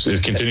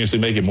 is continuously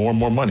making more and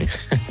more money.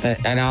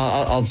 And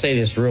I'll say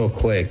this real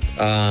quick.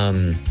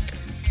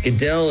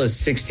 Goodell is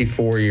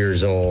 64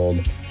 years old.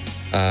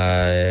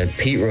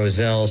 Pete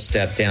Rozelle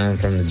stepped down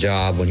from the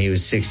job when he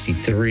was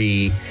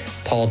 63.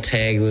 Paul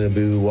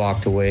Tagliabue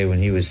walked away when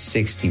he was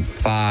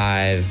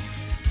 65.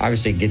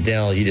 Obviously,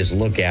 Goodell, you just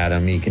look at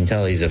him, you can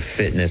tell he's a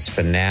fitness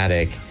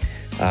fanatic.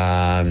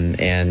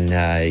 And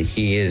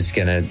he is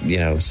going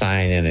to,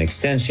 sign an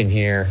extension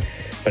here.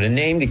 But a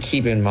name to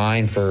keep in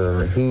mind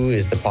for who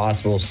is the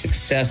possible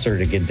successor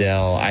to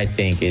Goodell, I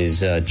think,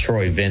 is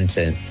Troy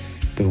Vincent,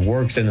 who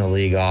works in the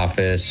league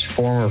office,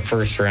 former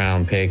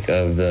first-round pick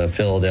of the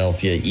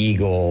Philadelphia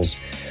Eagles.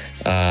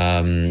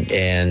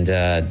 And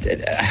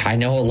I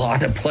know a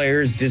lot of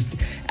players just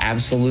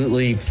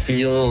absolutely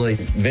feel like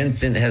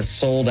Vincent has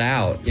sold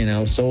out,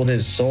 sold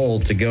his soul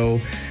to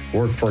go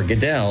work for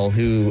Goodell,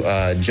 who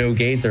Joe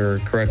Gaither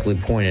correctly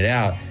pointed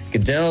out.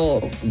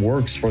 Goodell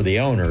works for the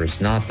owners,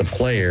 not the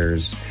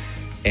players.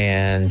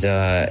 And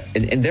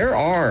there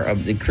are,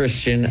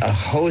 Christian, a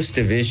host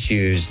of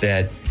issues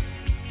that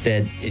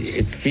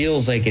it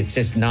feels like it's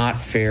just not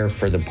fair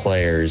for the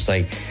players.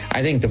 Like,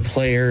 I think the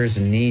players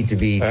need to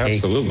be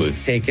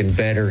taken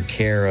better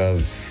care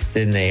of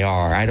than they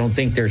are. I don't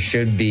think there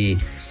should be,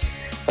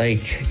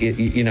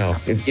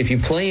 if you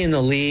play in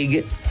the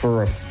league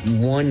for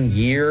 1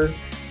 year,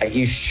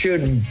 you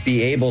should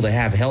be able to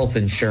have health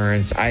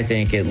insurance, I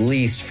think, at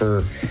least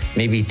for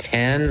maybe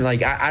 10.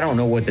 I don't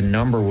know what the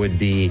number would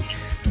be,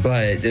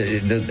 but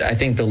I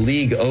think the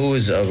league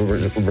owes a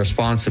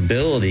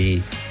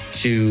responsibility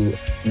to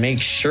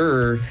make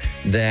sure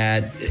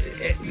that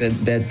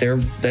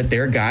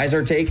their guys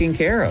are taken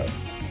care of.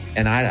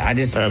 And I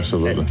just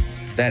absolutely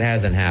that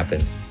hasn't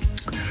happened.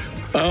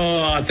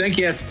 I think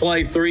you have to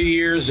play 3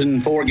 years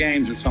and 4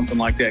 games or something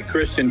like that.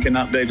 Christian can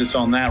update us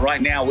on that.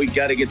 Right now, we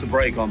got to get the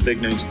break on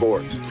Big Noon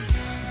Sports.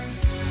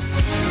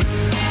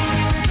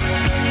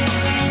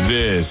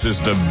 This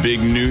is the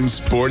Big Noon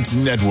Sports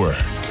Network.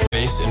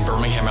 Based in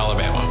Birmingham,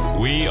 Alabama.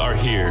 We are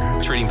here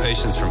treating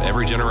patients from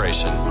every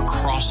generation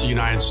across the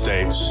United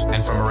States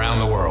and from around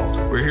the world.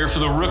 We're here for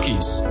the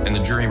rookies and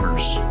the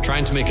dreamers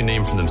trying to make a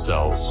name for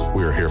themselves.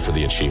 We are here for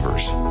the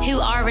achievers who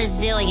are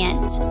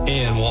resilient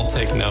and won't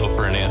take no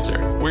for an answer.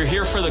 We're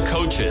here for the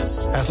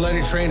coaches,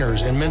 athletic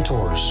trainers, and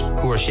mentors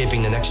who are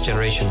shaping the next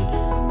generation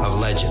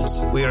of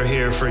legends. We are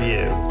here for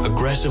you,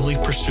 aggressively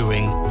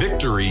pursuing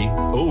victory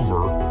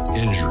over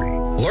injury.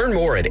 Learn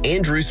more at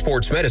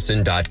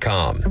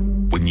andrewsportsmedicine.com.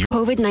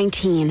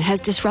 COVID-19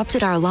 has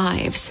disrupted our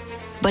lives,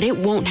 but it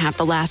won't have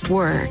the last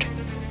word.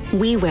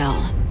 We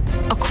will.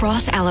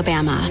 Across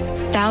Alabama,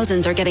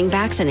 thousands are getting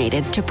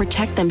vaccinated to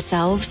protect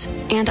themselves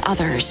and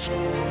others.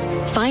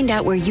 Find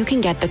out where you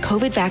can get the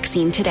COVID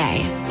vaccine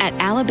today at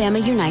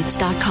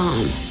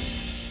alabamaunites.com.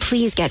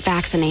 Please get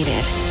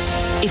vaccinated.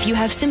 If you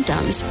have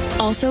symptoms,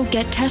 also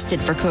get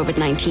tested for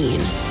COVID-19.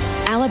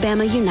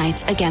 Alabama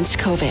Unites Against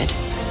COVID.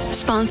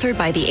 Sponsored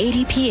by the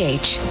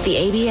ADPH, the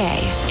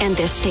ABA, and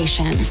this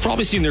station. You've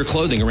probably seen their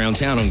clothing around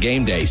town on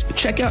game days, but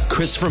check out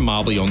Christopher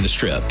Mobley on the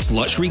Strip. It's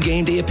luxury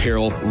game day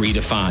apparel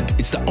redefined.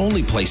 It's the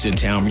only place in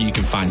town where you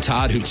can find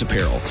Todd Hoops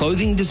apparel.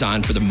 Clothing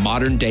designed for the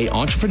modern day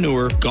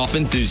entrepreneur, golf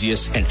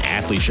enthusiast, and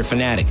athleisure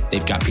fanatic.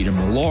 They've got Peter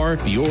Millar,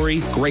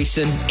 Fiore,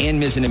 Grayson,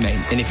 and Mizzen+Main.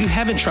 And if you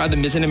haven't tried the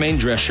Mizzen+Main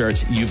dress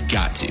shirts, you've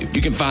got to.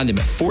 You can find them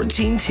at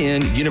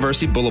 1410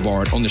 University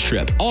Boulevard on the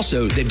Strip.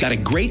 Also, they've got a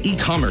great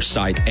e-commerce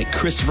site at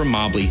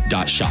ChristopherMobley.shop.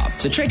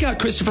 So check out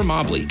Christopher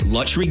Mobley,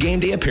 luxury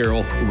game day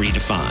apparel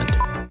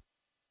redefined.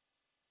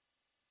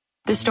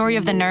 The story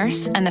of the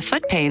nurse and the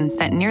foot pain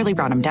that nearly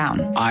brought him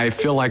down. I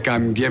feel like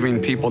I'm giving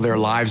people their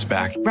lives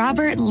back.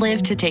 Robert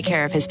lived to take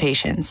care of his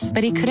patients,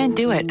 but he couldn't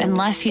do it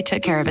unless he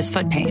took care of his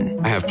foot pain.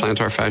 I have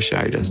plantar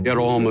fasciitis.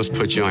 It'll almost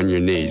put you on your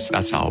knees.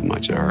 That's how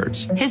much it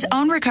hurts. His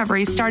own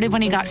recovery started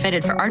when he got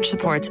fitted for arch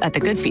supports at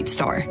the Good Feet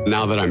store.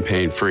 Now that I'm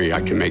pain-free,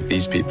 I can make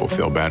these people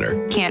feel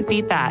better. Can't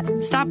beat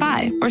that. Stop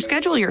by or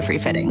schedule your free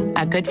fitting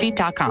at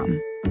goodfeet.com.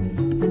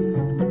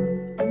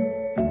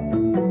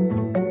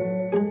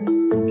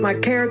 My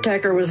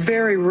caretaker was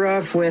very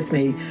rough with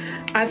me.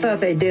 I thought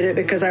they did it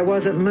because I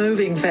wasn't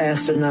moving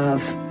fast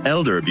enough.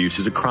 Elder abuse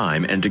is a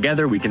crime, and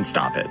together we can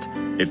stop it.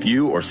 If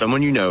you or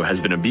someone you know has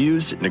been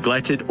abused,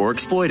 neglected, or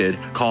exploited,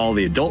 call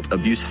the Adult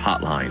Abuse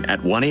Hotline at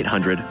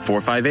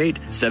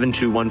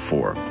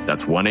 1-800-458-7214.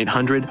 That's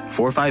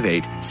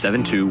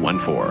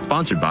 1-800-458-7214.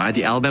 Sponsored by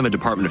the Alabama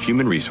Department of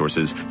Human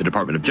Resources, the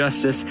Department of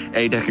Justice,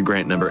 ADECA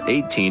grant number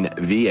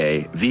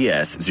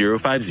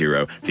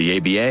 18VA-VS050, the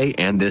ABA,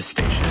 and this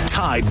station.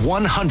 Tide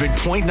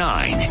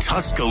 100.9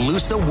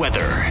 Tuscaloosa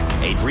weather.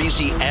 A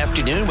breezy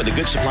afternoon with a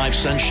good supply of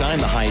sunshine,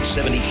 the high at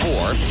 74.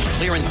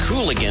 Clear and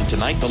cool again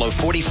tonight, below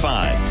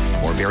 45.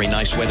 More very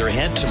nice weather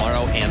ahead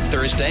tomorrow and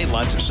Thursday.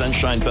 Lots of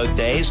sunshine both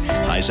days.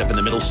 Highs up in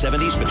the middle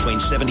 70s, between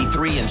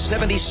 73 and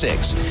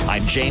 76.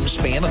 I'm James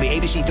Spann on the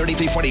ABC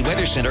 3340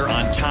 Weather Center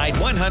on Tide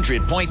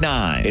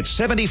 100.9. It's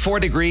 74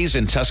 degrees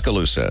in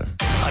Tuscaloosa.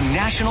 A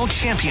national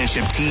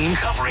championship team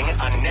covering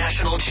a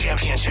national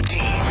championship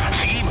team.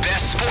 The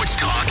best sports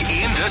talk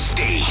in the the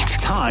state.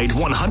 Tide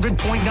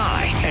 100.9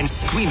 and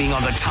streaming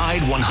on the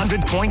Tide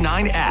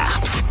 100.9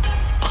 app.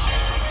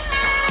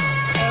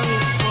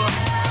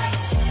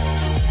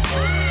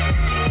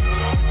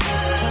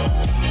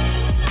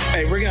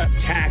 Hey, we're going to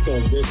tackle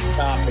this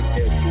topic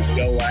as we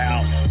go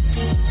out,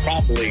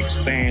 probably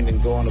expand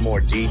and go into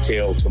more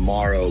detail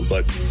tomorrow.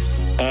 But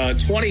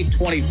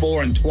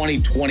 2024 and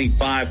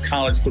 2025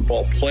 college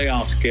football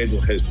playoff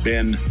schedule has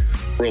been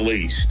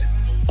released.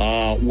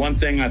 One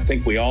thing I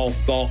think we all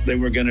thought they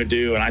were going to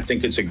do, and I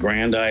think it's a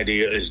grand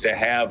idea, is to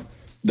have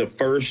the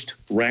first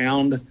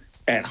round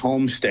at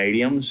home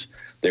stadiums.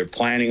 They're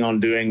planning on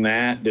doing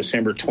that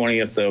December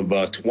 20th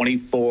of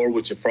 24,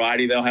 which is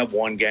Friday. They'll have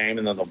one game,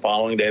 and then the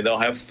following day they'll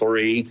have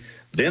three.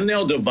 Then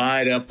they'll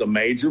divide up the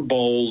major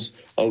bowls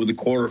over the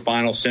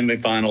quarterfinals,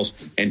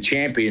 semifinals, and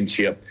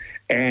championship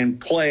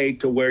and play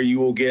to where you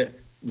will get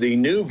the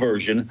new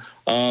version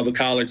of the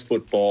college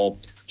football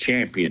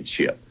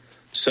championship.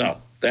 So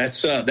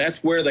that's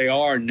where they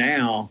are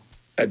now.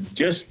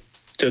 Just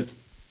to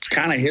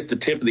kind of hit the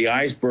tip of the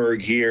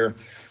iceberg here,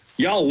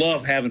 y'all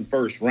love having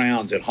first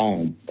rounds at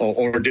home,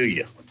 or do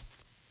you?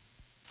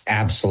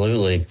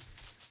 Absolutely.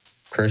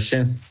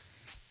 Christian?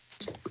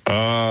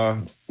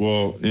 Well,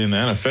 in the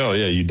NFL,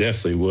 yeah, you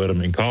definitely would. I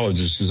mean, college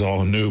this is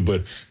all new,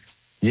 but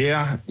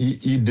yeah,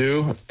 you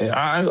do.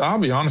 I'll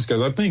be honest,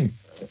 guys. I think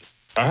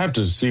I have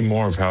to see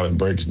more of how it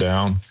breaks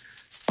down.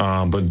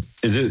 But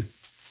is it,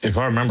 if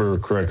I remember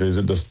correctly, is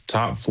it the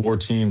top four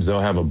teams, they'll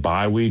have a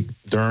bye week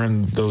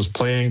during those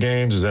playing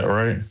games? Is that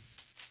right?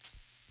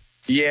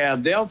 Yeah,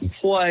 they'll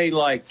play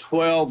like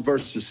 12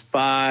 versus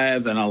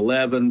 5 and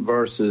 11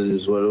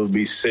 versus what would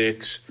be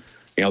 6.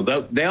 You know,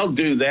 they'll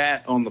do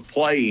that on the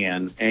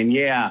play-in, and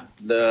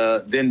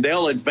then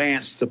they'll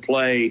advance to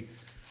play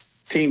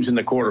teams in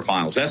the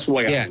quarterfinals. That's the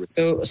way I would.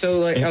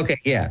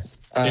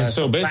 And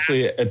so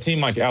basically, a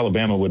team like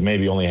Alabama would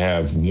maybe only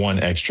have one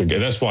extra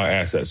game. That's why I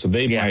asked that. So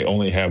they might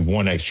only have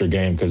one extra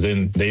game because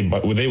then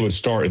they would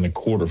start in the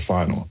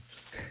quarterfinal.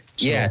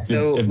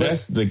 So if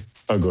that's the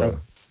go ahead.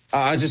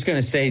 I was just going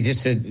to say,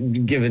 just to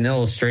give an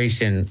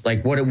illustration,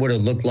 like what it would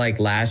have looked like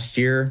last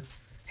year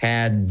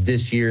had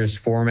this year's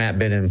format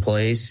been in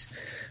place.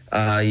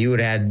 You would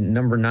have had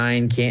number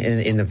 9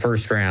 in the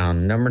first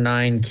round, number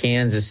 9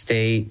 Kansas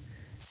State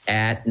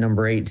at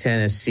number 8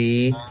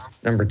 Tennessee,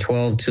 number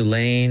 12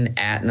 Tulane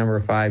at number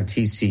 5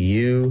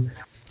 TCU,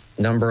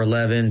 number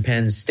 11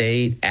 Penn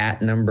State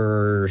at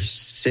number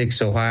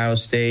 6 Ohio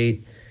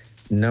State,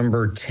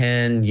 number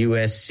 10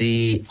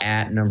 USC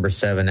at number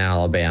 7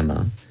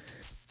 Alabama.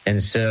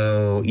 And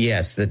so,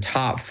 yes, the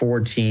top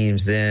 4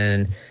 teams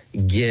then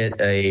get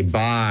a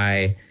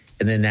bye,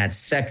 and then that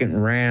second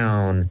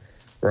round,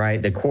 right,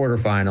 the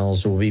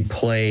quarterfinals will be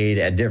played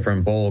at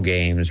different bowl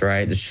games,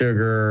 right? The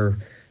Sugar,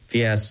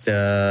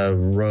 Fiesta,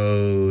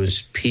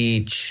 Rose,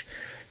 Peach,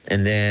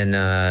 and then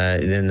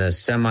the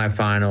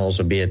semifinals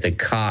will be at the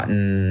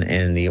Cotton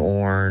and the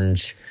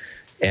Orange,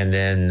 and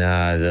then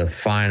the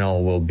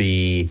final will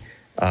be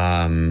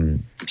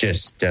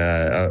just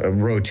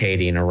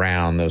rotating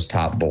around those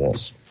top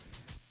bowls.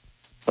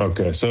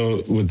 Okay,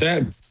 so with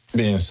that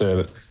being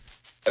said,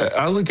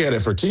 I look at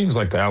it for teams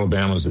like the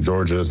Alabamas, the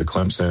Georgias, the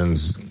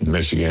Clemsons,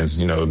 Michigans,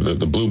 you know,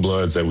 the blue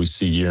bloods that we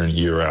see year in,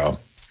 year out,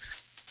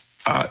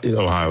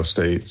 Ohio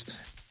States.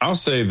 I'll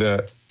say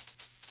that,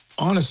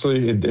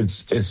 honestly,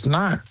 it's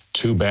not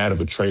too bad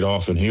of a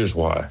trade-off, and here's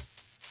why.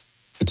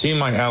 A team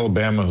like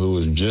Alabama, who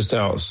was just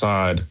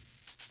outside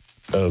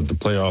of the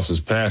playoffs this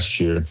past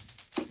year,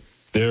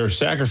 they're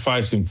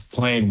sacrificing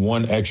playing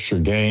one extra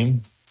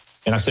game.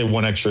 And I say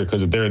one extra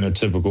because they're in their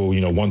typical,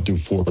 1 through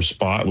 4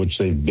 spot, which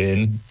they've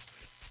been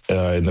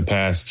in the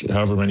past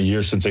however many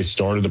years since they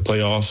started the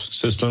playoff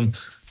system.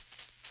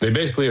 They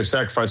basically are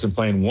sacrificing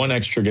playing one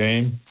extra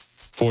game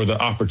for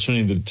the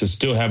opportunity to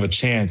still have a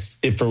chance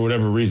if for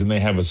whatever reason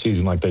they have a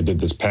season like they did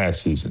this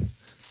past season.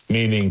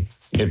 Meaning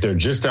if they're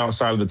just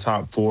outside of the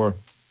top 4,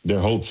 their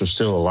hopes are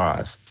still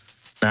alive.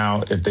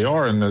 Now, if they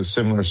are in a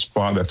similar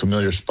spot, that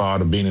familiar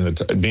spot of being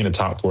a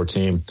top 4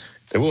 team,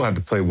 they will have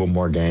to play one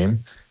more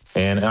game.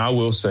 And I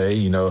will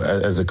say,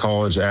 as a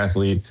college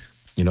athlete,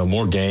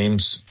 more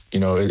games,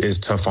 it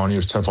is tough on you.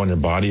 It's tough on your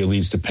body. It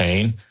leads to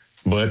pain.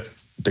 But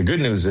the good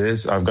news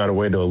is I've got a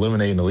way to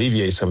eliminate and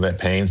alleviate some of that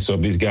pain. So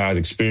if these guys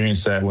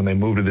experience that when they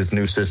move to this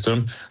new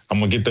system, I'm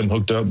going to get them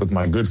hooked up with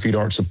my Good Feet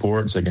Art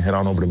support so they can head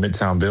on over to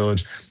Midtown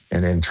Village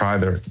and then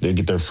they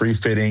get their free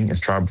fitting. It's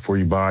try before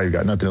you buy. You've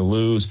got nothing to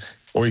lose.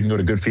 Or you can go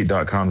to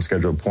goodfeet.com and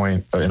schedule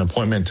an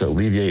appointment to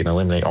alleviate and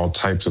eliminate all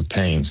types of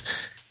pains.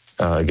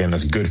 Again,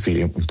 that's Good Feet,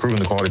 improving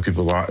the quality of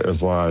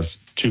people's lives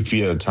 2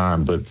 feet at a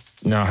time. But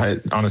now,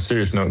 on a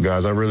serious note,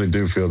 guys, I really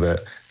do feel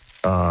that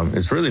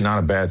it's really not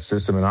a bad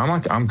system, and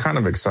I'm kind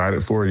of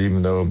excited for it.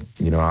 Even though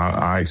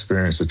I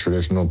experienced a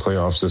traditional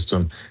playoff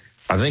system,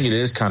 I think it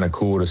is kind of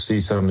cool to see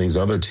some of these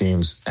other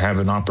teams have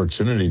an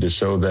opportunity to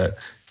show that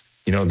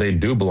they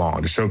do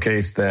belong, to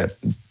showcase that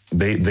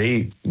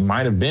they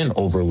might have been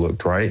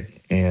overlooked, right?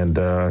 And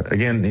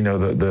again,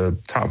 the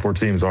top 4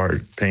 teams are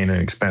paying an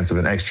expense of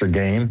an extra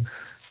game.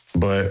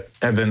 But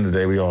at the end of the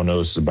day, we all know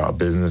this is about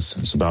business.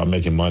 It's about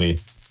making money.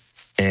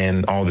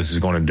 And all this is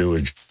going to do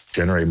is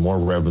generate more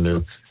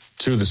revenue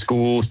to the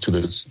schools, to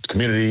the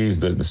communities,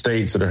 the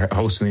states that are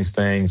hosting these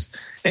things.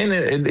 And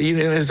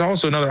it's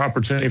also another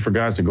opportunity for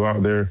guys to go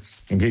out there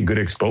and get good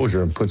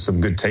exposure and put some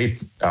good tape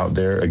out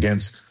there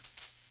against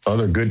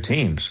other good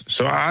teams.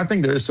 So I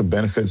think there's some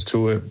benefits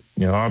to it.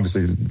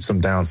 Obviously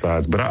some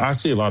downsides, but I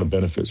see a lot of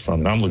benefits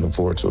from it. I'm looking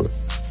forward to it.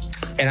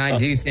 And I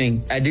do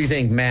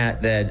think,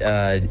 Matt,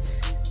 that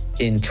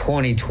in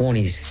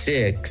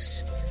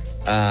 2026,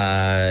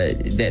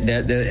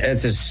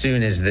 that's as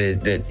soon as the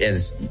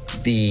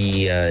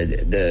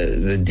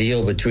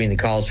deal between the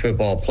college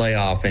football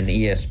playoff and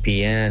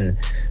ESPN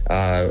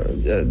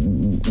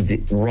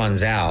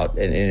runs out,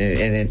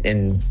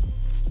 and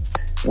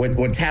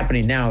what's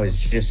happening now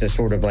is just a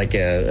sort of like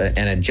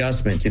an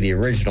adjustment to the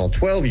original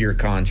 12-year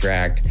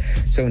contract.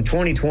 So in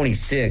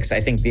 2026, I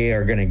think they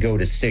are going to go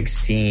to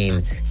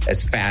 16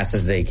 as fast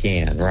as they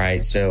can,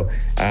 right? So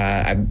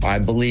I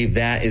believe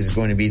that is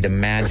going to be the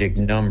magic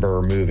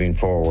number moving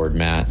forward,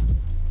 Matt.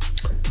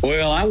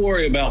 Well, I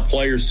worry about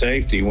player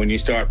safety when you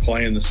start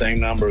playing the same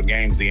number of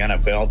games the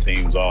NFL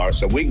teams are.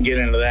 So we can get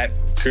into that,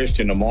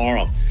 Christian,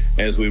 tomorrow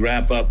as we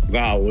wrap up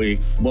golf week.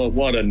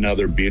 What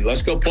another beauty.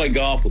 Let's go play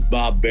golf with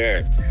Bob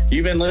Barrett.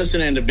 You've been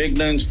listening to Big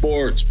Noon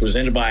Sports,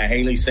 presented by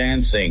Haley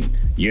Sansing,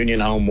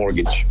 Union Home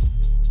Mortgage.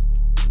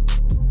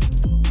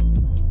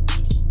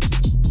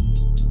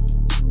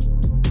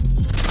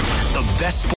 The best